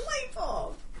 Light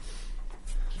bulb.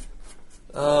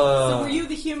 So Uh, were you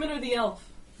the human or the elf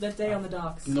that day on the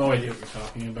docks? No idea what you're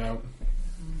talking about.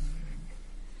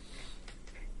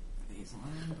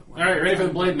 Alright, ready for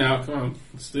the blade now. Come on,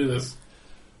 let's do this.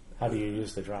 How do you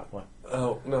use the drop? What?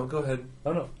 oh, no, go ahead.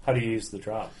 Oh no. How do you use the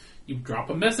drop? You drop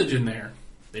a message in there.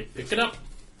 They pick it up.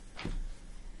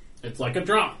 It's like a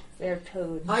drop. They're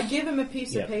toads. I give him a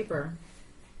piece Yeah. of paper.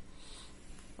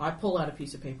 I pull out a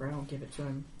piece of paper. I don't give it to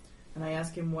him. And I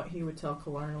ask him what he would tell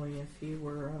Calamity if he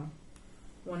were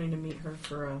wanting to meet her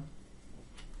for a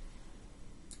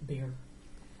beer.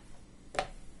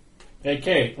 Hey,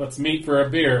 Kate, let's meet for a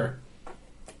beer.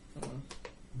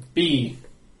 B.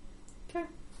 Okay.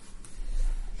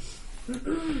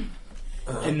 And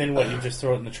then what? You just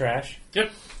throw it in the trash?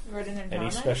 Yep. Written in Any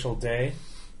common? special day?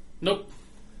 Nope.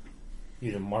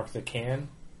 You to mark the can?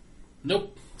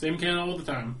 Nope. Same can all the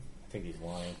time. I think he's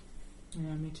lying.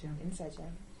 Yeah, me too. Inside joke.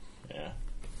 Yeah.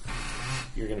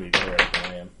 You're going to be better at it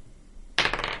than I am.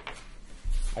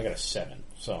 I got a 7,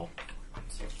 so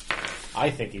I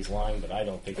think he's lying, but I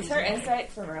don't think Is he's her lying.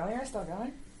 insight from earlier still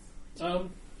going? Oh,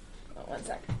 1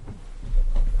 sec.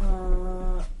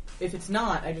 If it's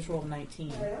not, I just rolled a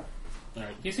 19.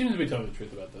 Alright, he seems to be telling the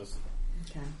truth about this.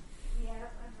 Okay.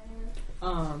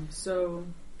 So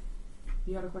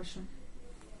you had a question?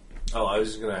 Oh, I was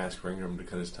just going to ask Ringram to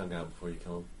cut his tongue out before you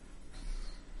kill him.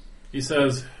 He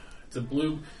says, it's a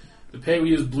blue... The pay we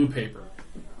use blue paper.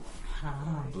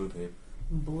 Blue paper.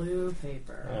 Blue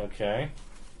paper. Okay.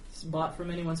 It's bought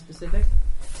from anyone specific?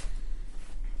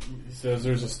 He says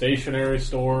there's a stationery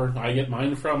store I get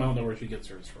mine from. I don't know where she gets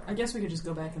hers from. I guess we could just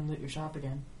go back and loot your shop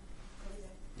again.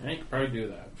 I could probably do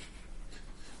that.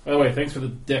 By the way, thanks for the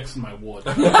dicks in my wood.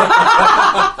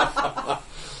 I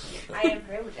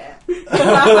improved it.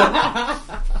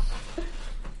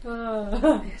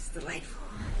 It's delightful.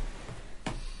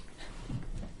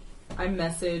 I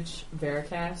message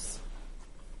Veracast.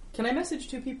 Can I message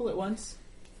 2 people at once?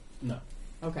 No.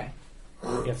 Okay.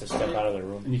 You have to step out of the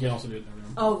room. And you can also do it in the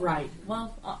room. Oh, right.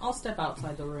 Well, I'll step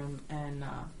outside the room and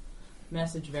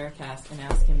message Veracast and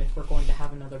ask him if we're going to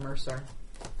have another Mercer.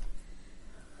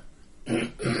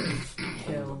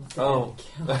 Kill. Oh.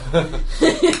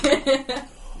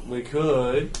 We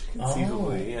could,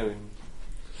 conceivably. I mean,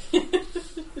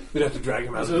 we'd have to drag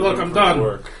him out So of the look, room I'm for his done.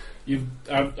 work.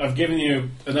 I've given you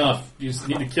enough. You just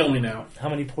need to kill me now. How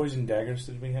many poison daggers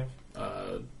did we have?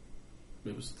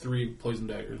 It was 3 poison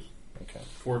daggers. Okay.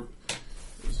 4...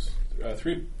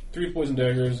 three poison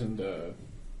daggers and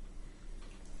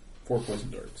 4 poison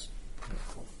darts.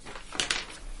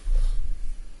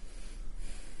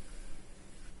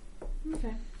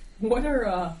 Okay. What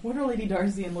are Lady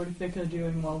Darzi and Lord Ilphelkiir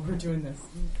doing while we're doing this?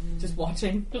 Just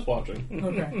watching? Just watching.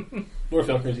 Okay. Lord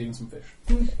Ilphelkiir's eating some fish.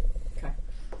 Okay.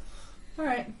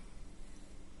 Alright.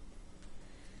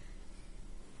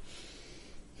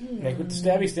 Make with the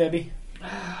stabby.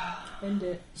 End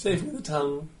it. Save me the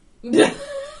tongue. Yeah.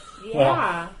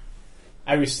 Well,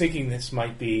 I was thinking this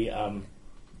might be a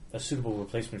suitable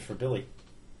replacement for Billy.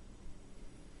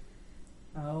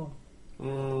 Oh.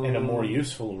 And a more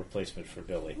useful replacement for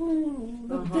Billy.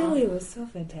 But Billy was so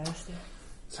fantastic.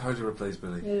 It's hard to replace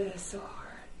Billy. It is so hard.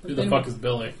 Who the fuck is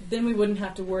Billy? Then we wouldn't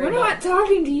have to worry We're about... not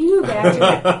talking to you,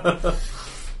 Badger.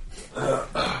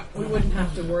 We wouldn't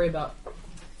have to worry about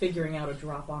figuring out a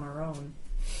drop on our own.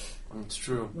 It's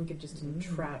true. We could just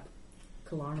entrap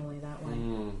Killarnley that way.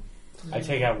 I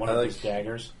take out one I of like- his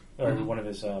daggers, or one of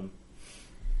his, what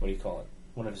do you call it?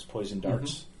 One of his poison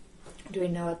darts. Do we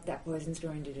know what that poison's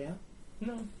going to do?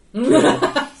 No.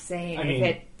 Saying I mean-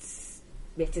 if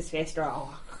it's his face draw,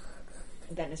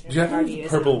 then it's Do you really hard have to the use.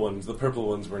 purple ones? The purple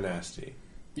ones were nasty.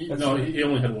 No, he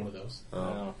only had one of those.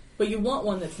 Oh. But you want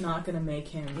one that's not going to make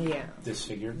him Yeah.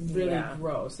 Disfigured. really Yeah.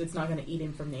 gross. It's not going to eat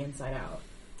him from the inside out.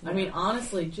 I mean,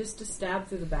 honestly, just a stab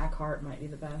through the back heart might be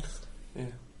the best. Yeah.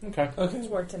 Okay. It's Okay.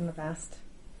 worked in the past.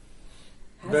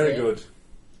 Has Very it? good.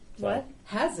 What?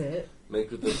 Has it? Make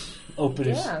with the... Open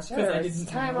his. Yeah, sure. I It's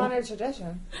didn't time-honored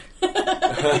tradition.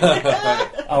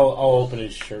 I'll open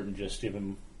his shirt and just give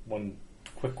him one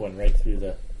quick one right through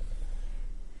the.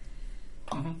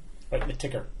 Right in the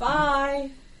ticker.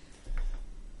 Bye!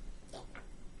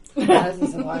 That's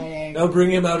disappointing. Now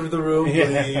bring him out of the room,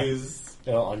 Yeah. please.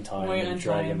 They'll untie Wait him and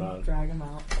drag him out. Drag him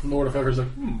out. Lord Ilphelkiir's like,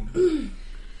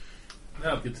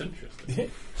 now it gets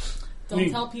interesting. Don't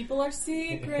tell people our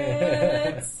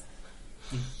secrets.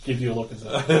 Gives you a look and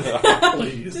says,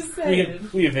 please. Just saying.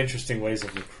 We have interesting ways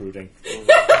of recruiting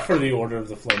for the Order of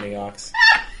the Flaming Ox.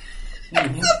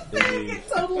 Indeed.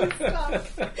 Totally stuck.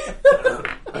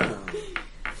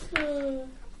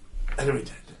 Enemy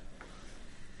dead.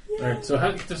 Alright, so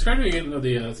describe to me again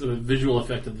the sort of visual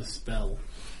effect of the spell.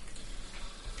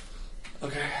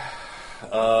 Okay.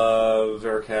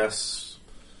 Veracast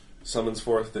summons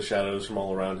forth the shadows from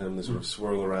all around him. They sort of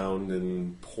swirl around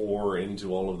and pour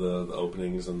into all of the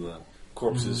openings and the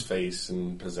corpse's face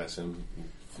and possess him.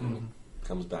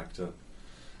 Comes back to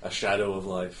a shadow of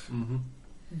life.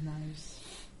 Nice.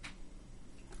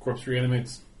 Corpse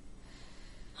reanimates.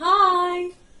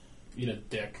 Hi! Eat a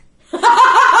dick.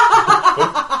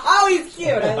 Oh, he's cute.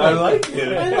 I like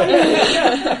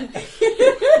it.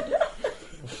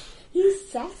 He's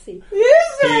sassy. He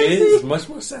is much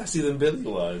more sassy than Billy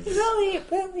was.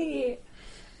 Billy.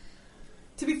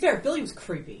 To be fair, Billy was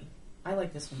creepy. I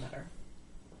like this one better.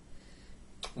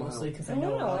 Mostly because I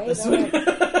know about this one.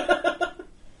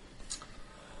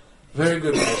 Very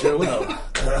good, Roger. Well,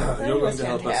 you're going was to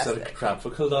help us set a fantastic. trap for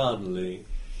Killarnley.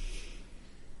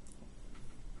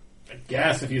 I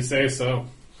guess if you say so.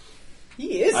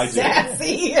 He is I do.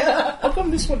 sassy. How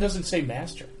come this one doesn't say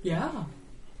master? Yeah.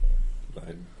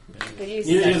 Did you He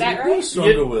say is- that right?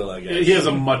 Stronger will, I guess. He has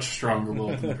a much stronger will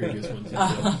than the previous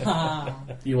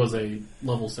ones. He was a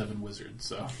level 7 wizard,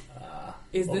 so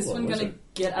Is this what one was going it?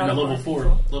 to get out and a of level our 4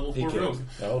 control? level 4 He rogue.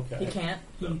 Okay. He can't?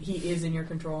 He is in your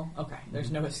control? Okay.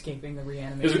 There's no escaping the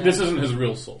reanimation. This isn't his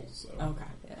real soul. So. Okay.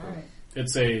 Yeah. Alright.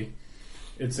 It's a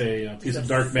piece of It's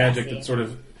dark magic sassy. that's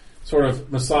sort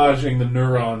of massaging the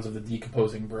neurons of the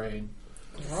decomposing brain.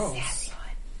 Gross.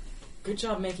 Good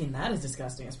job making that as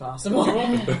disgusting as possible. You're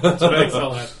welcome. That's what I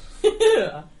excel at.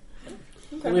 Yeah.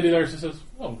 The Lady Darzi says,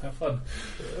 "Oh, have fun."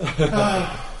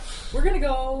 We're gonna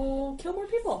go kill more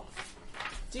people.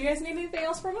 Do you guys need anything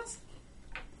else from us?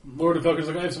 Lord Ilphelkiir's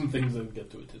like, I have some things I get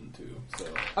to attend to. So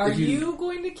Are If you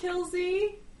going to kill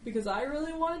Z? Because I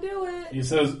really want to do it. He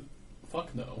says,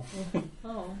 "Fuck no."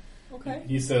 Oh, okay.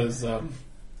 He says, "You have."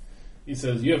 He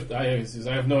says,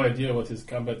 "I have no idea what his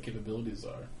combat capabilities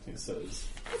are." He says,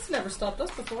 That's never stopped us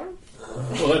before.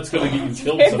 "Well, that's going to get you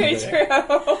killed Very someday." true.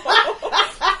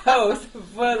 Both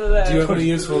of them. Do you have any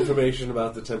useful information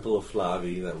about the Temple of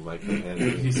Flavi that might come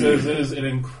handy? He says it is an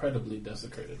incredibly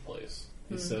desecrated place.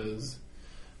 He says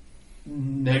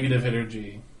negative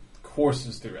energy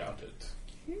courses throughout it.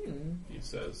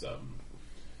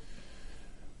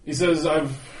 He says,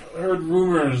 I've heard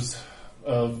rumors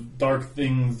of dark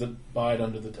things that bide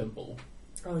under the temple.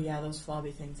 Oh yeah, those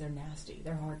flobby things, they're nasty.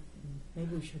 They're hard.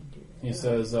 Maybe we shouldn't do that. He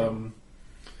says,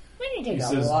 We need to He take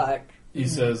says- a look. he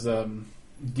says,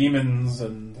 demons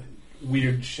and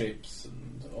weird shapes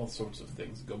and all sorts of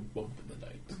things go bump in the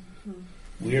night.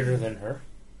 Weirder than her?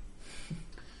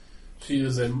 She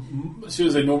is a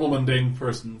normal, mundane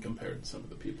person compared to some of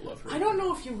the people I've heard. I don't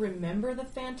know if you remember the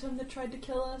phantom that tried to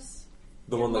kill us.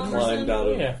 The one that Lumberson? climbed out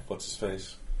of Yeah. what's his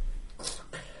face?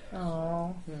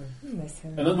 Oh, miss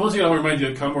him. And then once again, I'll remind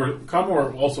you that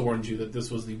Comor also warned you that this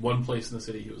was the one place in the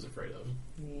city he was afraid of.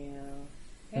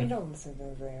 Yeah. I don't listen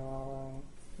to very well.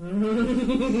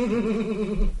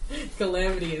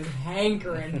 Calamity is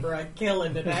hankering for a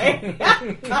killing today.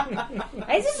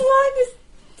 I just wanted to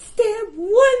stab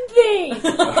one thing.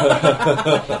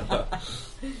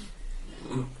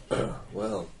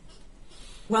 Well,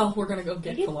 Well, we're gonna go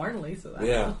get Killarnley, so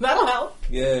Yeah. that'll help.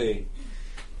 yay.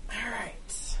 All right.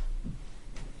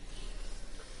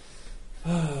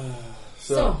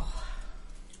 So,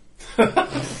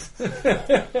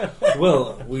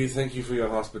 well, we thank you for your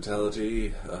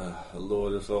hospitality,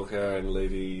 Lord Ilphelkiir and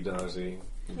Lady Darzi.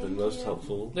 You've been most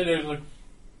helpful. They're like,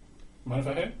 mind if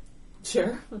I hang?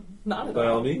 Sure. Not at By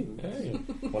all all. means. Hey,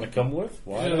 want to come with?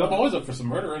 Why Yeah, not? I'm always up for some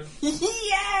murdering.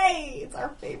 Yay! It's our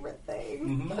favorite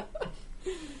thing.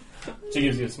 She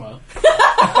gives you a smile.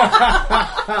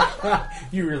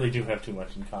 You really do have too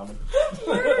much in common.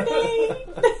 Murdering!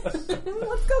 Let's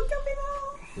go kill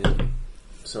people! Yeah.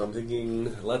 So I'm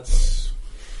thinking, let's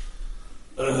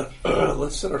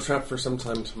set our trap for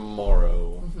sometime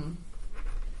tomorrow.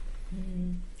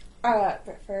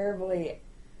 Preferably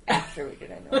after we get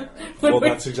into it. Well,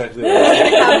 that's exactly what I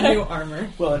Have new armor.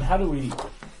 Well, and how do we...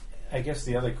 I guess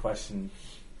the other question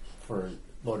for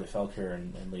Lord Ilphelkiir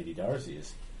and Lady Darzi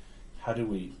is, how do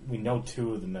we know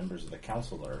two of the members of the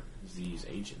council are Z's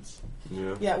agents?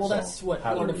 Yeah. Yeah, well, So, that's what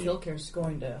how do Lord we- Ilphelkiir's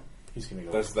going to... He's going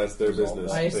to go... That's their resolve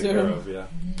business I to take care assume. of, yeah.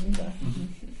 that. Okay.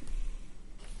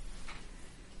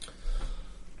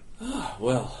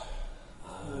 Well,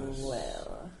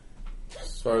 Well,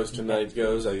 as far as tonight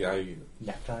goes, I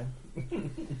Nap time?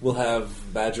 will have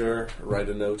Badger write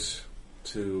a note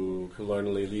to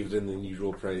Killarnley, leave it in the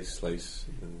usual place,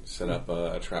 and set up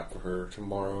a trap for her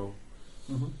tomorrow.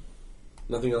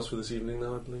 Nothing else for this evening,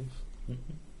 though, I believe.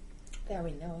 there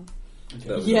we know.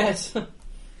 That was- Yes.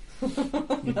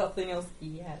 Nothing else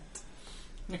yet.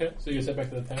 Okay, so you get back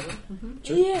to the tavern?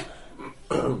 Yeah.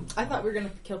 I thought we were going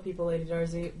to kill people, Lady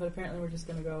Darzi, but apparently we're just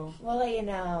going to go... We'll let you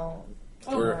know.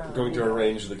 We're going to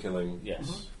arrange the killing.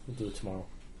 Yes. We'll do it tomorrow.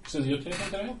 She says, you up to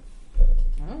anything tonight?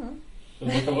 I don't know.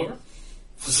 Does he come over?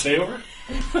 To stay over?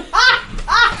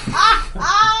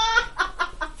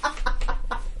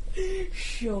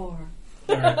 Sure.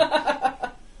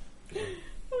 Alright.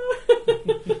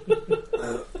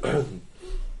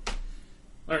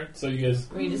 Alright, so you guys...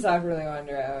 We just talk really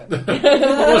wander out.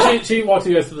 Well, she walks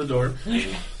you guys to the door.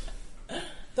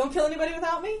 Don't kill anybody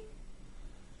without me?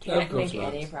 Can't course make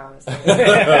not. any promises.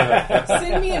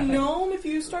 Send me a gnome if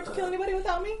you start to kill anybody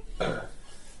without me?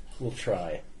 We'll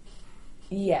try.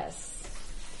 Yes.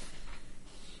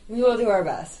 We will do our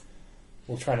best.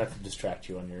 We'll try not to distract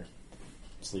you on your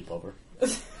sleepover.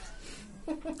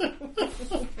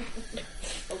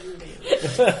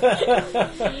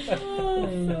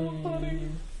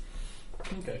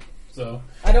 Okay, so...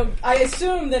 I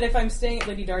assume that if I'm staying at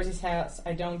Lady Darzi's house,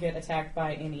 I don't get attacked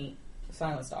by any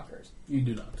silent stalkers. You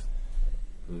do not.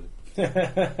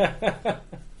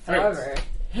 However,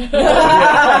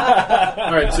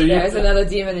 Alright, so you... there's another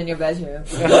demon in your bedroom.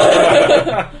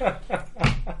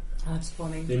 That's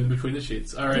funny. Demon between the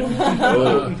sheets. Alright.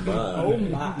 Oh my. Oh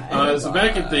my. So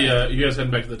back at the... you guys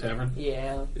heading back to the tavern?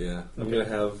 Yeah. Yeah, I'm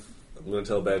gonna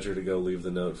tell Badger to go leave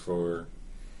the note for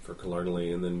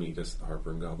Killarney and then meet us at the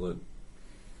Harper and Goblet.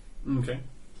 Okay.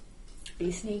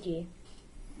 Be sneaky.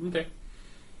 Okay.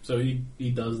 So he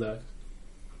does that.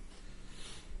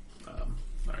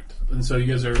 Alright. And so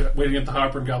you guys are waiting at the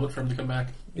Harper and Goblet for him to come back?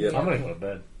 Yep. I'm gonna go to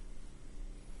bed.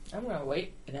 I'm gonna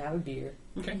wait and have a beer.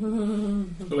 Okay.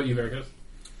 What about you, Veracruz?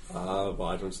 Well,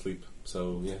 I don't sleep,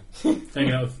 so yeah.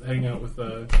 Hanging out with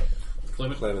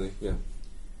Clement? Calamity, yeah.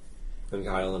 And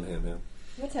Kyle and him, yeah.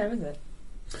 What time is it?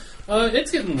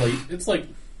 It's getting late. It's like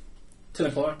 10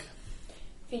 o'clock.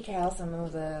 Feed Kyle some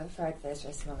of the fried fish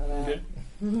I smell that.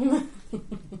 Okay.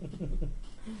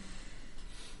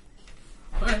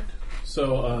 Alright.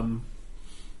 So,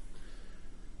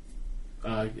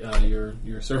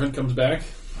 your servant comes back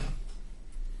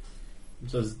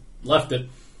and says, left it.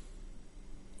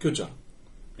 Good job.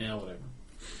 Yeah, whatever.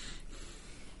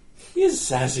 He's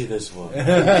sassy, this one. But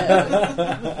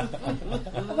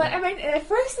I mean, at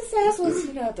first the sass was,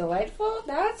 delightful.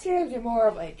 Now it's sort of more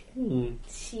of like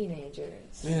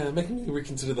teenagers. Yeah, making me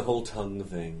reconsider the whole tongue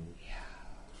thing.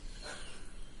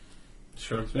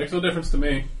 Shrugs. Makes no difference to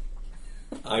me.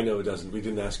 I know it doesn't. We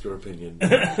didn't ask your opinion.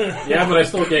 Yeah, but I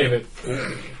still gave it.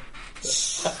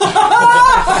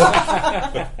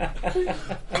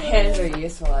 Hands are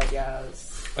useful, I guess.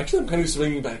 Actually, I'm kind of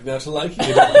swinging back now to liking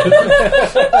it.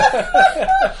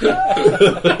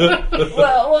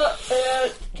 Well,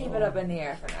 keep it up in the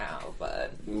air for now,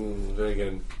 but... Very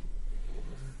good.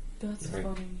 That's Right.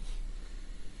 funny.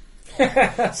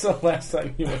 So last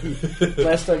time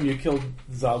you killed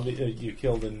zombie, you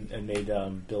killed and made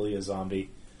Billy a zombie.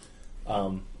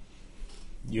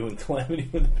 You and Calamity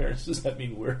were the parents. Does that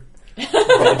mean we're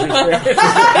Badger's parents?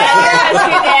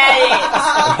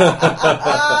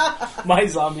 My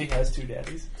zombie has two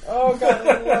daddies. Oh god,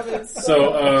 I love it.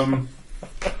 So,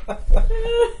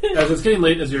 as it's getting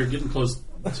late, as you're getting close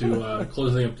to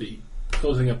closing up the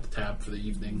tab for the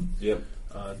evening, Yep.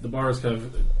 the bar has kind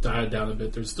of died down a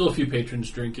bit. There's still a few patrons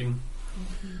drinking.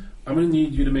 I'm going to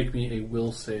need you to make me a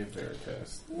will save,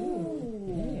 Veracast.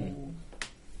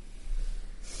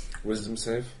 Wisdom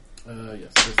save?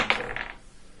 Yes, wisdom save.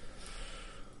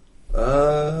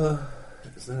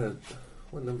 Is that a...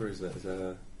 What number is that? Is that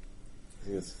a... I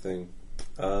think that's the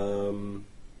thing.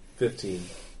 15.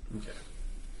 Okay.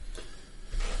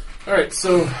 Alright,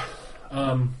 so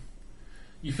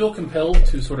you feel compelled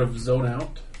to sort of zone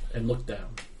out and look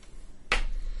down.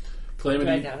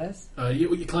 Calamity, Did I notice?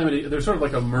 Calamity, there's sort of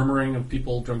like a murmuring of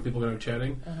drunk people that are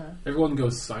chatting. Uh-huh. Everyone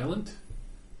goes silent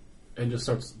and just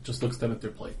looks down at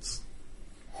their plates,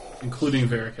 including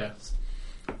Veracast.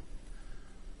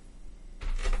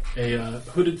 A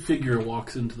hooded figure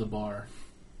walks into the bar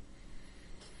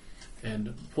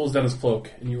and pulls down his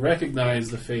cloak, and you recognize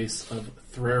the face of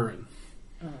Thrarim,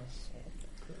 Oh,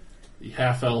 shit. the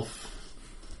half-elf.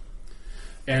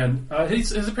 And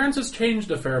his appearance has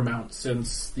changed a fair amount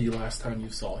since the last time you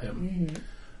saw him.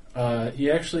 Mm-hmm. He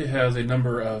actually has a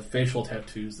number of facial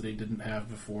tattoos that he didn't have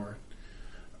before,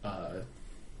 of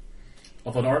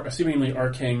a seemingly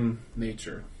arcane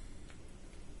nature.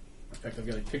 In fact, I've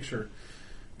got a picture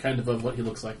kind of what he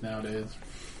looks like nowadays.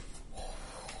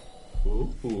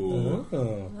 Ooh. Oh.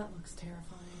 That looks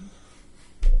terrifying.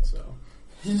 So,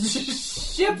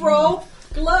 Ship roll!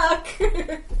 Good luck!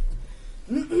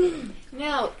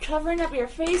 Now, covering up your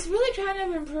face really kind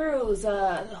of improves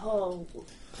the whole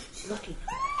looking.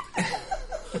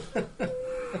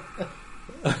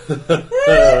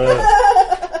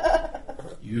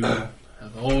 you have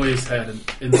always had an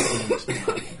insolent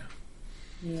mind.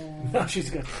 Yeah. Now she's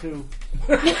got two.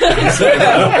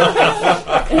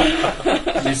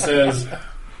 He says,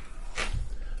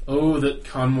 "Oh, that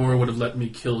Conmore would have let me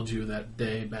killed you that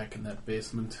day back in that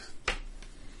basement."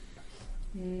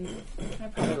 I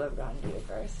probably would have gotten to you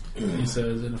first. He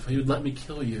says, "And if he would let me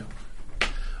kill you,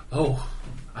 oh,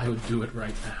 I would do it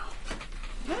right now."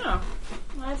 Oh,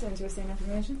 well, that's interesting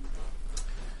information.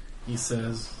 He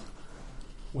says,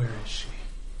 "Where is she?"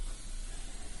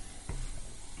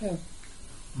 Who?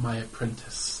 My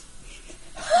apprentice.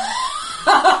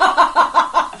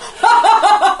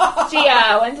 She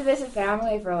went to visit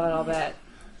family for a little bit.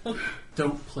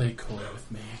 Don't play coy with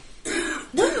me. I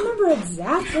don't remember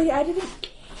exactly. I didn't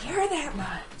care that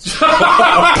much.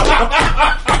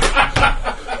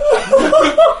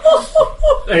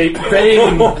 A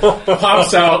bane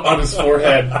pops out on his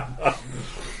forehead.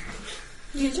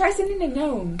 You can try sending a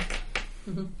gnome.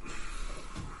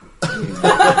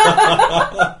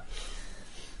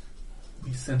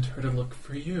 We sent her to look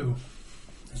for you,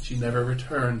 and she never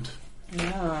returned.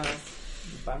 No,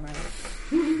 bummer.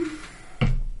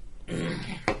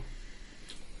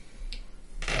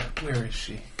 Where is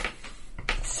she?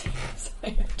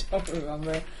 I don't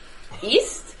remember.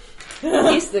 East?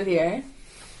 East of here.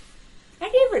 I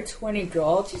gave her 20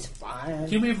 gold. She's fine.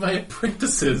 You made my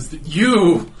apprentices that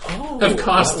you have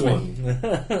cost me. The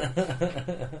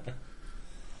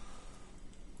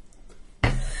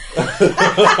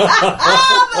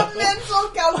mental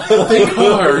calculation. Think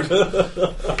hard.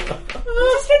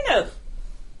 Just gonna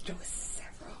do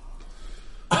several.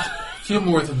 You're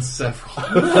more than several.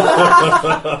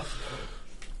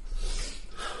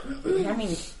 I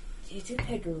mean, you do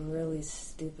pick really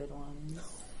stupid ones.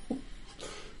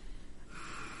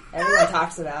 Everyone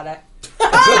talks about it.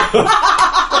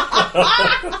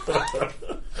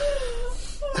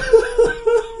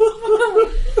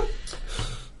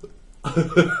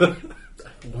 I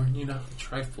warn you not to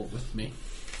trifle with me.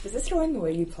 Is this going the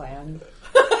way you planned?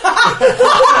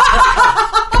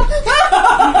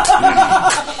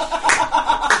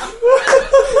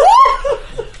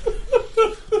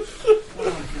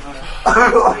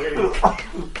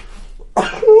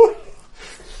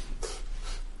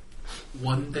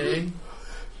 One day,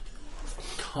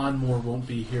 Conmore won't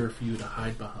be here for you to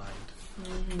hide behind.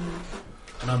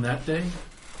 And on that day,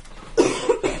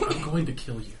 I'm going to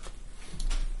kill you.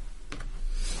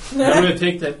 And I'm going to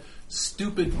take that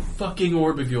stupid fucking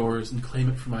orb of yours and claim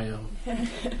it for my own.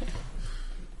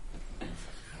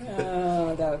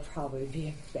 Oh, that would probably be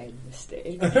a big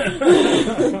mistake.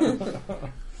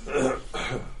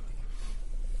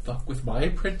 Fuck with my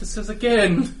apprentices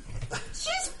again.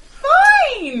 She's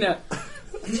fine!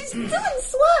 She's doing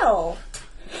swell.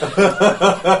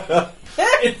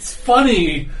 It's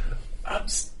funny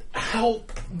how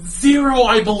zero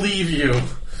I believe you.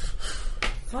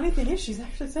 Funny thing is, she's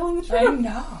actually telling the I truth.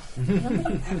 know.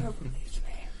 Nobody ever believes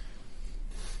me.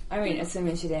 I mean,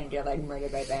 assuming she didn't get, like,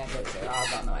 murdered by bandits or all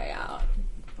on the way out.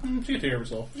 She can take care of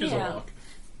herself. She's a Yeah. rock.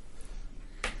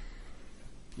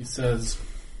 He says,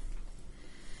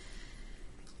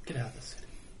 get out of the city.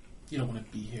 You don't want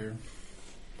to be here.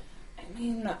 I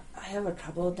mean, I have a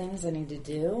couple of things I need to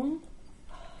do.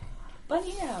 But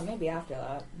yeah, maybe after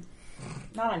that.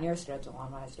 Not on your schedule,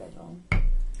 on my schedule.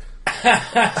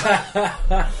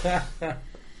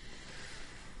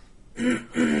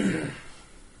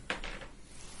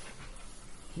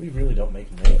 We really don't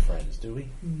make many friends, do we?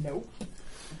 Nope.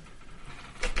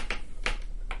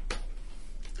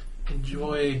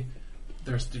 Enjoy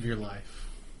the rest of your life.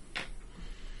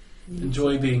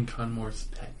 Enjoy being Conmore's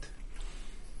pet.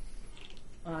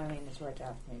 Well, I mean, it's worked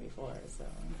out for me before, so...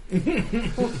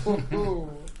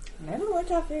 Never worked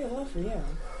out very well for you.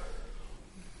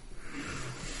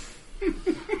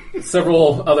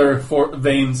 Several other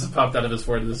veins popped out of his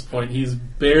forehead at this point. He's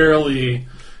barely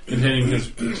containing his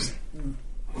just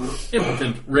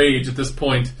impotent rage at this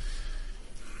point.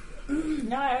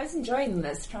 No, I was enjoying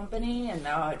this company, and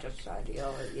now I just try to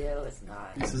deal with you. It's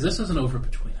not... He says, this isn't over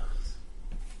between us.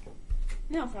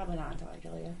 No, probably not until I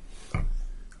kill you.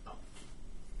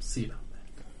 See about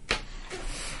that.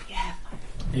 Yeah.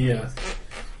 He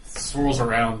swirls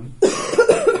around.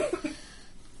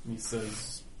 He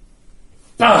says,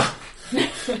 "Ah!"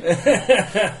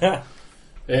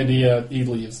 And he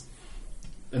leaves.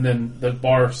 And then the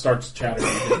bar starts chattering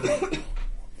again.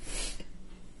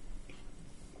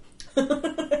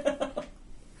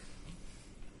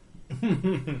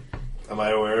 Am I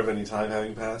aware of any time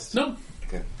having passed? No.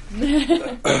 Okay.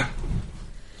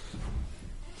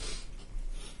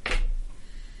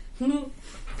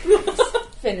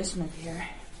 Finish my beer.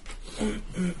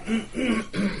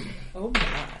 Oh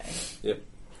my. Yep.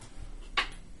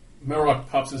 Melrock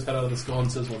pops his head out of the skull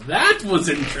and says, well, that was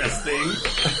interesting.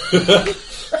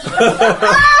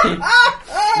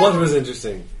 What was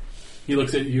interesting? He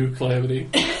looks at you, Calamity.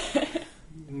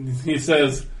 He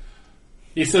says,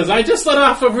 I just let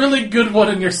off a really good one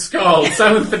in your skull.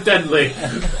 Silent but deadly.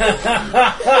 It's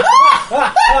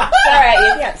alright,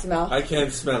 you can't smell. I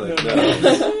can't smell it.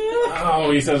 No.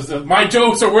 Oh, he says, my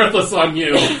jokes are worthless on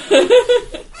you.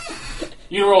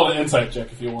 You can roll an insight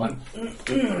check if you want.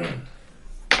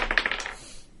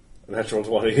 Natural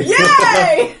 20.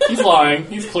 Yay! He's lying.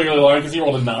 He's clearly lying because he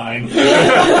rolled a 9.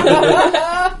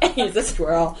 He's a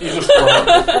squirrel. He's a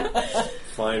squirrel.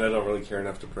 Fine, I don't really care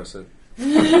enough to press it. He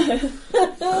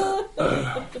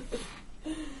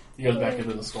goes back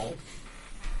into the skull.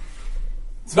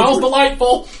 Smells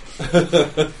delightful.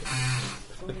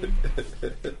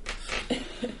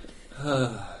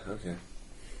 Okay.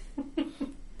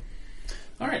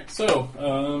 All right, so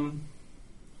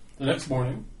the next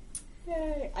morning.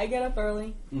 Yay! I get up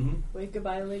early, Mm-hmm. wave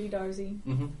goodbye to Lady Darzi,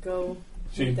 Mm-hmm. go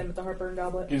She meet them at the Harper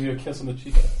Goblet. gives you a kiss on the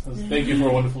cheek. Says, thank you for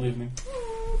a wonderful evening.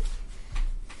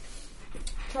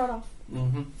 Trot off.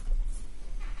 Mm-hmm.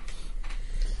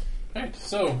 All right,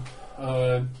 so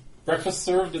breakfast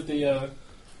served at the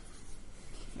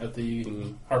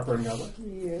Harper and Goblet.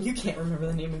 You can't remember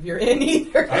the name of your inn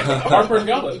either. Harper and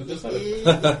Goblet. I just said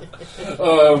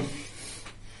it.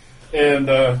 And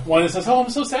Wanda says, "Oh, I'm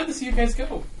so sad to see you guys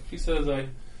go." She says, "I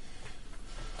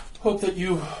hope that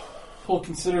you will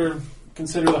consider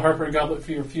the Harper and Goblet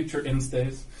for your future inn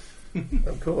stays."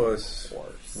 Of course.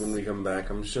 When we come back,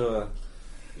 I'm sure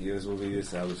yours will be the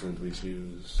establishment we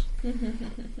choose.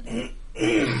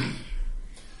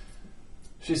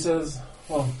 She says,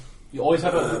 "Well, you always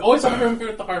have a room here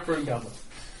at the Harper and Goblet."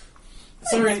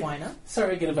 Why not?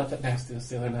 Sorry again about that nastiness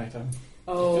the other night. I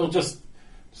Oh, feel just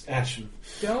ashen.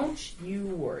 don't you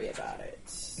worry about it.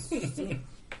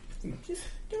 Just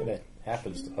don't That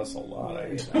happens to us a lot.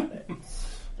 worry Actually. about it.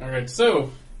 All right,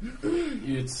 so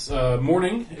it's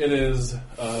morning. It is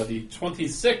the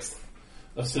 26th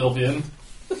of Silvian.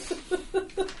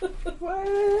 What?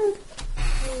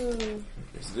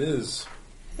 Yes, it is.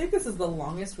 I think this is the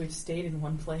longest we've stayed in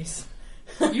one place.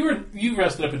 You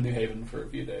rested up in New Haven for a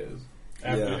few days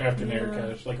after Yeah.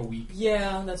 Narakash, like a week.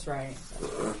 Yeah, that's right.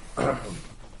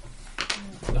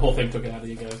 The whole thing took it out of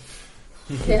you guys.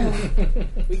 Yeah.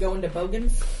 We go into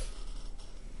Bogans.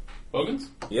 Bogans?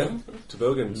 Yep, to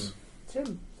Bogans.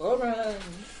 Tim Boran.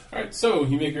 All right, so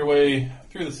you make your way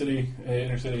through the city,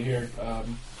 inner city here.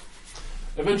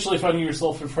 Eventually finding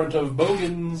yourself in front of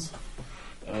Bogans.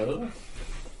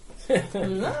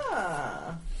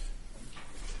 Ah.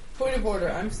 Point of order.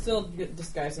 I'm still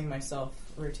disguising myself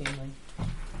routinely.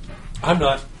 I'm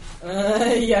not.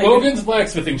 Yeah. Bogans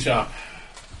Blacksmithing Shop.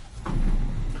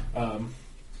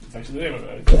 It's actually the name of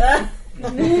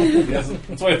it. Yes,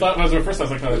 that's what I thought when I was there first. I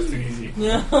was like, no, that's too easy.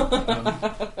 Yeah.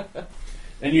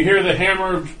 And you hear the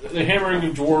hammering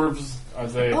of dwarves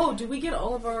as they. Oh, did we get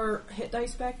all of our hit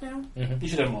dice back now? You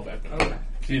should have them all back now. Okay.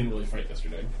 You didn't really fight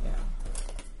yesterday. Yeah.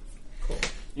 Cool.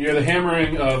 You hear the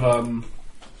hammering of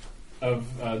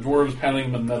dwarves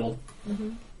pounding the metal,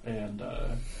 and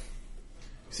you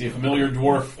see a familiar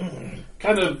dwarf,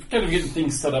 kind of getting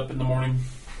things set up in the morning.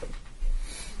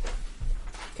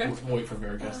 Okay. We'll wait for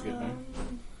Veracast to get back.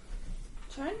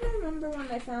 Trying to remember when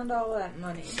I found all that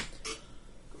money.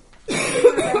 I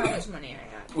don't remember how much money I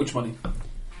got. Which money?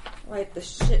 Like the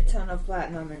shit ton of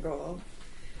platinum and gold.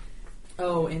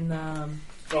 Oh, in the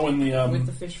Oh, in the with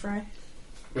the fish fry.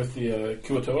 with the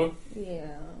Kuatoa.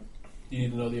 Yeah. You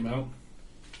need to know the amount.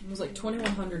 It was like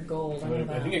 2,100 gold. I know I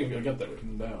that. think I got that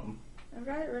written down. I've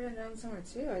got it written down somewhere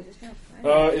too. I just can't find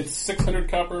it. It's 600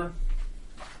 copper,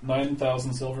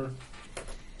 9,000 silver,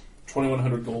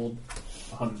 2,100 gold,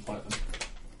 100 platinum.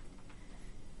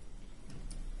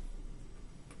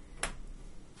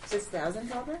 6,000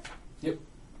 copper? Yep.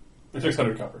 Or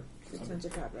 600 copper.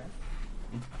 600 copper.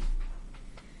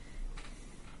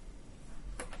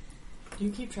 Do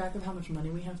you keep track of how much money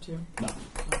we have too? No.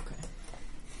 Okay.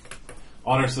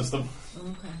 Honor system.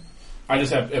 Okay. I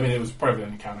just have, it was part of an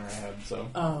encounter I had, so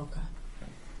Oh, okay.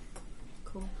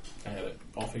 Cool. I had it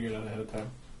all figured out ahead of time.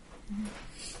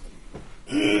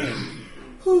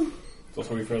 It's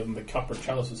also referred to the copper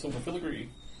chalice with silver filigree,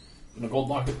 and a gold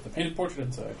locket with a painted portrait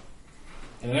inside.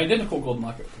 And an identical gold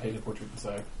locket with a painted portrait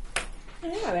inside. Oh,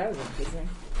 yeah, that was interesting.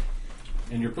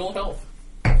 And your pill of health.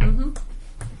 Mm-hmm.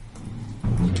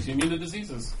 Makes you immune to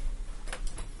diseases.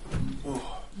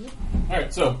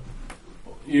 Alright, so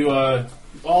you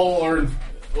all are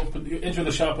open. You enter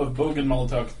the shop of Bogan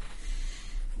Molotok.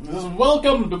 This is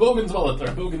welcome to Bogan's Wallet, or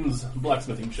Bogan's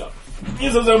Blacksmithing Shop. He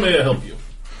says, how may I help you?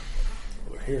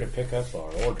 We're here to pick up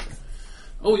our order.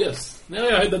 Oh, yes.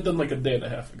 Yeah, I had that done like a day and a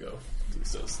half ago, he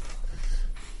says.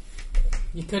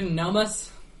 You couldn't gnome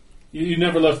us? You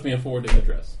never left me a forwarding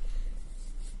address.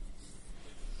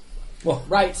 Well,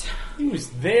 Right. he was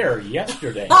there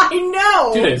yesterday. I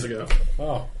know! 2 days ago.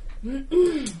 Oh.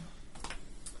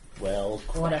 Well,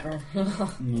 Whatever.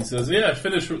 And he says, yeah, I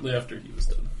finished shortly after he was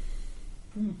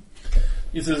done.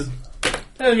 He says,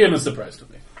 that again is a surprise to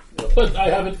me. But I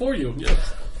have it for you,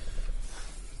 yes.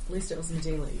 At least it wasn't a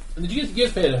day late. And did you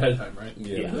guys pay it ahead of time, right?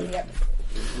 Yeah. Yep.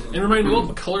 And remind me, what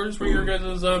the colors were your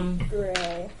guys'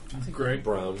 Gray. gray?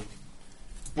 Brown.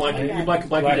 Black, I got- black,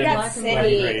 Black- I and got Black and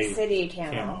white, gray city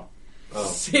camo. camo. Oh.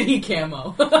 City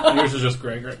camo. yours is just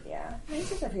gray, right? Yeah. Mine's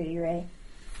just a pretty gray.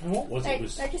 And what was it? It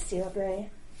was I just seal gray.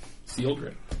 Seal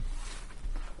gray.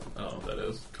 Oh, that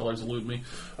is. Colors elude me.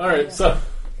 Alright, so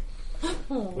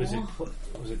was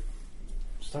it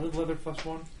studded leather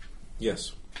 +1?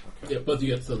 Yes. Okay. Yeah, both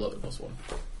you get the leather +1. To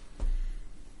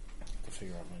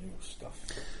figure out my new stuff.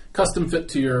 Custom fit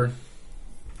to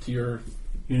your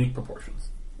unique proportions.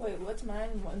 Wait, what's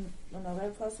mine?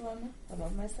 Another +1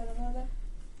 above my set of leather?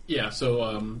 Yeah,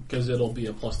 so because it'll be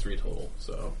a +3 total,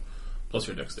 so plus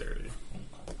your dexterity.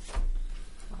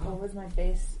 What was my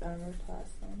base armor class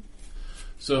then?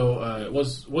 So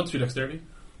what's your dexterity?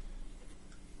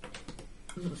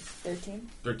 13.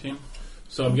 13.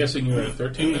 So I'm guessing you're at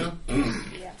 13 now.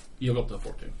 Yeah. You'll go up to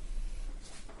 14,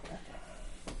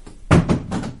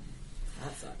 That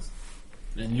sucks.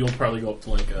 and you'll probably go up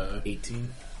to like 18.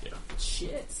 yeah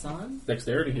Shit, son.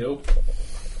 dexterity. Yo.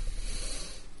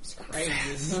 It's crazy.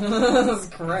 It's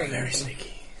crazy. Very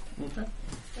sneaky. Okay.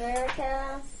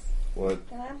 Veracast, What?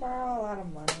 can I borrow a lot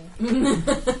of money?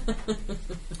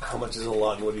 How much is a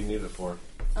lot and what do you need it for?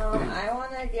 I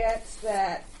want to get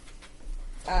that,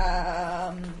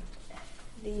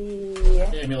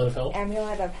 the Amulet of Health.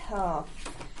 Amulet of Health.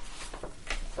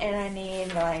 And I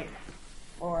need like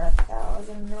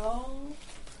 4,000 rolls.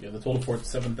 Yeah, the total for it's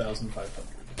 7,500.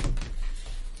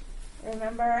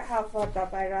 Remember how fucked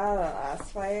up I got the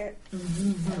last fight?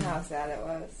 And how sad it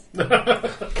was.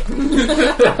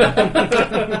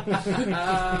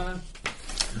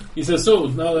 He says, so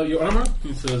now that your armor,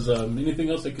 he says, anything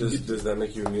else that could Does that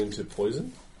make you immune to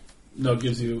poison? No,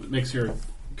 makes your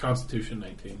Constitution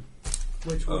 19.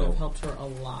 Which would have helped her a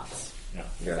lot.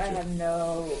 Yeah. I have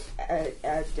no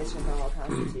additional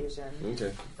constitution.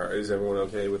 Okay. Is everyone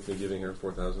okay with me giving her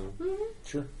 4,000?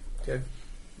 Sure. Okay.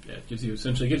 Yeah, it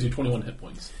essentially gives you 21 hit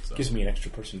points. So. Gives me an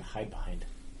extra person to hide behind.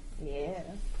 Yeah.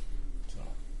 So.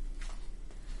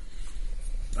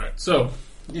 Alright, so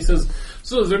he says,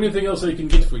 so is there anything else I can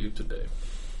get for you today?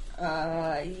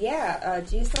 Yeah.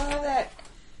 Do you still have that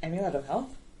Amulet of Health?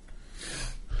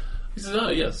 He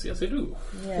says, yes, I do.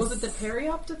 Yes. Was it the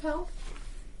Perioptive Health?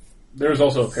 There's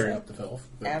also a Perioptive Health.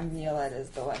 Amulet is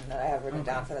the one that I have written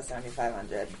down for the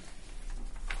 7,500.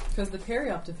 Because the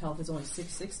Perioptive Health is only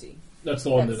 660. That's the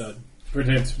one Yes. that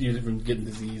prevents you from getting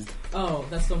diseased. Oh,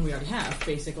 that's the one we already have,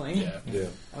 basically. Yeah. Yeah.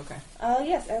 Okay.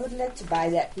 Yes, I would like to buy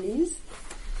that, please.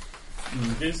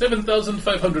 Okay,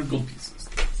 7,500 gold pieces.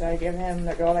 So I give him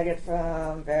the gold I get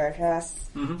from Veritas,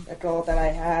 the gold that I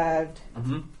had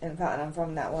in Platinum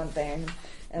from that one thing,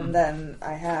 and then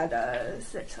I had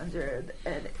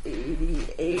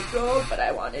 688 gold, but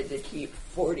I wanted to keep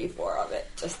 44 of it,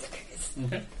 just in case.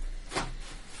 Okay.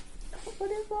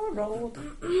 44 gold.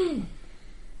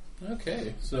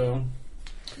 Okay, so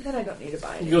Then I don't need to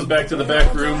buy it. he goes back to the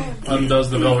back room, undoes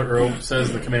the velvet robe,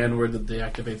 says the command word that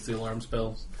deactivates the alarm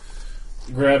spells,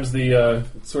 grabs the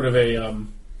sort of a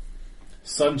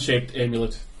sun-shaped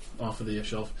amulet off of the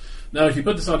shelf. Now, if you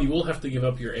put this on, you will have to give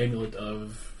up your amulet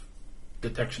of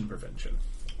detection prevention.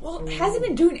 Well, it hasn't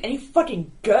been doing any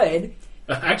fucking good.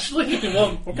 Actually,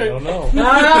 well, okay. I don't know.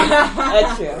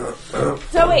 That's true.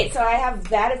 So wait, so I have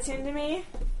that attuned to me.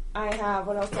 I have,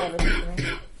 what else do I have attuned to me?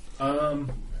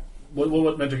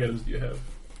 What magic items do you have?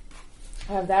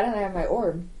 I have that and I have my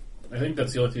orb. I think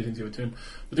that's the only two things you have attuned.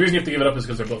 But the reason you have to give it up is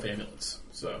because they're both amulets.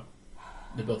 So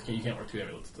you can't wear two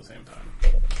amulets at the same time.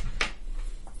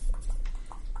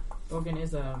 Bogan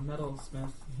is a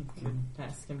metalsmith. You could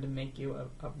ask him to make you a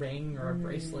ring or a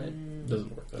bracelet.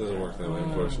 Doesn't work that way. Doesn't work that way,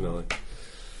 unfortunately.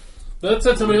 That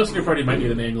said, somebody else in your party might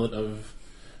need an amulet of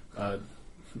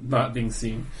not being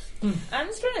seen. I'm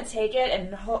just gonna take it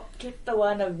and keep the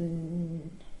one of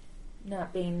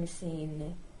not being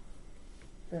seen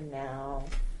for now.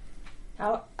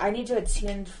 I need to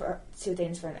attend for 2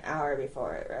 things for an hour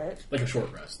before it, right? Like a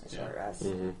short rest. A short rest.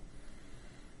 Mm-hmm.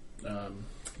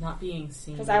 Not being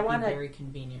seen 'Cause would I be wanna- very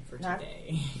convenient for not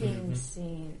today. Being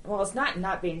seen. Well, it's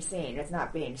not being seen. It's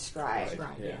not being scribed.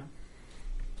 Right, Yeah. yeah.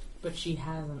 But she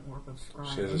has an orb of scribe.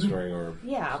 She has a swearing orb.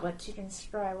 Yeah, but you can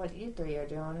scribe what you 3 are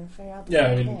doing and figure out the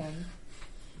Yeah, I same mean- thing.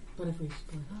 But if we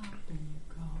split up, then you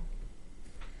go.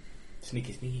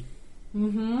 Sneaky, sneaky.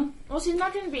 Mm-hmm. Well, she's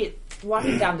not going to be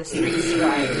walking down the street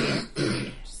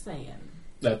scribing. Just saying.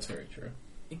 That's very true.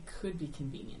 It could be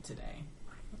convenient today.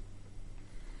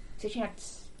 She can't.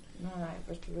 Alright,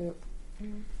 If you're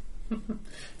but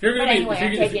gonna anyway,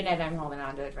 I'm be, taking it. I'm holding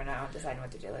on to it for now. I'm deciding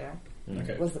what to do later.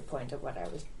 okay. Was the point of what I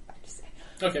was about to say.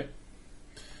 Okay.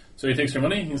 So he takes your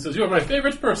money. He says, "You are my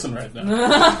favorite person right now."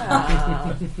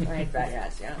 Right, bad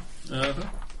guys, yeah. Uh-huh.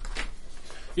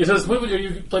 He says, "What are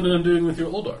you planning on doing with your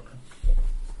old armor?"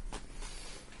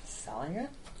 Selling it?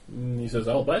 And he says,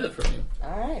 "I'll buy that from you."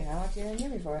 Alright, how much are you going to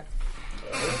give me for it?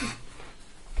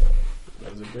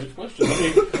 That is a great question.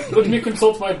 Let me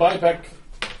consult my buyback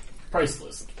price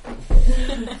list.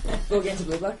 Go get into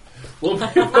Blue Book. We'll be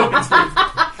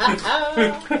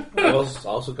I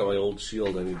also got my old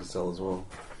shield I need to sell as well.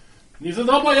 He says,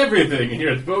 I'll buy everything here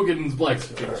at Bogan's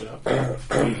blacksmithing shop.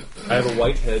 I have a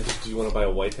white head. Do you want to buy a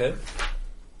white head?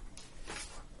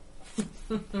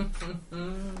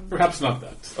 Perhaps not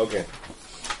that. Okay.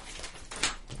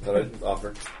 That I'd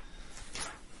offer.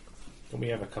 Don't we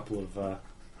have a couple of...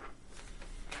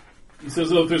 He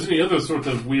says, if there's any other sort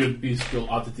of weird bestial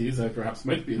oddities, I perhaps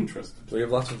might be interested. We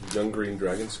have lots of young green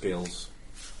dragon scales.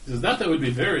 He says, that I would be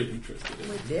very interested in.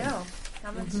 We do.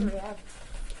 How much do we have?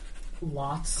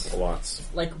 Lots. Lots,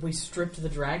 Like, we stripped the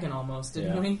dragon almost,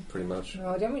 didn't Yeah. we? pretty much.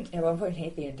 Oh, didn't we at one point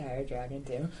hate the entire dragon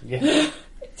too? Yeah.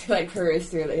 To like peruse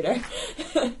through later.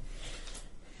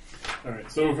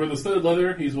 Alright, so for the studded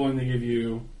leather, he's willing to give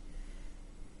you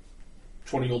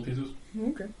 20 gold pieces.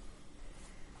 Okay.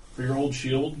 For your old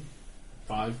shield,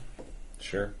 5.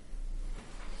 Sure.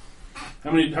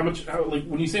 How much, like,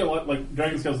 when you say a lot, like,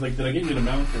 dragon scales, like, did I give you an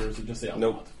amount, or is it just say a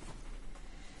Nope. lot?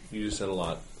 You just said a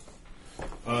lot.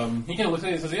 He kind of looks at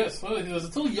it and says, yes. Well, he says,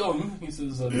 it's still young. He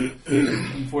says,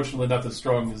 unfortunately not as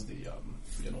strong as the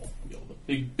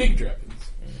big dragons.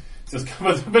 He says,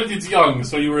 but it's young,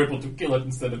 so you were able to kill it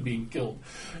instead of being killed.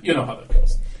 You know how that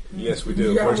goes. Yes, we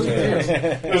do. Yeah, we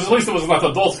Firsthand. At least it was not a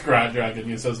adult dragon.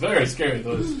 He says, very scary,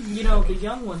 those. You know, the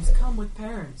young ones come with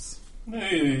parents.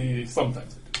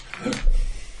 Sometimes they do.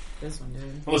 This one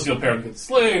did. Unless your parent gets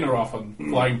slain or off on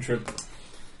flying trip.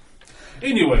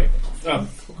 Anyway,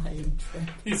 Flying trip.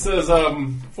 he says,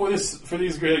 for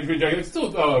these green dragons,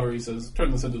 still, however, he says, turn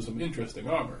this into some interesting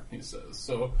armor, he says.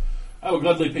 So, I will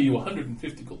gladly pay you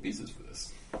 150 gold pieces for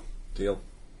this. Deal.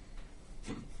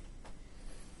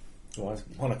 Want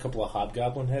a couple of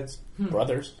hobgoblin heads?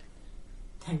 Brothers.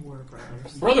 They were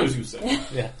brothers. Brothers, you say.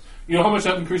 Yeah. You know how much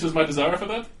that increases my desire for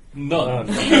that? None.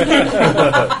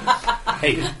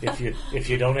 Hey, if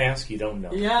you don't ask, you don't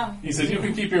know. Yeah. He says, you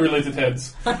can keep your related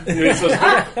heads. He says,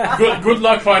 good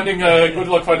luck finding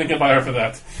a buyer for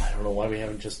that. I don't know why we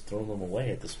haven't just thrown them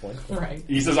away at this point. Right.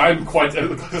 He says, I'm quite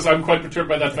perturbed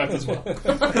by that fact as well.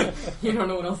 You don't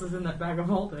know what else is in that bag of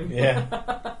holding. Yeah.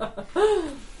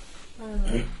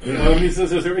 He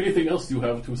says, is there anything else you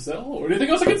have to sell? Or anything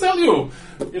else I can sell you?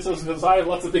 He says, because I have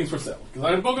lots of things for sale. Because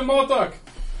I am Bogan Molotok.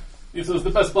 He says,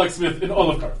 the best blacksmith in all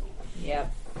of Carthel.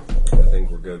 Yep. I think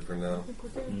we're good for now.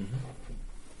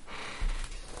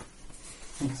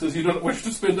 He says, you don't wish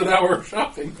to spend an hour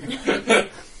shopping.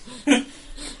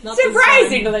 Not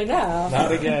Surprisingly, no.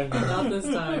 Not again. This time. Not this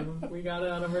time. We got it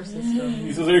out of our system.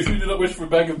 He says, you do not wish for a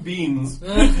bag of beans.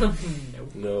 Nope.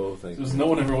 No, thank He says, you. no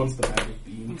one ever wants the bag of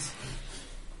beans.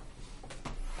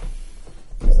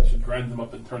 He says, I should grind them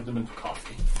up and turn them into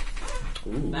coffee.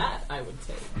 Ooh. That I would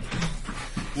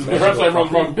take. Perhaps I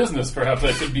run wrong business. Perhaps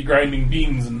I should be grinding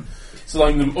beans and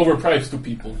selling them overpriced to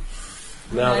people.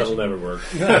 No, that'll never work.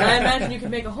 I imagine you could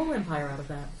make a whole empire out of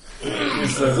that. He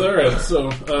says, alright,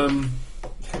 so,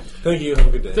 Thank you. Have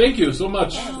a good day. thank you so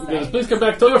much. Yes, please come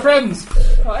back. Tell your friends.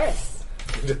 Of course.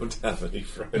 I don't have any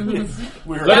friends.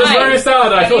 That is very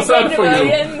sad. I feel sad for you.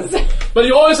 Millions. But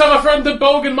you always have a friend at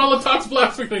Bogan Molotok's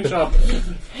blacksmithing shop.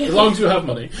 As long as you have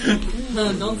money.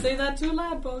 Don't say that too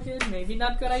loud, Bogan. Maybe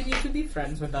not good idea to be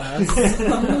friends with us.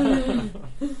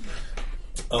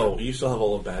 Oh, you still have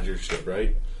all of Badger's shit,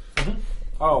 right?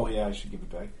 Oh, yeah, I should give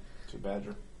it back to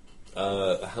Badger.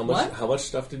 How much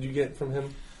stuff did you get from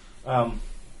him?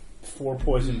 4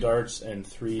 poison darts and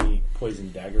 3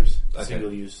 poison daggers. Okay.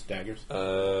 Single-use daggers.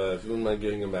 If you wouldn't mind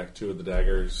giving him back 2 of the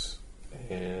daggers,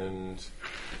 and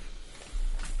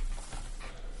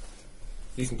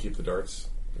you can keep the darts.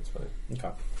 That's fine.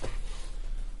 Okay.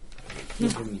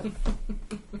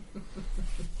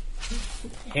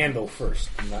 Handle first,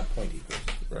 not pointy first.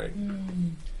 Right.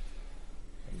 I'm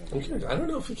curious. I don't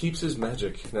know if he keeps his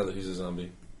magic now that he's a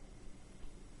zombie.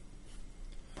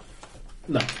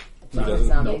 No. He doesn't?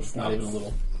 Zombies. Not even a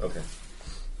little. Okay.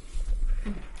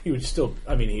 He would still,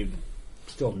 he'd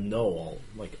still know all,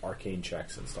 like, arcane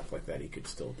checks and stuff like that he could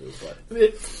still do, but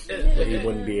that he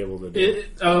wouldn't be able to do.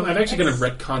 I've actually kind of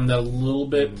retconned that a little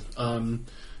bit,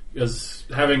 because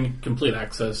having complete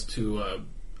access to a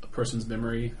person's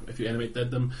memory, if you animate dead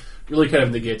them, really kind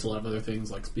of negates a lot of other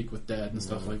things, like speak with dead and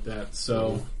stuff like that.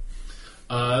 So,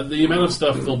 the amount of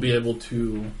stuff they'll be able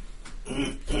to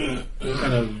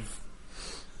kind of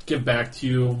give back to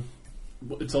you,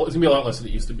 it's going to be a lot less than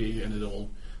it used to be, and it'll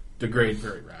degrade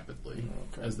very rapidly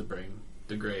as the brain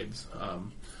degrades.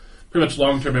 Pretty much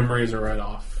long-term memories are right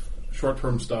off.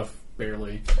 Short-term stuff,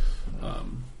 barely.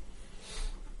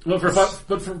 But for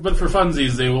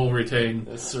funsies, they will retain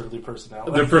It's certainly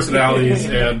personality. their personalities,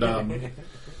 and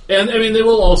And, I mean, they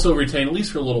will also retain, at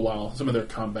least for a little while, some of their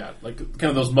combat. Like, kind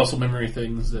of those muscle memory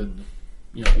things that,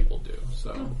 people do.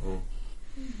 So,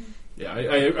 yeah,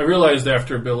 I realized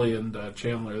after Billy and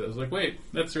Chandler, that I was like, wait,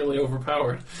 that's really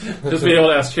overpowered. Just being able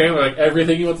to ask Chandler, like,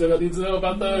 everything he needs to know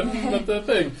about the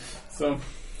thing. So,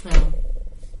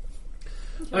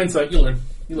 hindsight, you learn.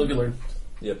 You live, you learn.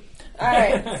 Yep.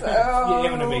 Alright, so... Yeah,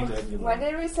 I'm gonna make that. When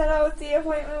did we set out with the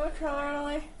appointment with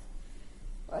Craleson?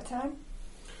 What time?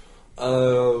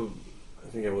 I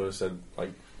think I would have said,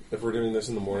 like, if we're doing this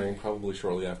in the morning, probably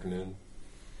shortly afternoon.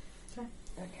 Okay.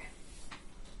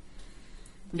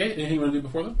 Okay, anything you want to do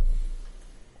before then?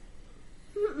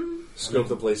 Scope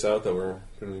the place out that we're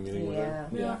going to be meeting with her.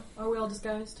 Yeah. Are we all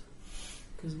disguised?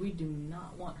 Because we do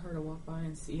not want her to walk by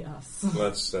and see us. Well,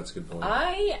 that's a good point.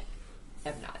 I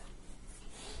am not.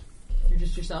 You're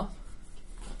just yourself?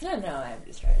 No, I'm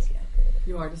disguised, yeah.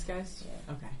 You are disguised?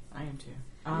 Yeah. Okay, I am too.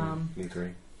 Me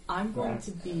three. I'm going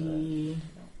to be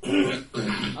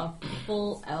a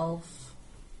full elf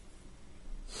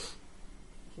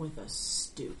with a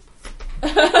stoop.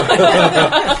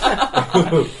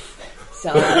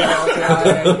 So,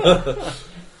 I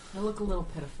look a little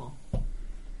pitiful.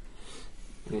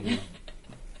 Mm-hmm.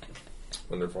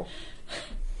 Wonderful.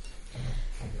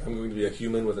 I'm going to be a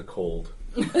human with a cold.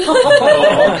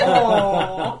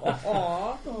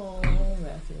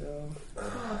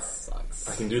 That sucks.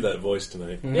 I can do that voice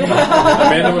tonight.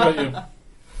 Amanda, what about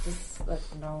you?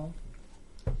 just no.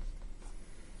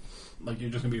 Like, you're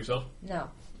just going to be yourself? No.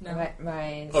 No.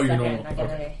 My Oh, you're second normal.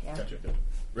 identity, Okay. yeah. Gotcha. Good.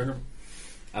 Renner?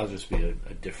 I'll just be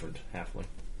a different halfling.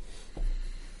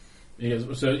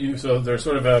 So they're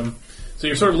sort of so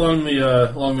you're sort of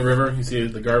along the river. You see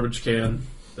the garbage can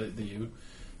that you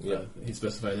he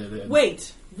specified it in.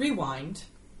 Wait, rewind.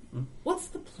 What's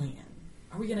the plan?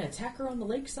 Are we going to attack her on the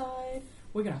lakeside?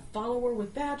 We're going to follow her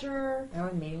with Badger? Are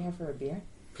we meeting her for a beer?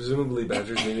 Presumably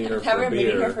Badger's meeting her Have for we a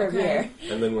meeting her beer. for a beer?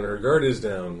 And then when her guard is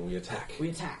down, we attack. We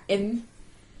attack. In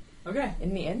Okay. the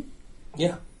inn?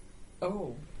 Yeah.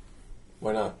 Oh.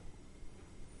 Why not?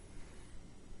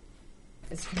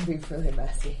 It's going to be really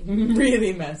messy.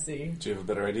 Really messy. Do you have a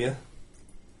better idea?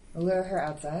 Lure her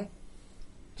outside?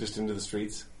 Just into the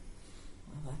streets?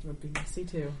 Well, that would be messy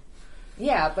too.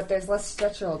 Yeah, but there's less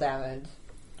structural damage.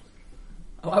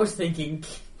 Oh, I was thinking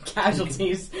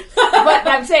casualties. But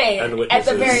I'm saying, And at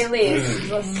the witnesses. very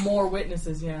least, More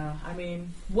witnesses, yeah. I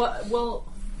mean, what? Well,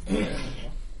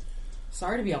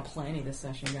 sorry to be all planny this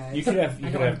session, guys. You could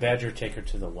have Badger take her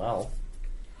to the well.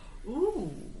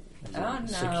 Ooh. As oh a no.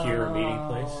 secure meeting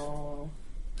place.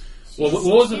 Well, what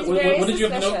was it? She's What very did you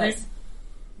have the note read? suspicious.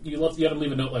 You had to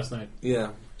leave a note last night. Yeah.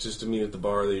 Just to meet at the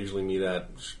bar they usually meet at,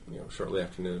 shortly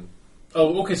after noon.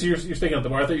 Oh, okay. So you're staking out the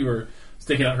bar. I thought you were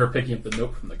staking out her picking up the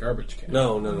note from the garbage can.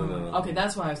 No. Okay,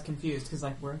 that's why I was confused because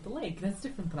we're at the lake. That's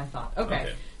different than I thought. Okay,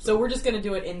 Okay. so we're just gonna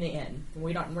do it in the inn.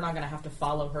 We're not gonna have to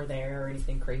follow her there or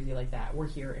anything crazy like that. We're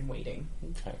here and waiting.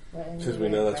 Okay. Because we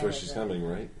know that's where she's coming,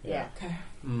 right? Yeah. Okay.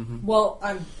 Mm-hmm. Well,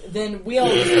 then we all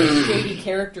just are shady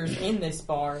characters in this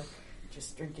bar,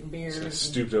 just drinking beers. So and-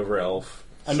 stooped over elf.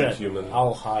 I'm some gonna. human.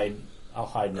 I'll hide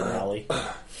in an alley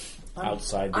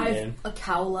outside the I've inn. a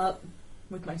cowl up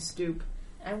with my stoop.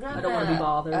 I'm gonna I don't wanna be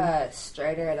bothered.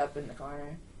 strider it up in the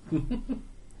corner.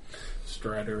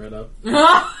 Strider it up.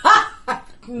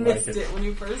 Missed it. it when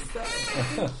you first said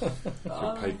it.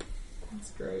 Your pipe.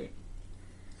 That's great.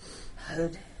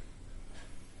 Hood.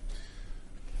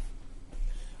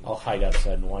 I'll hide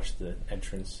outside and watch the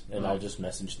entrance, and I'll just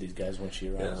message these guys when she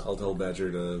Yeah, arrives. I'll tell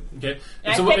Badger to... Okay.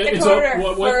 I picked the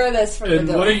corner furthest from the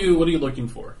door. What are you looking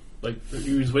for? Like, are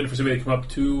you just waiting for somebody to come up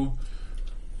to?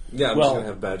 Yeah, I'm Well- just going to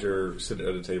have Badger sit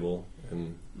at a table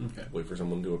and Okay. wait for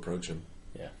someone to approach him.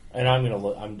 Yeah, and I'm gonna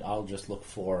look. I'll just look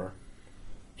for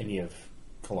any of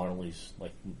Killarnley's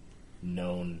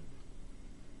known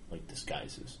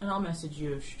disguises. And I'll message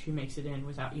you if she makes it in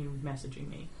without you messaging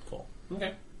me. Cool.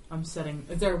 Okay. I'm setting.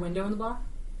 Is there a window in the bar?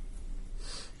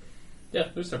 Yeah,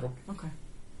 there's several. Okay.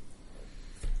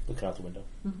 Looking out the window.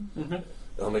 Mm-hmm.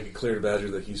 I'll make it clear to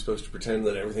Badger that he's supposed to pretend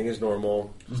that everything is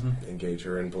normal, Mm-hmm. engage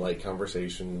her in polite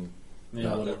conversation. Yeah,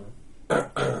 Not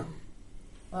whatever.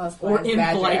 Well, as Or far as in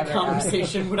Badger polite ever got.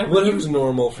 conversation, whatever. Whatever's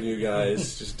normal for you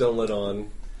guys, just don't let on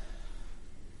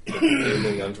that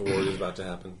anything untoward is about to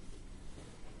happen.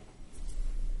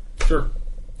 Sure.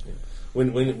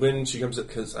 When she comes up,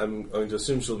 because I'm going to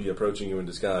assume she'll be approaching you in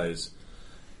disguise,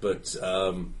 but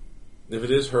if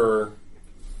it is her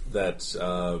that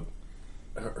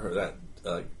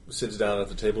sits down at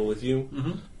the table with you,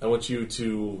 Mm-hmm. I want you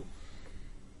to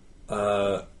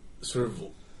sort of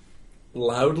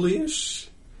loudly-ish,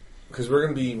 because we're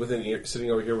going to be sitting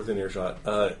over here within earshot,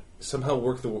 somehow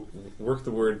work the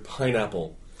word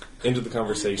pineapple into the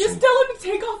conversation. Just tell him to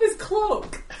take off his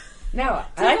cloak. No,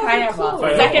 I like pineapple.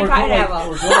 Pineapple. Second pineapple.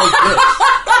 We're going like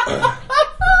this.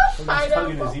 Someone's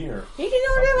tugging his ear. He can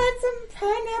order like some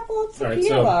pineapple Alright,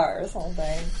 tequila or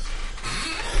something.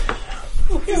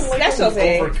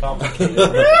 Specialty.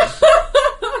 Overcomplicated.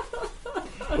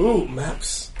 Ooh,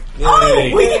 maps. Yay.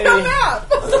 Oh, we got a map!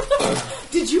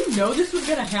 Did you know this was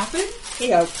going to happen?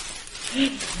 He hoped.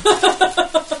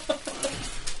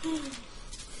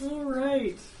 All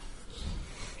right.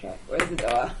 Okay, where's the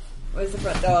door? Where's the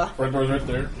front door? Front door's right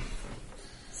there.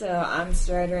 So I'm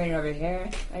straddling over here.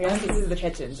 I guess this is the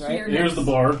kitchens, right? Here. Here's the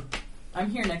bar. I'm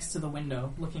here next to the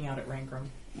window, looking out at Rankrum.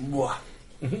 Mwah.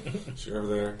 Sure, over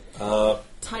there.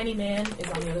 Tiny man is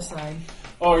on the other side.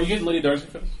 Oh, are you getting Lady Darzi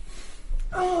for this?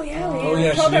 Oh yeah, Oh, we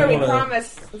yeah, told she her did we wanna-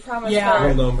 promised Yeah. her.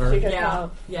 We'll gnome her. She could Yeah,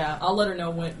 help. yeah. I'll let her know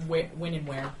when and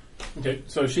where. Okay,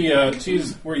 so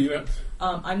she's where are you at?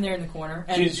 I'm there in the corner.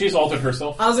 And She's altered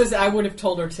herself. I was gonna say I would have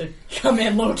told her to come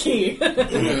in low key.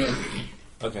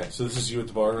 Okay, so this is you at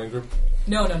the bar, Rain Group?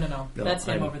 No. No, That's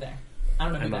him I'm- over there. I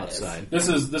don't know who I'm that outside. This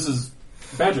is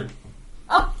Badger.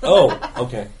 Oh,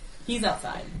 okay. is. He's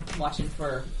outside watching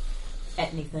for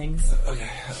etny things. Okay.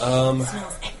 Smells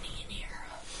etny in here.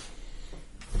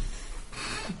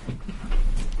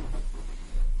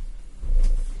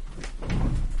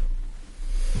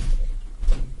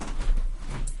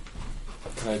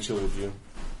 Can I chill with you?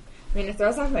 I mean, it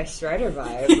throws off my Strider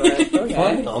vibe, but okay.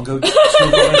 Fine, I'll go snoop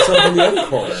by myself in the other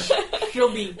corner.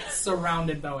 She'll be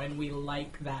surrounded though, and we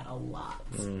like that a lot.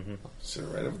 Sit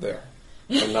right over there.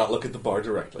 And not look at the bar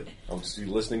directly. I'll just be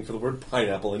listening for the word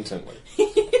pineapple intently.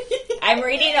 I'm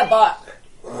reading a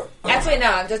book. Actually, no,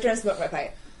 I'm just trying to smoke my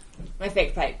pipe. My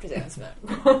fake pipe, because I don't smoke.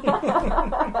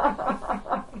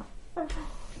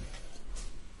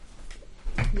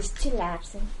 Just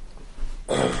chillaxing.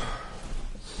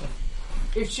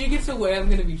 If she gets away, I'm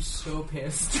gonna be so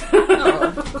pissed.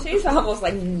 Oh, she's almost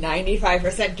like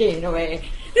 95% gain away.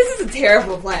 This is a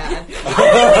terrible plan. Good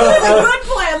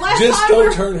plan. Last Just time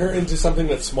don't turn her into something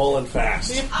that's small and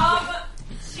fast. She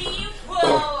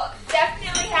will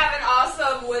definitely have an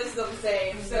awesome wisdom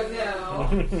save, so no.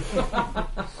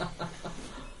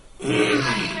 Not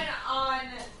even on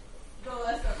the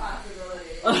list of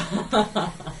possibilities.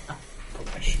 Put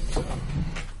my shoes on.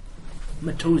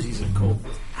 My toesies are cold.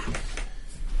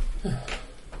 My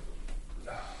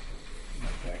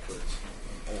back hurts.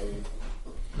 Old.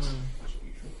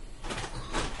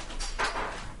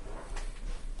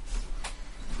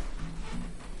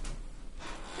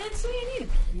 Actually, I need a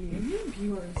pee. I'm gonna pee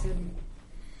while I'm sitting.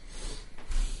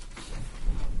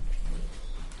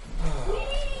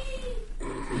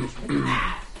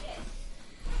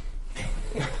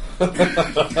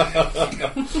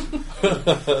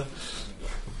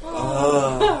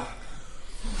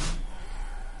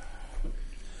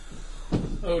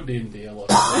 Oh, D&D, I love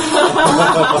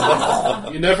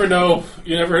it. You never know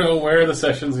where the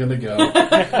session's going to go.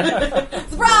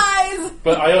 surprise!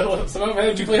 But I somehow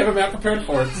magically have a map prepared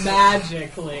for it.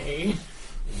 Magically,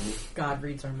 God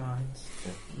reads our minds.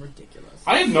 Ridiculous.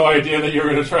 I had no idea that you were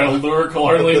going to try to lure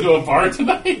Killarney into a bar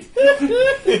tonight.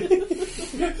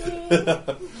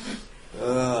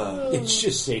 It's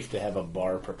just safe to have a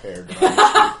bar prepared.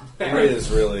 It is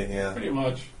really, yeah. Pretty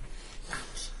much.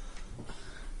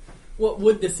 What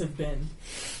would this have been?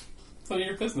 It's none of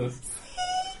your business.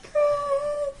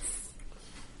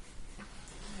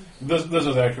 This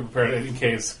was actually prepared in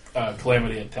case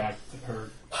Calamity attacked her.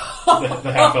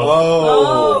 The half-elf.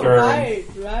 Oh,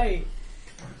 Thrarim. right.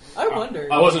 I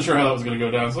wondered. I wasn't sure how that was going to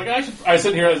go down. It's like I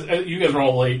sit here. You guys were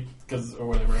all late or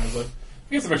whatever. I was like,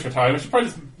 I get some extra time. I should probably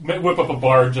just whip up a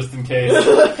bar just in case.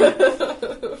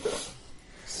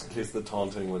 just in case the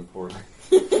taunting went poorly.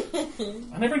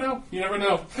 I never know. You never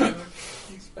know.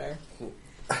 That's fair.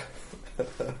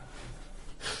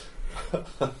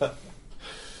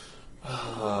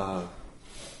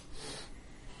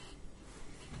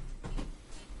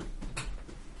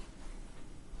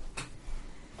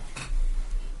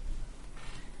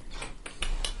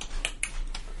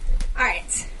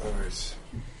 Alright. Alright.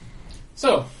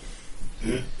 So,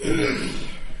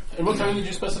 and what time did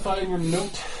you specify in your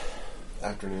note?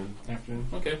 Afternoon. Afternoon.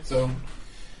 Okay, so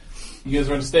you guys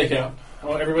are on a stakeout. I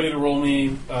want everybody to roll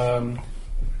me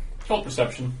cult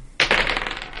perception.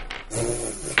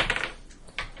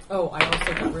 Oh, I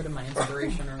also got rid of my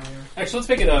inspiration earlier. Actually, let's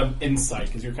make it insight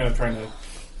because you're kind of trying to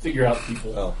figure out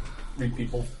people, Oh. read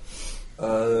people.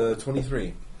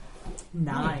 23.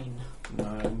 9.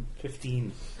 9,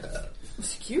 15.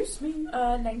 Excuse me.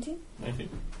 19? 19.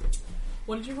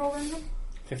 What did you roll, Randall?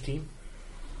 15?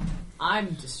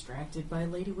 I'm distracted by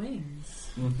Lady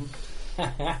Wings. Mm-hmm.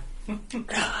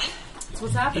 That's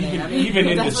what's happening. Even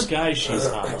in that's disguise, she's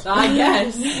hot. I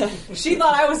guess. She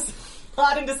thought I was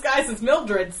hot in disguise as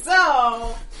Mildred,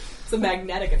 so it's a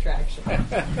magnetic attraction.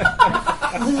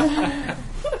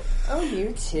 Oh,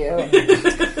 you too.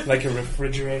 Like a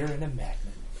refrigerator and a magnet.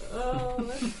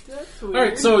 Oh, that's weird. All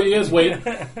right, so you guys wait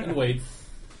and wait.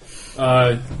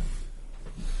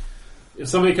 If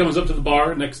somebody comes up to the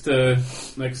bar next to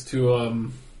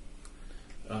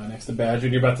Badger,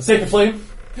 and you're about to say the flame,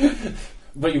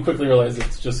 but you quickly realize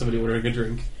it's just somebody ordering a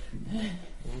drink.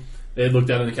 They looked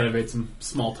down and they kind of made some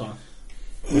small talk.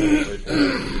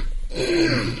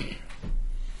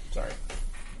 Sorry.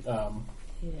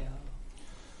 Yeah.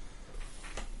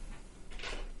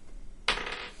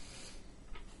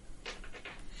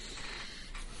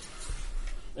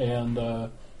 And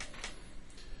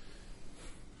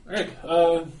alright,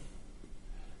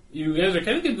 you guys are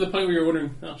kind of getting to the point where you're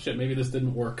wondering, oh shit, maybe this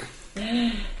didn't work.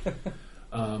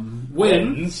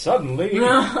 When suddenly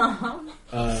you're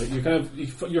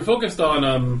focused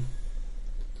on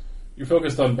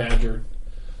Badger.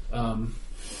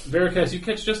 Veracast, you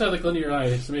catch just out of the glint of your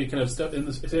eye somebody kind of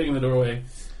sitting in the doorway,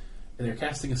 and they're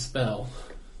casting a spell.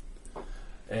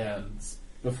 And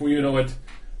before you know it,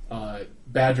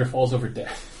 Badger falls over dead.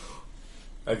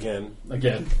 Again.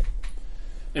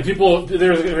 And people,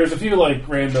 there's a few like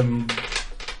random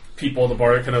people at the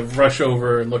bar that kind of rush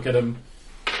over and look at him.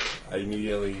 I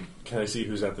immediately, can I see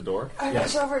who's at the door? I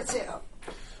rush over too.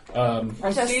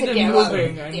 I Just see to them get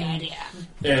moving. the idea.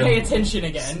 Pay attention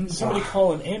again. Somebody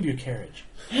call an ambu carriage.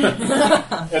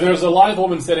 And there's a live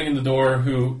woman sitting in the door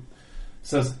who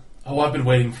says, "Oh, I've been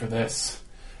waiting for this,"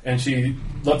 and she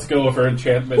lets go of her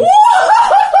enchantment.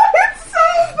 It's so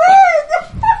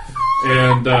big!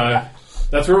 And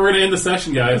that's where we're going to end the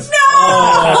session, guys. No!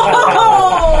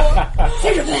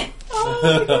 Secretly.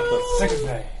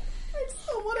 Secretary. I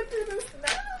still want to do this now.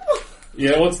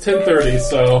 Yeah, well, it's 10:30,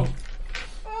 so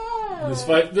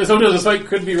this fight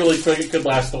could be really quick. It could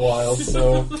last a while,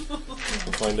 so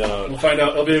We'll find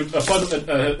out. It'll be a fun,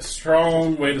 a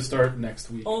strong way to start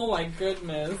next week. Oh my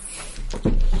goodness.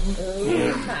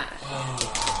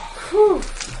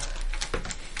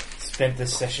 Spent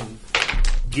this session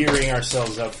gearing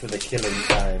ourselves up for the killing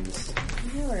times.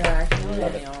 You were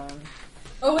actually on.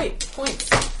 Oh wait, points.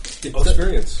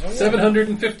 Experience.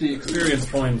 750 experience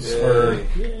points for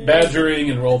badgering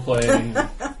and role playing,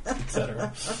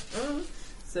 etc.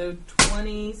 So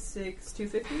 26,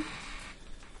 250?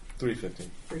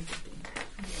 350. 350.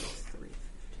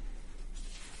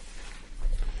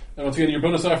 And once again, your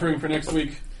bonus offering for next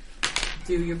week: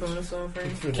 Do your bonus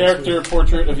offering. character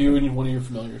portrait of you and one of your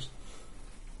familiars.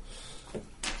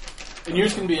 And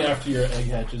yours can be after your egg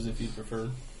hatches if you prefer.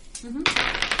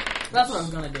 That's what I'm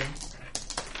gonna do.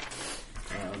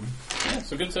 Yeah,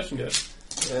 so good session, guys.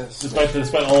 Yes.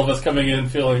 Despite all of us coming in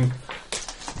feeling in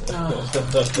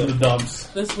the dumps.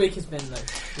 This week has been the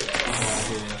shit.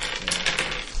 Yeah.